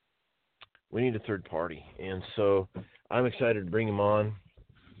party. And so I'm excited to bring him on.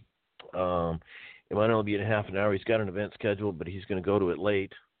 It might only be in a half an hour. He's got an event scheduled, but he's going to go to it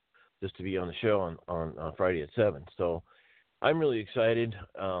late just to be on the show on Friday at 7. So I'm really excited.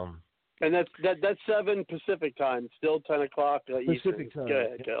 And that's 7 Pacific time, still 10 o'clock Eastern. Pacific time. Go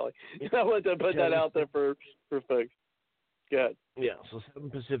ahead, Kelly. I want to put that out there for folks. Go ahead. Yeah, so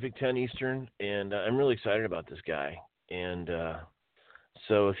 7 Pacific, 10 Eastern, and I'm really excited about this guy. And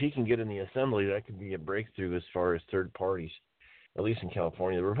so if he can get in the assembly, that could be a breakthrough as far as third parties, at least in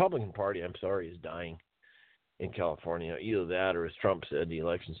California. The Republican Party, I'm sorry, is dying in California. Either that or, as Trump said, the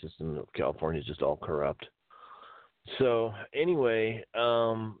election system of California is just all corrupt. So anyway,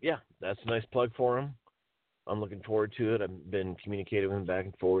 that's a nice plug for him. I'm looking forward to it. I've been communicating with him back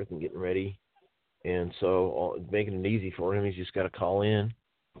and forth and getting ready. And so making it easy for him. He's just got to call in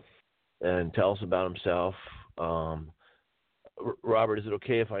and tell us about himself. Robert, is it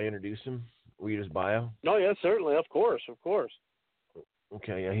okay if I introduce him? Read his bio? Oh, yeah, certainly. Of course.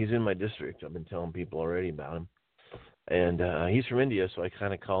 Okay, yeah, he's in my district. I've been telling people already about him. And he's from India, so I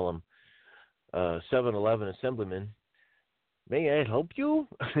kind of call him 7-Eleven Assemblyman. May I help you?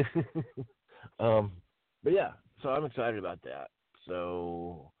 But yeah, so I'm excited about that.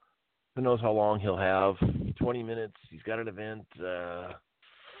 So who knows how long he'll have? 20 minutes. He's got an event.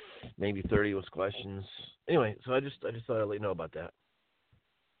 Maybe 30 with questions. Anyway, so I just thought I'd let you know about that.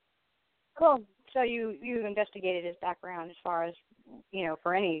 Cool. So you investigated his background as far as,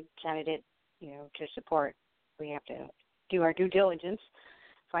 for any candidate, to support. We have to do our due diligence,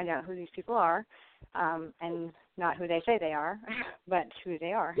 find out who these people are, and not who they say they are, but who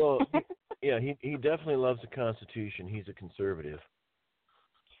they are. Well, yeah, he definitely loves the Constitution. He's a conservative.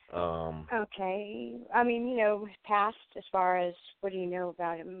 Okay. I mean, past as far as what do you know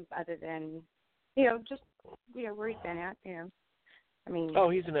about him other than, just, where he's been at, I mean. Oh,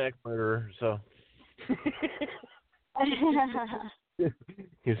 he's an axe murderer, so.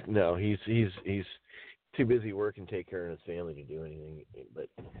 He's too busy working, take care of his family to do anything. But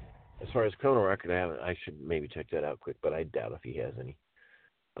as far as criminal record, I should maybe check that out quick, but I doubt if he has any.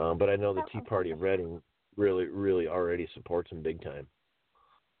 But I know the Tea Party of Reading really, really already supports him big time.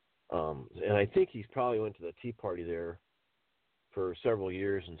 And I think he's probably went to the Tea Party there for several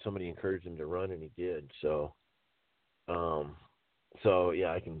years, and somebody encouraged him to run, and he did. So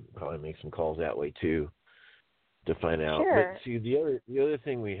yeah, I can probably make some calls that way too to find out. Sure. But see, the other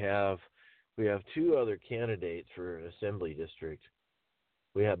thing we have 2 other candidates for an assembly district.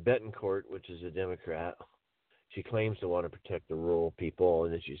 We have Betancourt, which is a Democrat. She claims to want to protect the rural people,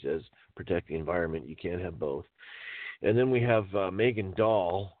 and then she says protect the environment. You can't have both. And then we have Megan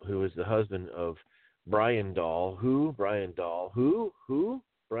Dahl, who is the husband of Brian Dahl. Who? Brian Dahl. Who?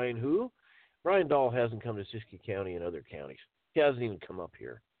 Brian who? Brian Dahl hasn't come to Siskiyou County and other counties. He hasn't even come up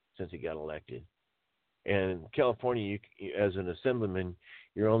here since he got elected. And in California, as an assemblyman,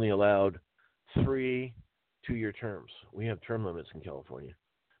 you're only allowed 3 2-year terms. We have term limits in California.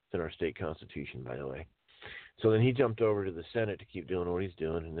 It's in our state constitution, by the way. So then he jumped over to the Senate to keep doing what he's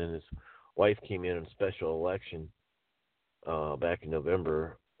doing, and then his wife came in a special election back in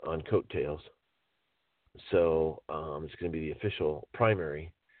November on coattails. So it's going to be the official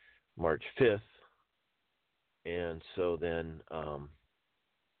primary March 5th. And so then,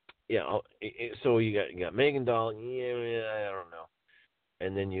 so you got Megan Dahl, I don't know.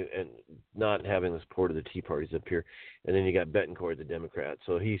 And then and not having the support of the Tea Parties up here. And then you got Betancourt, the Democrat.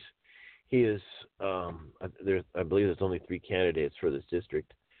 So he is, I believe there's only 3 candidates for this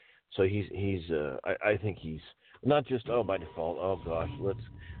district. So I think he's not just, by default, oh gosh, let's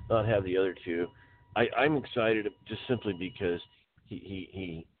not have the other 2. I'm excited just simply because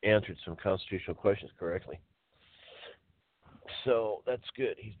he answered some constitutional questions correctly. So that's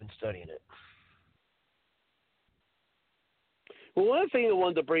good. He's been studying it. Well, one thing I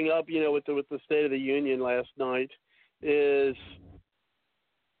wanted to bring up, with the State of the Union last night is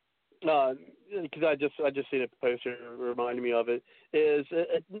because I just seen a post here reminding me of it. Is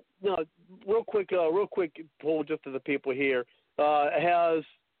real quick poll just to the people here. Has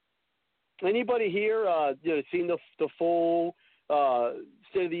anybody here seen the full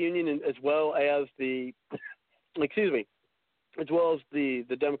State of the Union as well as the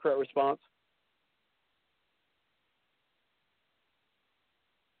the Democrat response?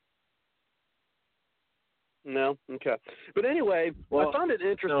 No? Okay. But anyway, I found it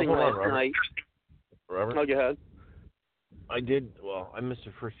interesting last night. Robert? Oh, go ahead. I missed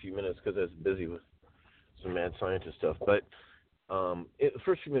the first few minutes because I was busy with some mad scientist stuff. But the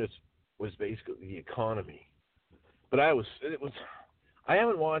first few minutes was basically the economy. But I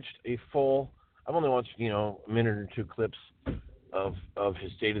haven't watched a full. I've only watched a minute or 2 clips of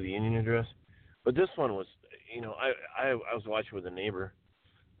his State of the Union address. But this one was, I was watching with a neighbor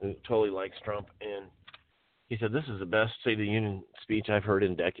who totally likes Trump, and he said, this is the best State of the Union speech I've heard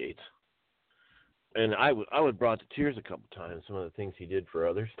in decades. And I was brought to tears a couple times, some of the things he did for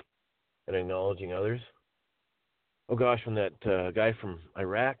others and acknowledging others. Oh, gosh, when that guy from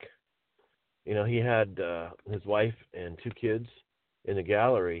Iraq, he had his wife and 2 kids in the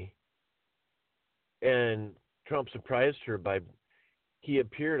gallery, and Trump surprised her he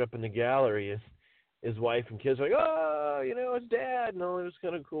appeared up in the gallery, and his wife and kids were like, oh, it's Dad. No, it was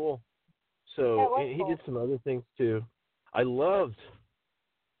kind of cool. So he did some other things too. I loved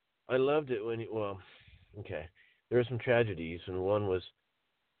it when there were some tragedies, and one was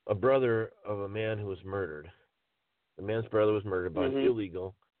a brother of a man who was murdered. The man's brother was murdered by an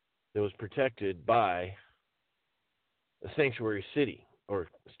illegal that was protected by a sanctuary city or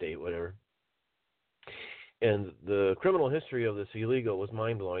state, whatever. And the criminal history of this illegal was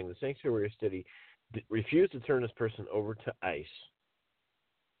mind-blowing. The sanctuary city refused to turn this person over to ICE.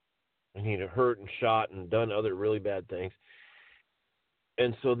 And he'd hurt and shot and done other really bad things.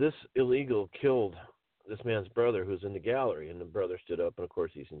 And so this illegal killed this man's brother who's in the gallery, and the brother stood up, and of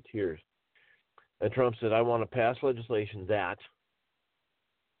course he's in tears. And Trump said, I want to pass legislation that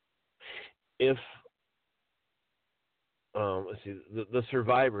if the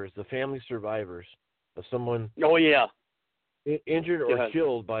survivors, the family survivors of someone injured or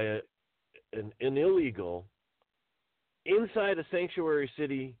killed by an illegal inside a sanctuary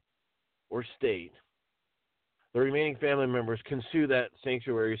city or state, the remaining family members can sue that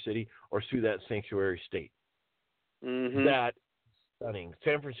sanctuary city or sue that sanctuary state. Mm-hmm. That's stunning.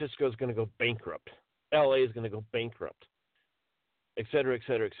 San Francisco is going to go bankrupt. LA is going to go bankrupt, et cetera, et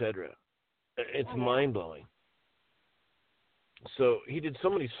cetera, et cetera. It's mind-blowing. So he did so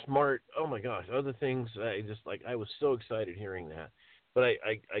many smart, other things. I was so excited hearing that. But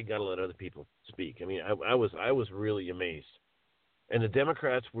I got to let other people speak. I mean, I was really amazed. And the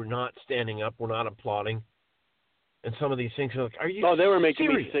Democrats were not standing up, were not applauding. And some of these things are like, are you they were making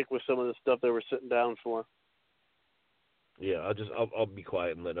serious? me sick with some of the stuff they were sitting down for. Yeah, I'll be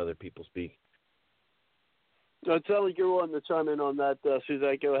quiet and let other people speak. It sounds like you're wanting to chime in on that,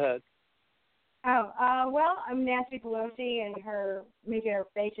 Suzette. Go ahead. I'm Nancy Pelosi and her making her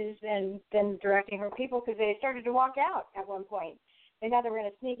faces and then directing her people because they started to walk out at one point. They thought they were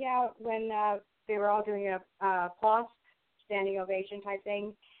going to sneak out when they were all doing a applause, standing ovation type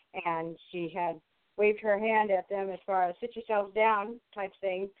thing, and she had waved her hand at them as far as sit yourselves down type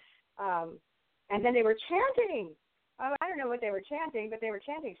thing. And then they were chanting. I don't know what they were chanting, but they were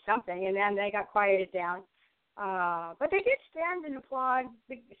chanting something, and then they got quieted down. But they did stand and applaud,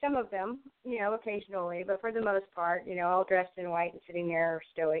 some of them, occasionally, but for the most part, all dressed in white and sitting there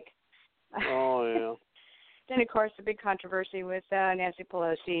stoic. Oh, yeah. Then, of course, the big controversy with Nancy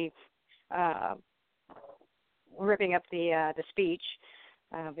Pelosi ripping up the speech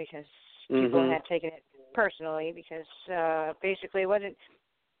because people had taken it personally because basically it wasn't.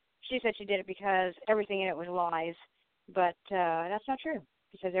 She said she did it because everything in it was lies, but that's not true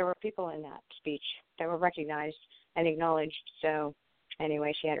because there were people in that speech that were recognized and acknowledged. So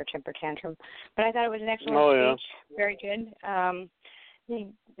anyway, she had her temper tantrum. But I thought it was an excellent speech. Very good.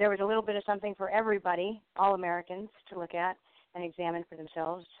 There was a little bit of something for everybody, all Americans, to look at and examine for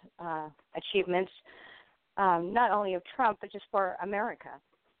themselves, achievements, not only of Trump, but just for America.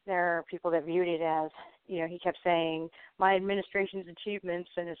 There are people that viewed it as, he kept saying, my administration's achievements,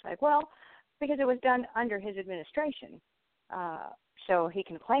 and it's like, well, because it was done under his administration. So he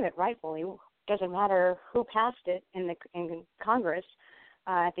can claim it rightfully. Doesn't matter who passed it in Congress.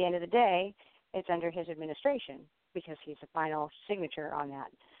 At the end of the day, it's under his administration because he's the final signature on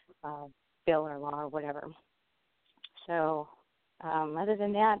that bill or law or whatever. So other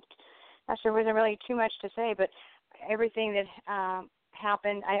than that, there wasn't really too much to say, but everything that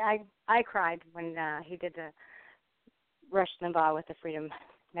happened, I cried when he did the Rush Limbaugh with the Freedom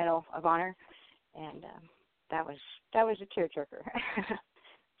Medal of Honor, and that was a tearjerker.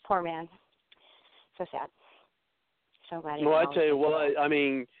 Poor man. So sad. So glad he Well, I tell you what, I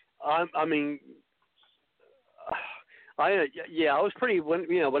was pretty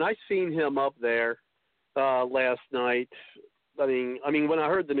when I seen him up there last night. I mean when I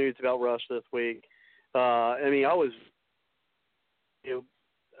heard the news about Rush this week, I was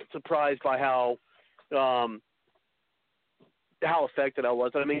surprised by how affected I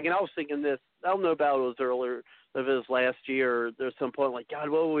was. And I was thinking this. I don't know about it was earlier of his last year. Or there's some point like, God,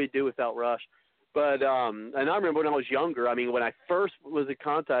 what would we do without Rush? But and I remember when I was younger. When I first was in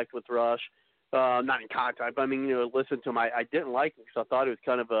contact with Rush, not in contact, but listened to him. I didn't like him because I thought he was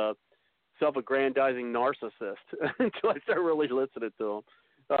kind of a self-aggrandizing narcissist until I started really listening to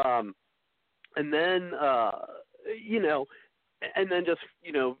him. And then and then just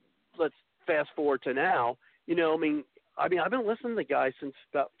let's fast forward to now. I've been listening to the guy since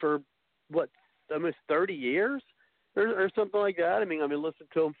for almost 30 years or something like that. I've been listening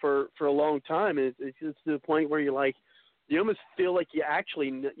to him for a long time, and it's just to the point where you almost feel like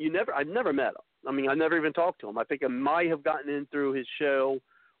I've never met him. I never even talked to him. I think I might have gotten in through his show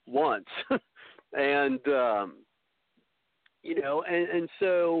once, and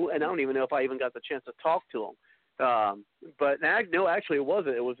so I don't even know if I even got the chance to talk to him. But no, actually it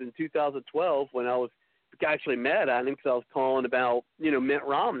wasn't. It was in 2012 when I was actually mad at him because I was calling about, Mitt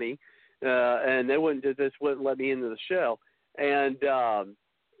Romney, and they just wouldn't let me into the show. And,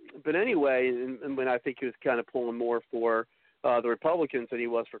 but anyway, and when I think he was kind of pulling more for the Republicans than he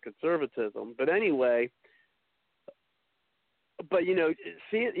was for conservatism. But anyway,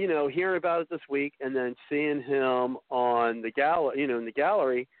 hearing about it this week and then seeing him on the in the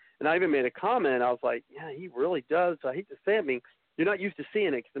gallery, and I even made a comment. I was like, yeah, he really does. I hate to say it. You're not used to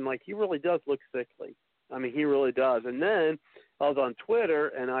seeing it because I'm like, he really does look sickly. He really does. And then I was on Twitter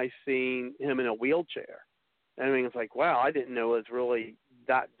and I seen him in a wheelchair. And it's like, wow, I didn't know it was really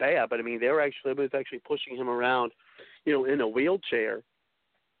that bad. But they was actually pushing him around, in a wheelchair.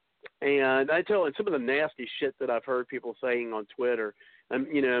 And I tell you, some of the nasty shit that I've heard people saying on Twitter,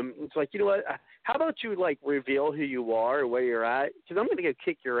 it's like, what? How about you reveal who you are or where you're at? Because I'm going to go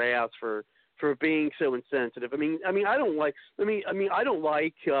kick your ass for being so insensitive. I don't like. I don't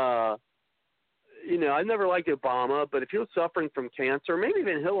like. I never liked Obama, but if he was suffering from cancer, maybe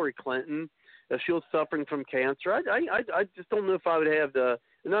even Hillary Clinton, if she was suffering from cancer, I just don't know if I would have the.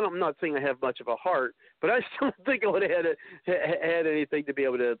 And I'm not saying I have much of a heart, but I just don't think I would have had anything to be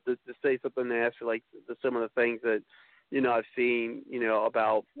able to say something nasty like some of the things that I've seen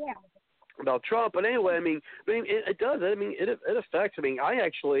about Trump. But anyway, it does. It affects. I'm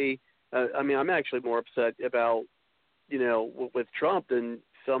actually more upset about with Trump than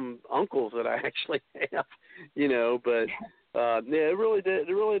some uncles that I actually have, but it really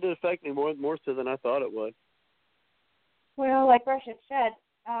did affect me more so than I thought it would. Well, like Rush had said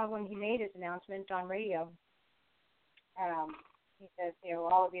when he made his announcement on radio, he says,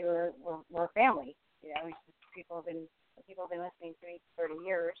 all of you are family. People have been listening to me for 30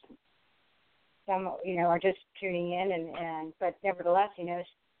 years. Some, are just tuning in, but nevertheless, he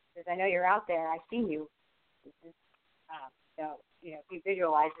says, I know you're out there. I see you. He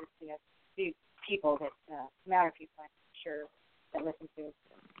visualizes, the people that, amount of people, I'm sure, that listen to it.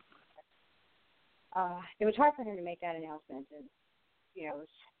 It was hard for him to make that announcement, and,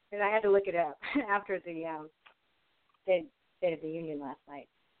 because I had to look it up after the State of the Union last night.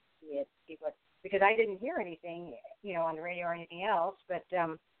 Because I didn't hear anything, on the radio or anything else. But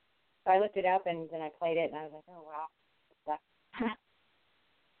so I looked it up and then I played it and I was like, oh wow,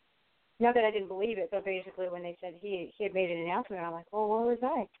 not that I didn't believe it, but basically when they said he had made an announcement, I'm like, well, where was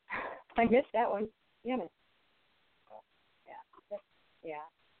I? I missed that one. Damn it.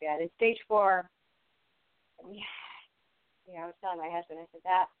 Yeah. In stage 4, I was telling my husband, I said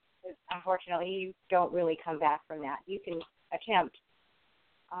that unfortunately you don't really come back from that. You can attempt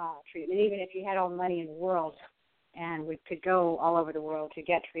treatment, even if you had all the money in the world, and we could go all over the world to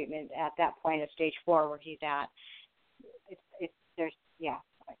get treatment at that point of stage 4 where he's at. There's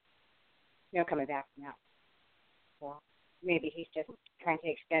no coming back from that. So maybe he's just trying to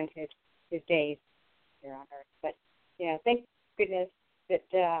extend his days here on Earth. But thank goodness that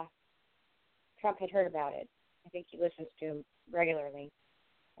Trump had heard about it. I think he listens to him regularly,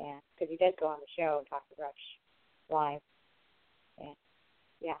 and because he does go on the show and talk to Rush live. And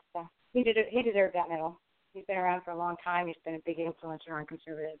so he deserved that medal. He's been around for a long time. He's been a big influencer on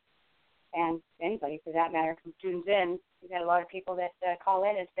conservatives, and anybody for that matter who tunes in. We've had a lot of people that call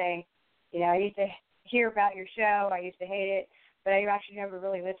in and say, I used to hear about your show. I used to hate it, but I actually never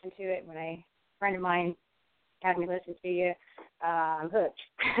really listened to it. When a friend of mine had me listen to you, I'm hooked.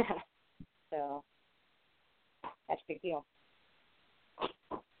 So that's a big deal.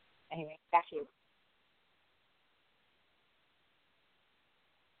 Anyway, back to you.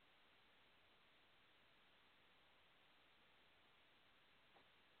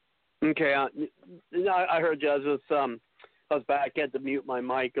 Okay, I heard you. I was back. I had to mute my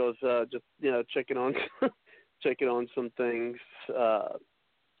mic. I was just checking on some things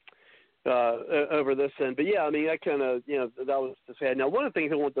over this end. But yeah, I mean, I kind of that was just sad. Now, one of the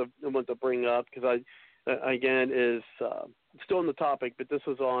things I want to bring up, because I again is still on the topic, but this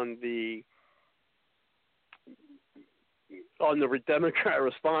was on the Democrat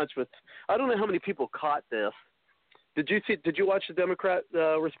response. But I don't know how many people caught this. Did you watch the Democrat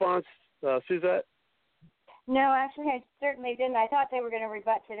response, Suzette? No, actually, I certainly didn't. I thought they were going to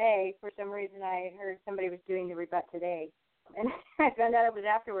rebut today. For some reason, I heard somebody was doing the rebut today, and I found out it was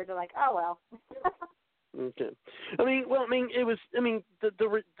afterwards. I'm like, oh well. Okay. It was.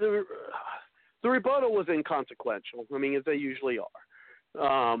 The rebuttal was inconsequential. I mean, as they usually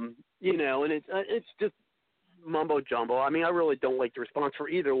are. And it's just mumbo jumbo. I mean, I really don't like the response for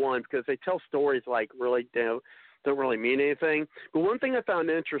either one because they tell stories like really don't really mean anything. But one thing I found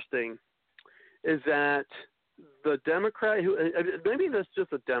interesting is that the Democrat who maybe that's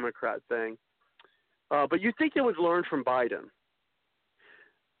just a Democrat thing, but you think they would learn from Biden,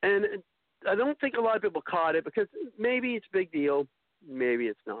 and I don't think a lot of people caught it because maybe it's a big deal, maybe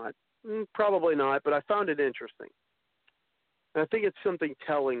it's not, probably not. But I found it interesting. And I think it's something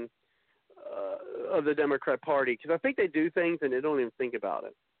telling of the Democrat Party because I think they do things and they don't even think about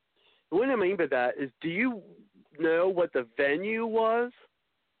it. What I mean by that is, do you know what the venue was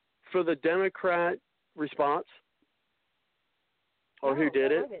for the Democrat response, or who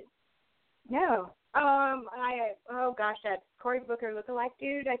did it? No. That Cory Booker lookalike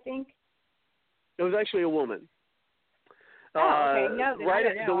dude, I think. It was actually a woman. Oh, okay. No, right.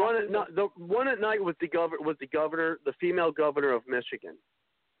 I don't know. The one at night was the governor, the female governor of Michigan,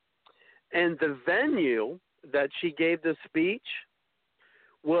 and the venue that she gave the speech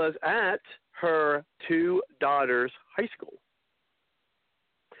was at her 2 daughters' high school.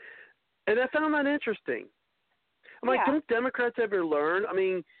 And I found that interesting. I'm like, don't Democrats ever learn? I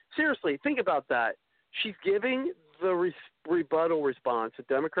mean, seriously, think about that. She's giving the rebuttal response, a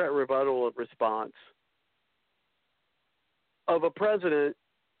Democrat rebuttal response of a president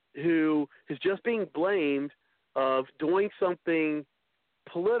who is just being blamed of doing something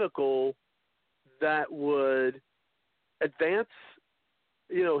political that would advance,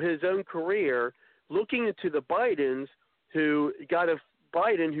 his own career, looking into the Bidens who got a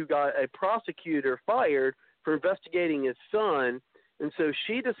prosecutor fired for investigating his son. And so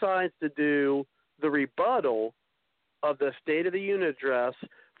she decides to do the rebuttal of the State of the Union address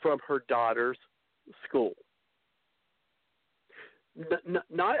from her daughter's school.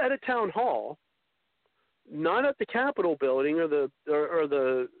 Not at a town hall, not at the Capitol building or the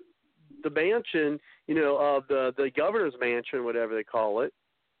mansion, of the governor's mansion, whatever they call it.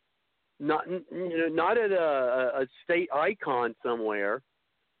 Not at a state icon somewhere,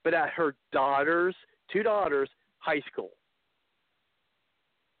 but at her 2 daughters' high school.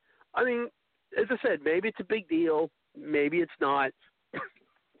 I mean, as I said, maybe it's a big deal, maybe it's not.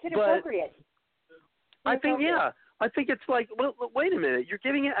 It's inappropriate. I think it's like, well, wait a minute, you're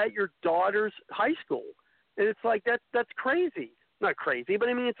giving it at your daughter's high school, and it's like that's crazy. Not crazy, but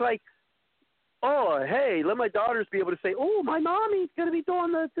I mean, it's like oh, hey, let my daughters be able to say, oh, my mommy's going to be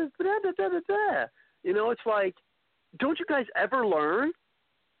doing this, blah, blah, blah, blah, blah. You know, it's like, don't you guys ever learn?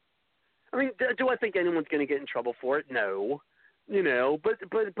 I mean, do I think anyone's going to get in trouble for it? No. You know, but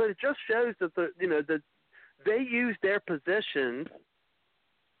it just shows that that they use their positions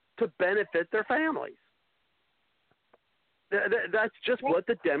to benefit their families. That's just what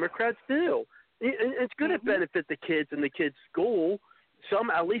the Democrats do. It's going to benefit the kids in the kids' school.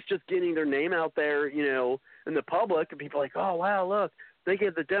 Some at least just getting their name out there, you know, in the public, and people are like, oh wow, look, they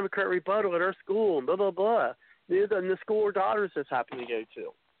get the Democrat rebuttal at our school, and blah blah blah. And the school our daughters just happen to go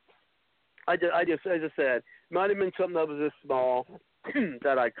to. I just said, it might have been something that was this small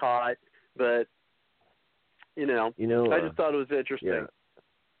that I caught, but you know, I just thought it was interesting. Yeah.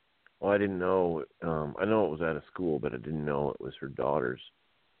 Well, I didn't know. I know it was at a school, but I didn't know it was her daughter's.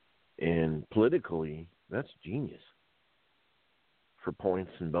 And politically, that's genius for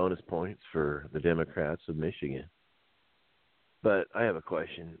points and bonus points for the Democrats of Michigan. But I have a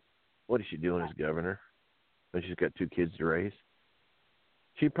question. What is she doing as governor when she's got 2 kids to raise?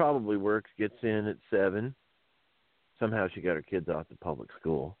 She probably works, gets in at 7. Somehow she got her kids off to public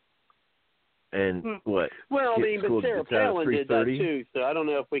school. And what? Well, I mean, but Sarah Palin did that too, so I don't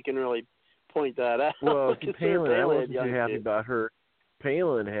know if we can really point that out. Well, Palin, I wasn't too happy about her.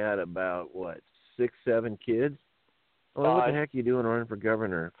 Palin had about, 6, 7 kids? Well, what the heck are you doing running for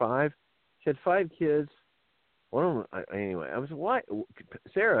governor? 5? She had 5 kids. One of them, anyway, I was, why?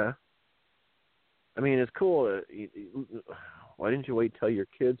 Sarah, I mean, it's cool. Why didn't you wait till your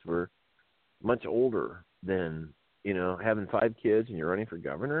kids were much older than, you know, having 5 kids and you're running for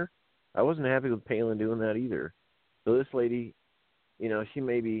governor? I wasn't happy with Palin doing that either. So this lady, you know, she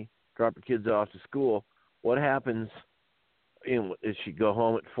maybe drop her kids off to school. What happens, you know, is she go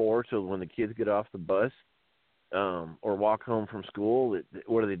home at 4 so when the kids get off the bus or walk home from school,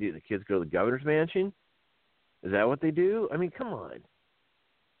 what do? The kids go to the governor's mansion? Is that what they do? I mean, come on.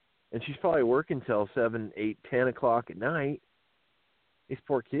 And she's probably working till 7, 8, 10 o'clock at night. These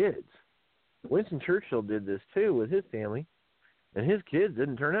poor kids. Winston Churchill did this too with his family, and his kids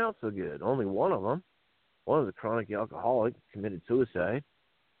didn't turn out so good. Only one of them. One was a chronic alcoholic, committed suicide.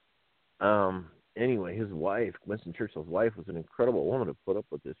 Anyway, his wife, Winston Churchill's wife, was an incredible woman to put up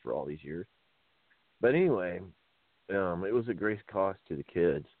with this for all these years. But anyway, it was a great cost to the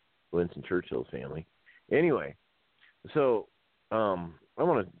kids, Winston Churchill's family. Anyway, so I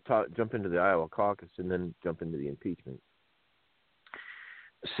want to jump into the Iowa caucus and then jump into the impeachment.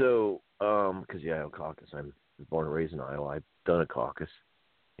 So, because the Iowa caucus, I was born and raised in Iowa. I've done a caucus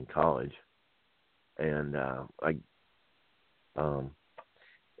in college, and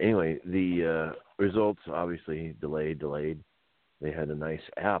anyway, the results obviously delayed. They had a nice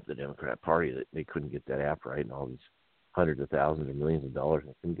app, the Democrat Party, that they couldn't get that app right, and all these hundreds of thousands or millions of dollars,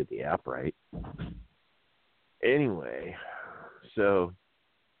 and they couldn't get the app right. Anyway, so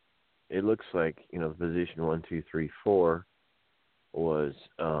it looks like, you know, the position 1, 2, 3, 4 was,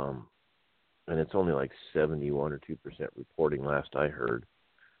 and it's only like 71 or 2% reporting last I heard.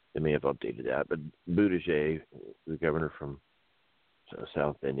 They may have updated that, but Buttigieg, the governor from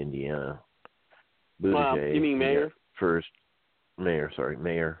South Bend, Indiana. Buttigieg, you mean mayor? Mayor,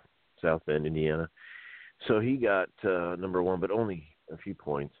 South Bend, Indiana. So he got number 1, but only a few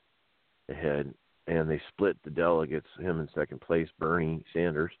points ahead, and they split the delegates, him in second place, Bernie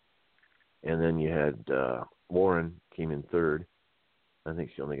Sanders, and then you had Warren came in third. I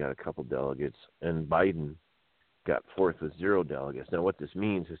think she only got a couple delegates, and Biden got fourth with 0 delegates. Now, what this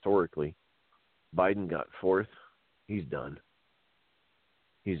means historically, Biden got fourth. He's done.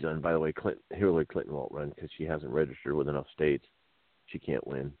 By the way, Hillary Clinton won't run because she hasn't registered with enough states. She can't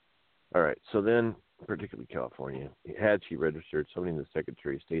win. All right, so then, particularly California, had she registered, somebody in the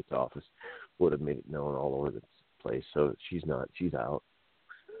Secretary of State's office would have made it known all over the place. So she's out.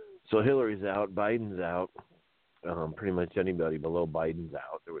 So Hillary's out. Biden's out. Pretty much anybody below Biden's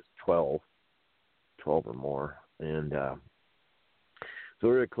out. There was 12 or more. And so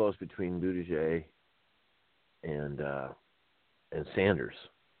we're very close between Buttigieg and Sanders.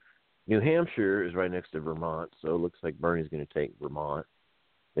 New Hampshire is right next to Vermont, so it looks like Bernie's going to take Vermont.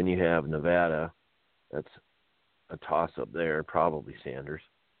 Then you have Nevada. That's a toss-up there, probably Sanders.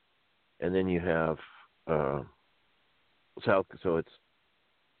 And then you have South. So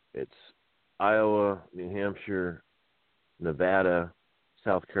it's Iowa, New Hampshire, Nevada,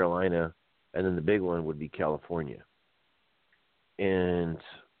 South Carolina, and then the big one would be California. And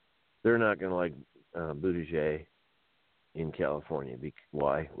they're not going to like Buttigieg in California.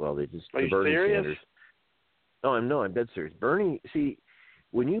 Why? Well, they just... Are you Bernie serious? Sanders. No, I'm dead serious. Bernie, see,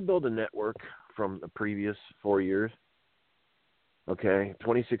 when you build a network from the previous 4 years, Okay,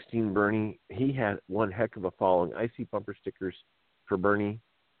 2016 Bernie, he had one heck of a following. I see bumper stickers for Bernie.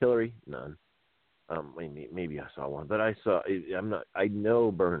 Hillary, none. Maybe I saw one, but I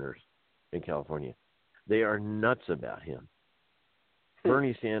know burners in California. They are nuts about him.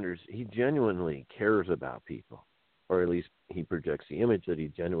 Bernie Sanders, he genuinely cares about people, or at least he projects the image that he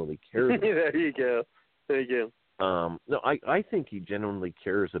genuinely cares about. There you go. No, I think he genuinely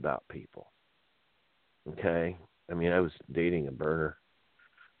cares about people. Okay? I mean, I was dating a burner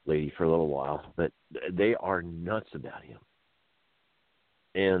lady for a little while, but they are nuts about him.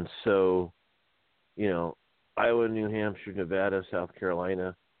 And so, Iowa, New Hampshire, Nevada, South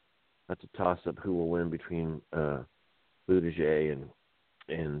Carolina, that's a toss-up who will win between Buttigieg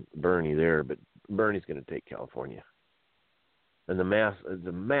and Bernie there, but Bernie's going to take California. And the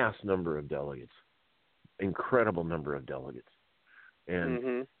mass number of delegates, incredible number of delegates.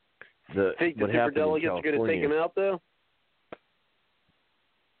 And think the super delegates are going to take him out, though?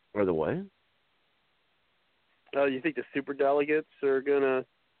 Or the what? Oh, you think the super delegates are going to...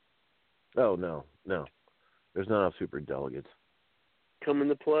 Oh, no. There's not enough super delegates. Come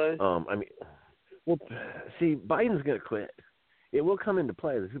into play? See, Biden's going to quit. It will come into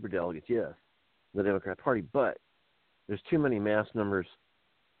play, the super delegates, yes, the Democrat Party, but there's too many mass numbers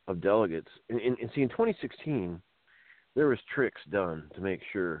of delegates. And see, in 2016, there was tricks done to make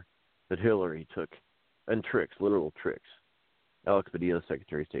sure that Hillary took, and tricks, literal tricks. Alex Padilla, the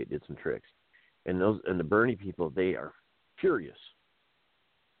Secretary of State, did some tricks. And the Bernie people, they are furious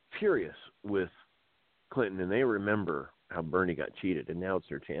with Clinton, and they remember how Bernie got cheated, and now it's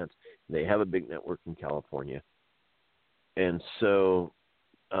their chance. They have a big network in California. And so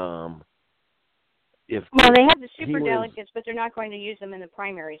they have the super delegates, but they're not going to use them in the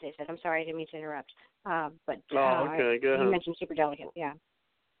primaries, they said. I'm sorry, I didn't mean to interrupt. Okay, go ahead. You mentioned super delegates, yeah.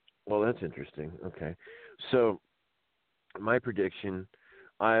 Well, that's interesting. Okay. So my prediction,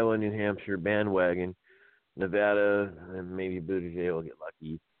 Iowa, New Hampshire, bandwagon, Nevada, and maybe Buttigieg will get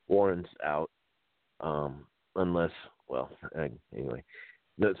lucky. Warren's out, unless, anyway.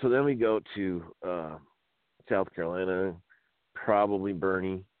 So then we go to South Carolina, probably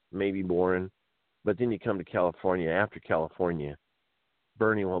Bernie, maybe Warren. But then you come to California. After California,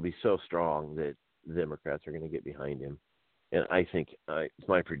 Bernie will be so strong that the Democrats are going to get behind him. And I think it's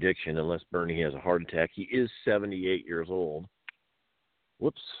my prediction, unless Bernie has a heart attack. He is 78 years old.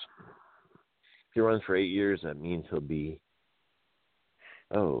 Whoops. If he runs for 8 years, that means he'll be,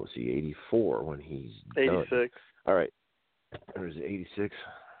 84 when he's 86. Done. All right. Or is it 86?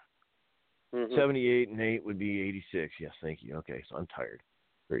 78 and 8 would be 86. Yes, thank you. Okay, so I'm tired.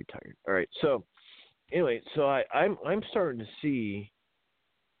 Very tired. All right. So anyway, I'm starting to see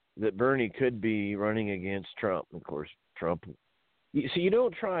that Bernie could be running against Trump. Of course, Trump. You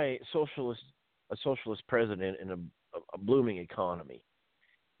don't try a socialist president in a blooming economy.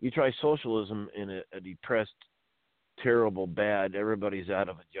 You try socialism in a depressed, terrible, bad, everybody's out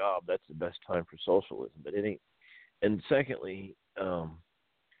of a job. That's the best time for socialism, but it ain't. And secondly,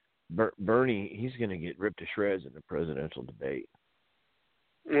 Bernie, he's going to get ripped to shreds in the presidential debate.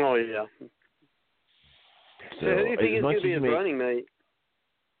 Oh, yeah. So who do you think is going to be his running mate?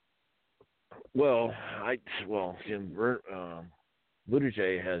 Well,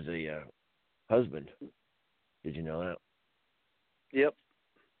 Buttigieg has a husband. Did you know that? Yep.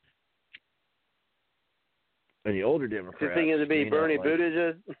 And the older Democrats. You think it to be Bernie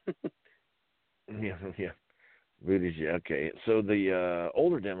Buttigieg? Yeah. Buttigieg. Okay. So the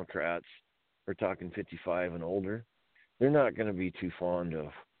older Democrats, we're talking 55 and older, they're not going to be too fond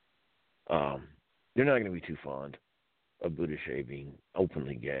of. They're not going to be too fond of Buttigieg being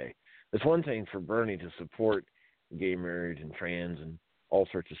openly gay. It's one thing for Bernie to support gay marriage and trans and all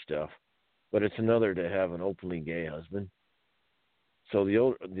sorts of stuff, but it's another to have an openly gay husband. So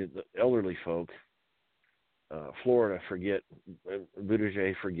the elderly folk, Florida,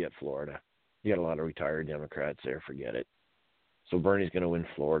 Buttigieg, forget Florida. You got a lot of retired Democrats there, forget it. So Bernie's going to win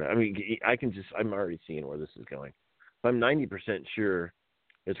Florida. I mean, I'm already seeing where this is going. I'm 90% sure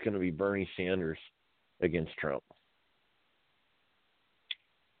it's going to be Bernie Sanders against Trump.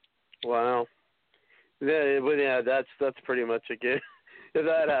 Wow. Yeah, that's pretty much a given. If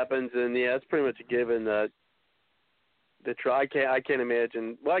that happens, then yeah, it's pretty much a given that I can't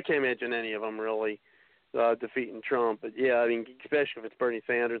imagine. Well, I can't imagine any of them really defeating Trump. But yeah, I mean, especially if it's Bernie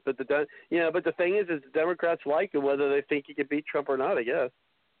Sanders. But the thing is the Democrats like him, whether they think he can beat Trump or not, I guess.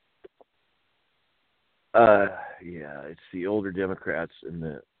 Yeah, it's the older Democrats and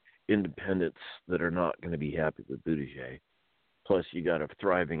the independents that are not going to be happy with Buttigieg. Plus, you got a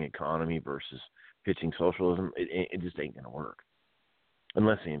thriving economy versus pitching socialism. It just ain't going to work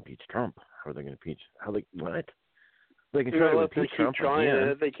unless they impeach Trump. How are they going to impeach? What? They can try to if they impeach keep Trump trying again.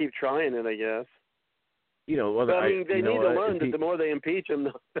 it, they keep trying it, I guess. Well, But, I mean, they need to learn that the the more they impeach him,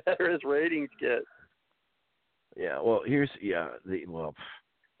 the better his ratings get. Yeah, well,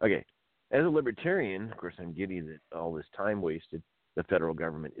 okay. As a libertarian, of course, I'm giddy that all this time wasted, the federal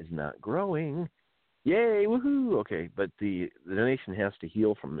government is not growing. Yay, woohoo! Okay, but the nation has to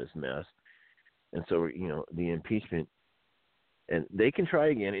heal from this mess, and so the impeachment, and they can try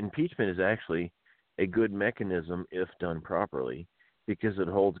again. Impeachment is actually a good mechanism if done properly, because it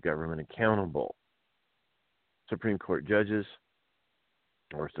holds government accountable. Supreme Court judges,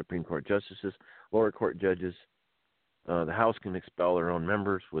 or Supreme Court justices, lower court judges. The House can expel their own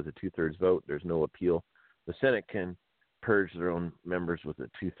members with a 2/3 vote. There's no appeal. The Senate can purge their own members with a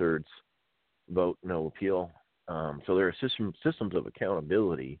 2/3 vote, no appeal. So there are systems of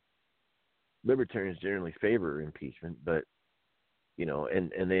accountability. Libertarians generally favor impeachment, but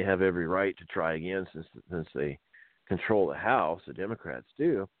and they have every right to try again since they control the House. The Democrats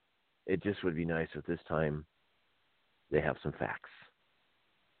do. It just would be nice if this time they have some facts.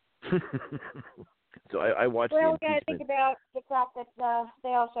 So I watched the impeachment. Well, we got to think about the fact that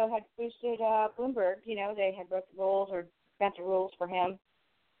they also had boosted Bloomberg. They had broke the rules or bent the rules for him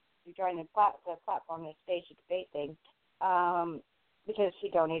to join the platform, the stage debate thing, because he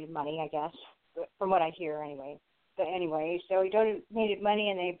donated money, I guess, from what I hear anyway. But anyway, so he donated money,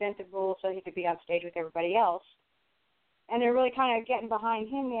 and they bent the rules so he could be on stage with everybody else. And they're really kind of getting behind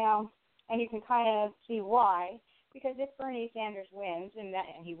him now, and you can kind of see why. Because if Bernie Sanders wins, and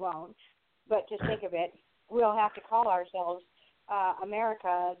he won't, but just think of it, we'll have to call ourselves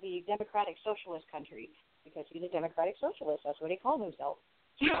America the Democratic Socialist country, because he's a Democratic Socialist. That's what he called himself.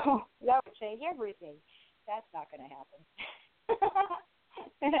 So that would change everything. That's not going to happen.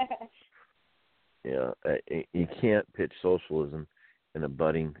 Yeah, you can't pitch socialism in a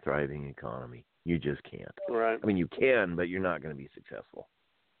budding, thriving economy. You just can't. Right. I mean, you can, but you're not going to be successful.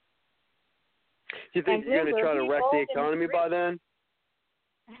 Do you think you're going to try to wreck the economy by then?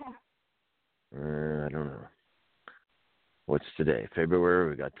 I don't know. What's today? February?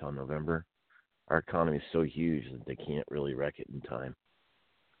 We got till November. Our economy is so huge that they can't really wreck it in time.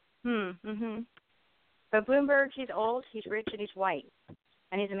 But Bloomberg, he's old, he's rich, and he's white,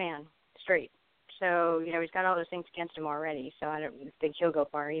 and he's a man, straight. So he's got all those things against him already. So I don't think he'll go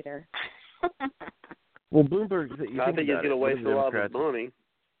far either. Well, Bloomberg, I think he's going to waste a lot of money.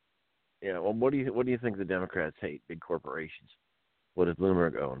 Yeah. Well, what do you think the Democrats hate? Big corporations. What does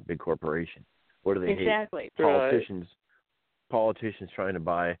Bloomberg own? Big corporation. What do they hate? Politicians. Right. Politicians trying to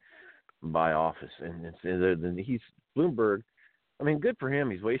buy office, and he's Bloomberg. I mean, good for him.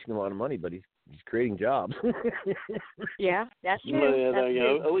 He's wasting a lot of money, but he's creating jobs. Yeah, that's true. Yeah, there you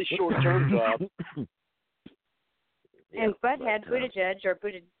go. At least short-term jobs. And Butthead Buttigieg, or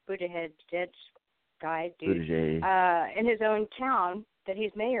Buttigieg guy, dude, in his own town that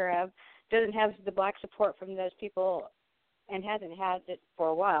he's mayor of, doesn't have the black support from those people, and hasn't had it for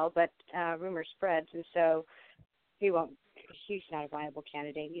a while. But rumor spreads, and so he's not a viable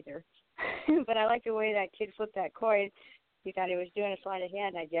candidate either. But I like the way that kid flipped that coin. He thought he was doing a sleight of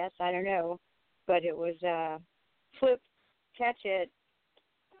hand, I guess. I don't know. But it was flip, catch it,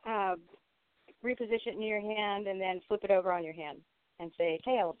 reposition it in your hand, and then flip it over on your hand and say,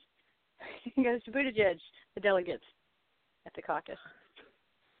 tails. He goes to Buttigieg, the delegates at the caucus.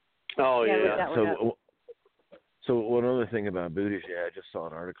 Oh, yeah. So one other thing about Buttigieg, I just saw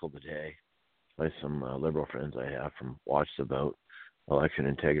an article today by some liberal friends I have from Watch the Vote, Election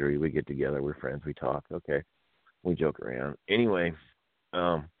Integrity. We get together, we're friends, we talk, okay. We joke around. Anyway,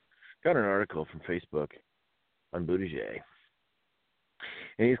 got an article from Facebook on Buttigieg.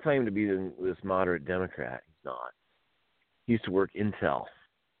 And he's claimed to be this moderate Democrat. He's not. He used to work Intel,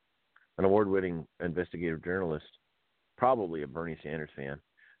 an award-winning investigative journalist, probably a Bernie Sanders fan,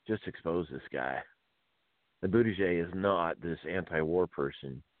 just exposed this guy. The Buttigieg is not this anti-war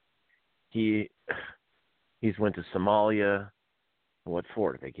person. He's went to Somalia. What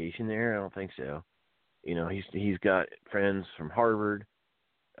for? Vacation there? I don't think so. He's got friends from Harvard,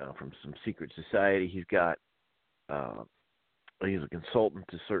 from some secret society. He's a consultant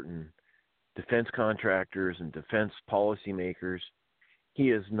to certain defense contractors and defense policymakers. He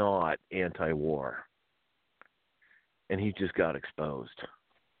is not anti-war. And he just got exposed.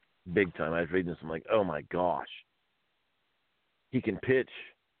 Big time. I was reading this, I'm like, oh my gosh. He can pitch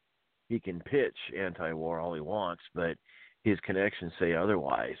anti-war all he wants, but his connections say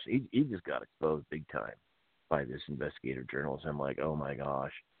otherwise. He just got exposed big time by this investigative journalist. I'm like, oh my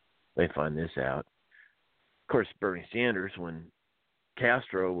gosh, they find this out. Of course, Bernie Sanders, when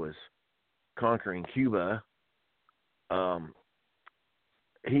Castro was conquering Cuba,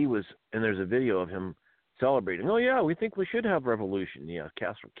 he was, and there's a video of him celebrating. Oh, yeah, we think we should have revolution. Yeah,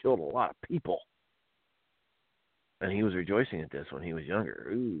 Castro killed a lot of people. And he was rejoicing at this when he was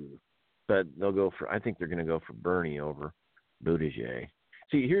younger. Ooh. But I think they're going to go for Bernie over Buttigieg.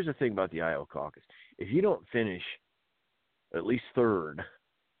 See, here's the thing about the Iowa caucus. If you don't finish at least third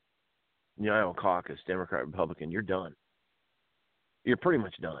in the Iowa caucus, Democrat, Republican, you're done. You're pretty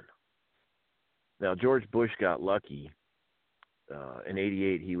much done. Now, George Bush got lucky. In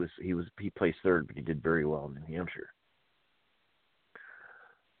 '88, he placed third, but he did very well in New Hampshire.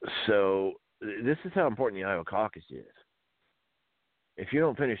 So this is how important the Iowa caucus is. If you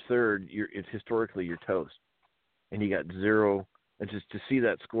don't finish third, it's historically you're toast, and you got zero. And just to see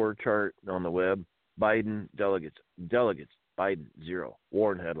that score chart on the web, Biden delegates, Biden 0.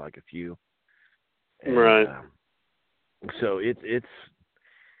 Warren had like a few. And, right. So it's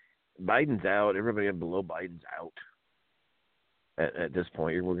Biden's out. Everybody below Biden's out. At this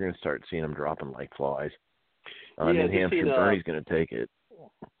point, we're going to start seeing them dropping like flies. New Hampshire, Bernie's going to take it.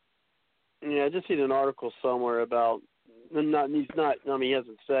 Yeah, I just seen an article somewhere about he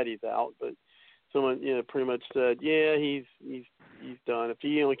hasn't said he's out, but someone pretty much said, yeah, he's done if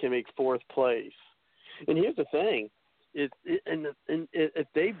he only can make fourth place. And here's the thing, if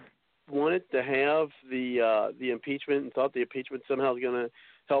they wanted to have the impeachment and thought the impeachment somehow is going to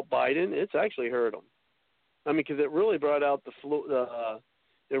help Biden, it's actually hurt him. I mean, because it really brought out brought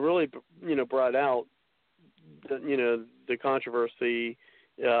out the controversy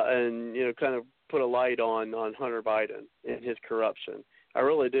and kind of put a light on Hunter Biden and his corruption. I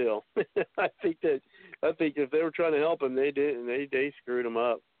really do. I think if they were trying to help him, they did, and they screwed him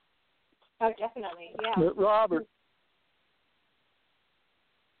up. Oh, definitely, yeah. But Robert.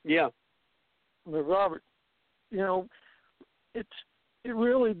 Yeah. But Robert, it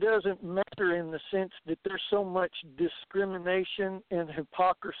really doesn't matter in the sense that there's so much discrimination and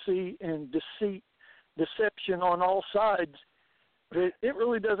hypocrisy and deception on all sides that it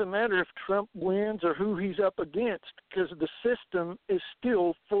really doesn't matter if Trump wins or who he's up against, because the system is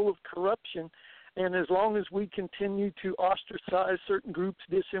still full of corruption. And as long as we continue to ostracize certain groups,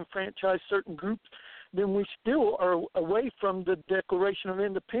 disenfranchise certain groups, then we still are away from the Declaration of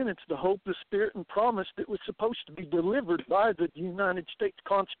Independence, the hope, the spirit, and promise that was supposed to be delivered by the United States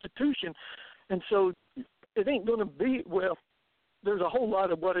Constitution. And so it ain't going to be, there's a whole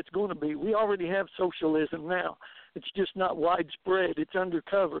lot of what it's going to be. We already have socialism now. It's just not widespread. It's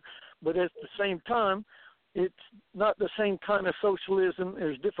undercover. But at the same time, it's not the same kind of socialism.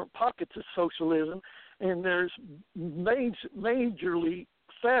 There's different pockets of socialism, and there's majorly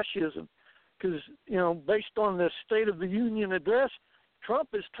fascism. Because, based on the State of the Union address, Trump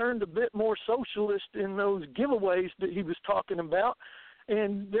has turned a bit more socialist in those giveaways that he was talking about,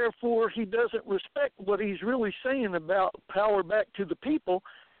 and therefore he doesn't respect what he's really saying about power back to the people,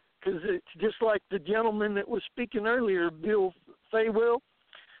 because it's just like the gentleman that was speaking earlier, Bill Faywell.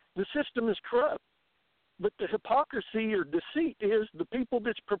 The system is corrupt, but the hypocrisy or deceit is the people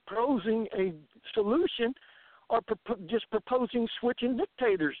that's proposing a solution are just proposing switching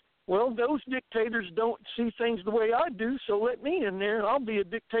dictators. Well, those dictators don't see things the way I do, so let me in there, and I'll be a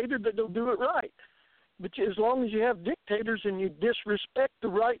dictator that'll do it right. But as long as you have dictators and you disrespect the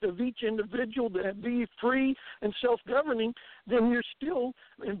right of each individual to be free and self-governing, then you're still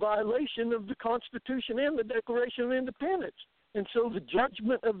in violation of the Constitution and the Declaration of Independence. And so the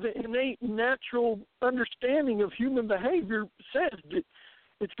judgment of the innate natural understanding of human behavior says that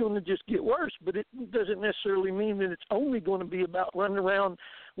it's going to just get worse, but it doesn't necessarily mean that it's only going to be about running around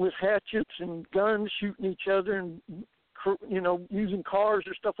with hatchets and guns, shooting each other and, using cars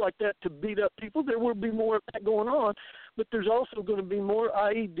or stuff like that to beat up people. There will be more of that going on, but there's also going to be more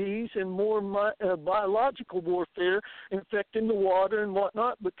IEDs and more biological warfare infecting the water and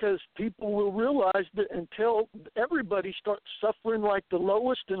whatnot, because people will realize that until everybody starts suffering like the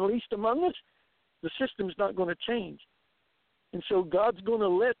lowest and least among us, the system's not going to change. And so God's going to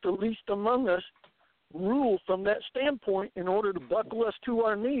let the least among us rule from that standpoint in order to buckle us to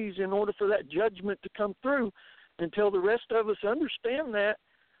our knees in order for that judgment to come through. Until the rest of us understand that,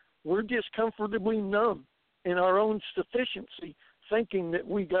 we're just comfortably numb in our own sufficiency, thinking that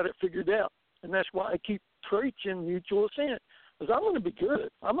we got it figured out. And that's why I keep preaching mutual assent, because I'm going to be good.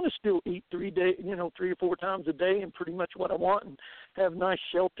 I'm going to still eat 3 or 4 times a day and pretty much what I want, and have nice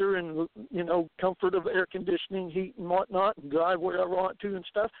shelter and, comfort of air conditioning, heat and whatnot, and drive where I want to and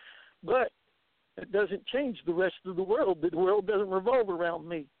stuff. But it doesn't change the rest of the world. The world doesn't revolve around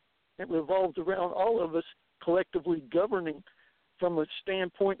me. It revolves around all of us collectively governing from a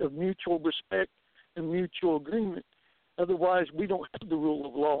standpoint of mutual respect and mutual agreement. Otherwise, we don't have the rule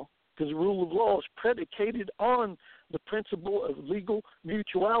of law, because the rule of law is predicated on the principle of legal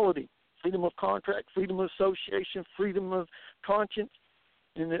mutuality. freedom of contract, freedom of association, freedom of conscience.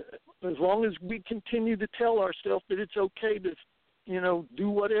 And as long as we continue to tell ourselves that it's okay to, do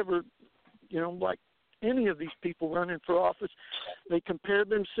whatever, like any of these people running for office, they compare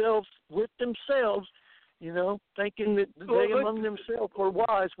themselves with themselves, thinking that they among themselves are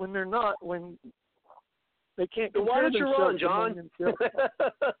wise when they're not, when they can't compare why don't you run, themselves John?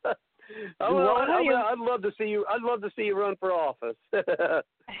 I'd love to see you. I'd love to see you run for office.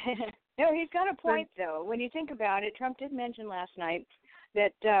 No, he's got a point though. When you think about it, Trump did mention last night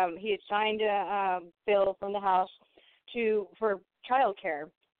that he had signed a bill from the House for child care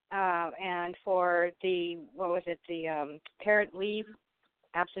and for the parent leave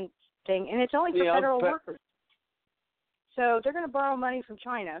absent thing, and it's only for federal workers. So they're going to borrow money from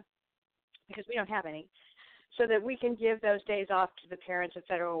China because we don't have any, so that we can give those days off to the parents of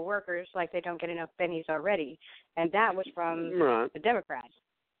federal workers like they don't get enough pennies already. And that was from the Democrats.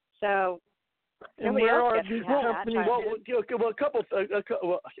 So nobody else gets to have that.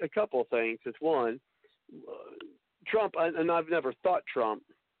 A couple of things. It's one, Trump, and I've never thought Trump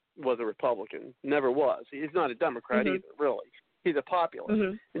was a Republican. Never was. He's not a Democrat either, really. He's a populist.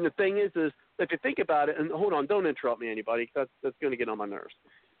 Mm-hmm. And the thing is if you think about it, and hold on, don't interrupt me, anybody, because that's going to get on my nerves.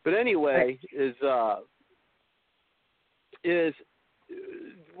 But anyway, is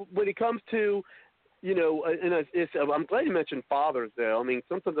when it comes to, I'm glad you mentioned fathers, though. I mean,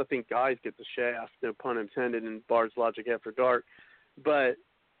 sometimes I think guys get the shaft, no pun intended, in Bard's Logic After Dark. But,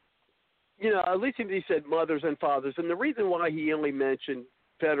 at least he said mothers and fathers. And the reason why he only mentioned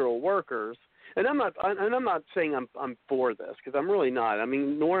federal workers, and I'm not saying I'm for this, because I'm really not. I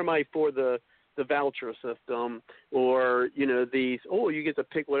mean, nor am I for the voucher system or, these, you get to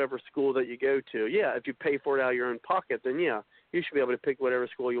pick whatever school that you go to. Yeah, if you pay for it out of your own pocket, then yeah, you should be able to pick whatever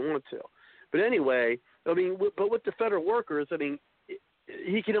school you want to. But anyway, I mean, but with the federal workers, I mean,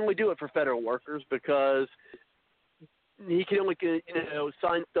 he can only do it for federal workers because he can only,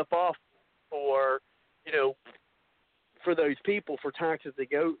 sign stuff off for, for those people for taxes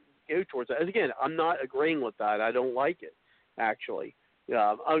that go towards that. And again, I'm not agreeing with that. I don't like it, actually.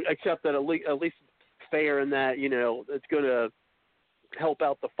 Except that at least fair in that, it's going to help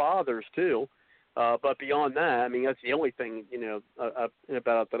out the fathers too. But beyond that, I mean, that's the only thing,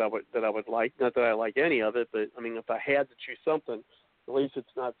 about that I would like. Not that I like any of it, but I mean, if I had to choose something, at least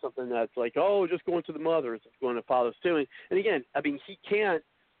it's not something that's like, just going to the mothers, it's going to fathers too. And again, I mean, he can't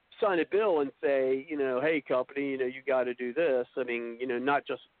sign a bill and say, hey, company, you got to do this. I mean, not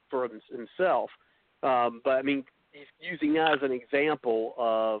just for himself, but I mean, he's using that as an example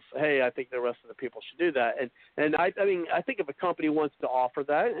of, hey, I think the rest of the people should do that. And I mean, I think if a company wants to offer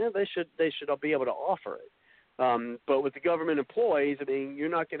that, they should be able to offer it. But with the government employees, I mean, you're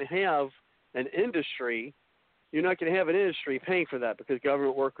not going to have an industry. You're not going to have an industry paying for that because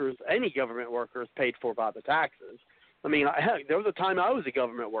any government worker is paid for by the taxes. I mean, there was a time I was a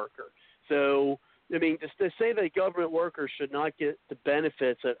government worker. So, I mean, just to say that government workers should not get the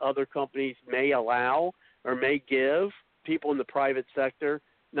benefits that other companies may allow or may give people in the private sector.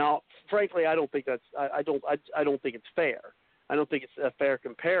 Now, frankly, I don't think I don't think it's fair. I don't think it's a fair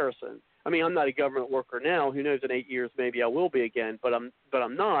comparison. I mean, I'm not a government worker now. Who knows? In 8 years, maybe I will be again. But I'm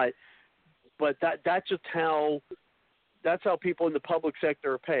not. But that's how people in the public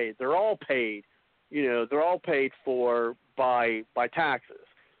sector are paid. They're all paid. They're all paid for by taxes.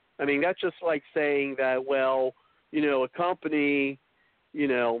 I mean, that's just like saying that, well, a company,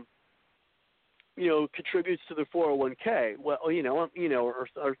 contributes to the 401k. Well,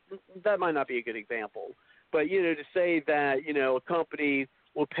 or that might not be a good example. But, to say that, a company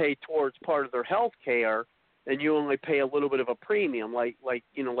will pay towards part of their health care and you only pay a little bit of a premium, like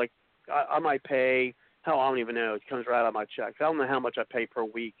I might pay, I don't even know, it comes right out of my checks. I don't know how much I pay per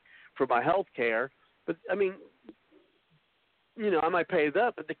week for my health care, but I mean, I might pay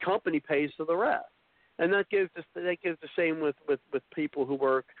that, but the company pays for the rest. And that gives the same with people who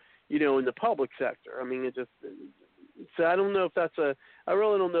work, in the public sector. I mean, so I don't know if I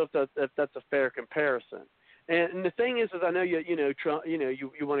really don't know if that's a fair comparison. And the thing is I know Trump, you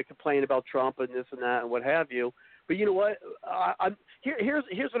want to complain about Trump and this and that and what have you, but you know what? Here's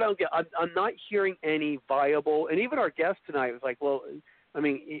what I don't get. I'm not hearing any viable, and even our guest tonight was like, well, I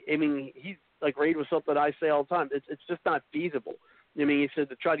mean, he's like Reed was something I say all the time. It's just not feasible. I mean, he said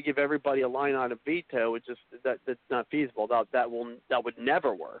to try to give everybody a line item veto, it's just that's not feasible. That would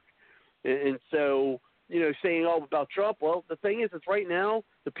never work. And so, saying all about Trump, well, the thing is right now,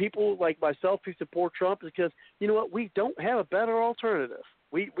 the people like myself who support Trump is because, you know what, we don't have a better alternative.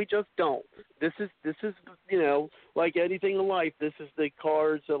 We just don't. This is like anything in life, this is the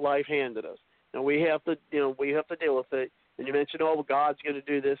cards that life handed us. And we have to deal with it. and you mention, oh, well, God's going to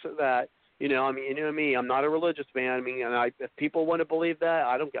do this or that. You know me. I'm not a religious man. I mean, and if people want to believe that,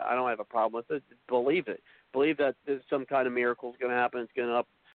 I don't have a problem with it. Believe it. Believe that there's some kind of miracle is going to happen. It's going to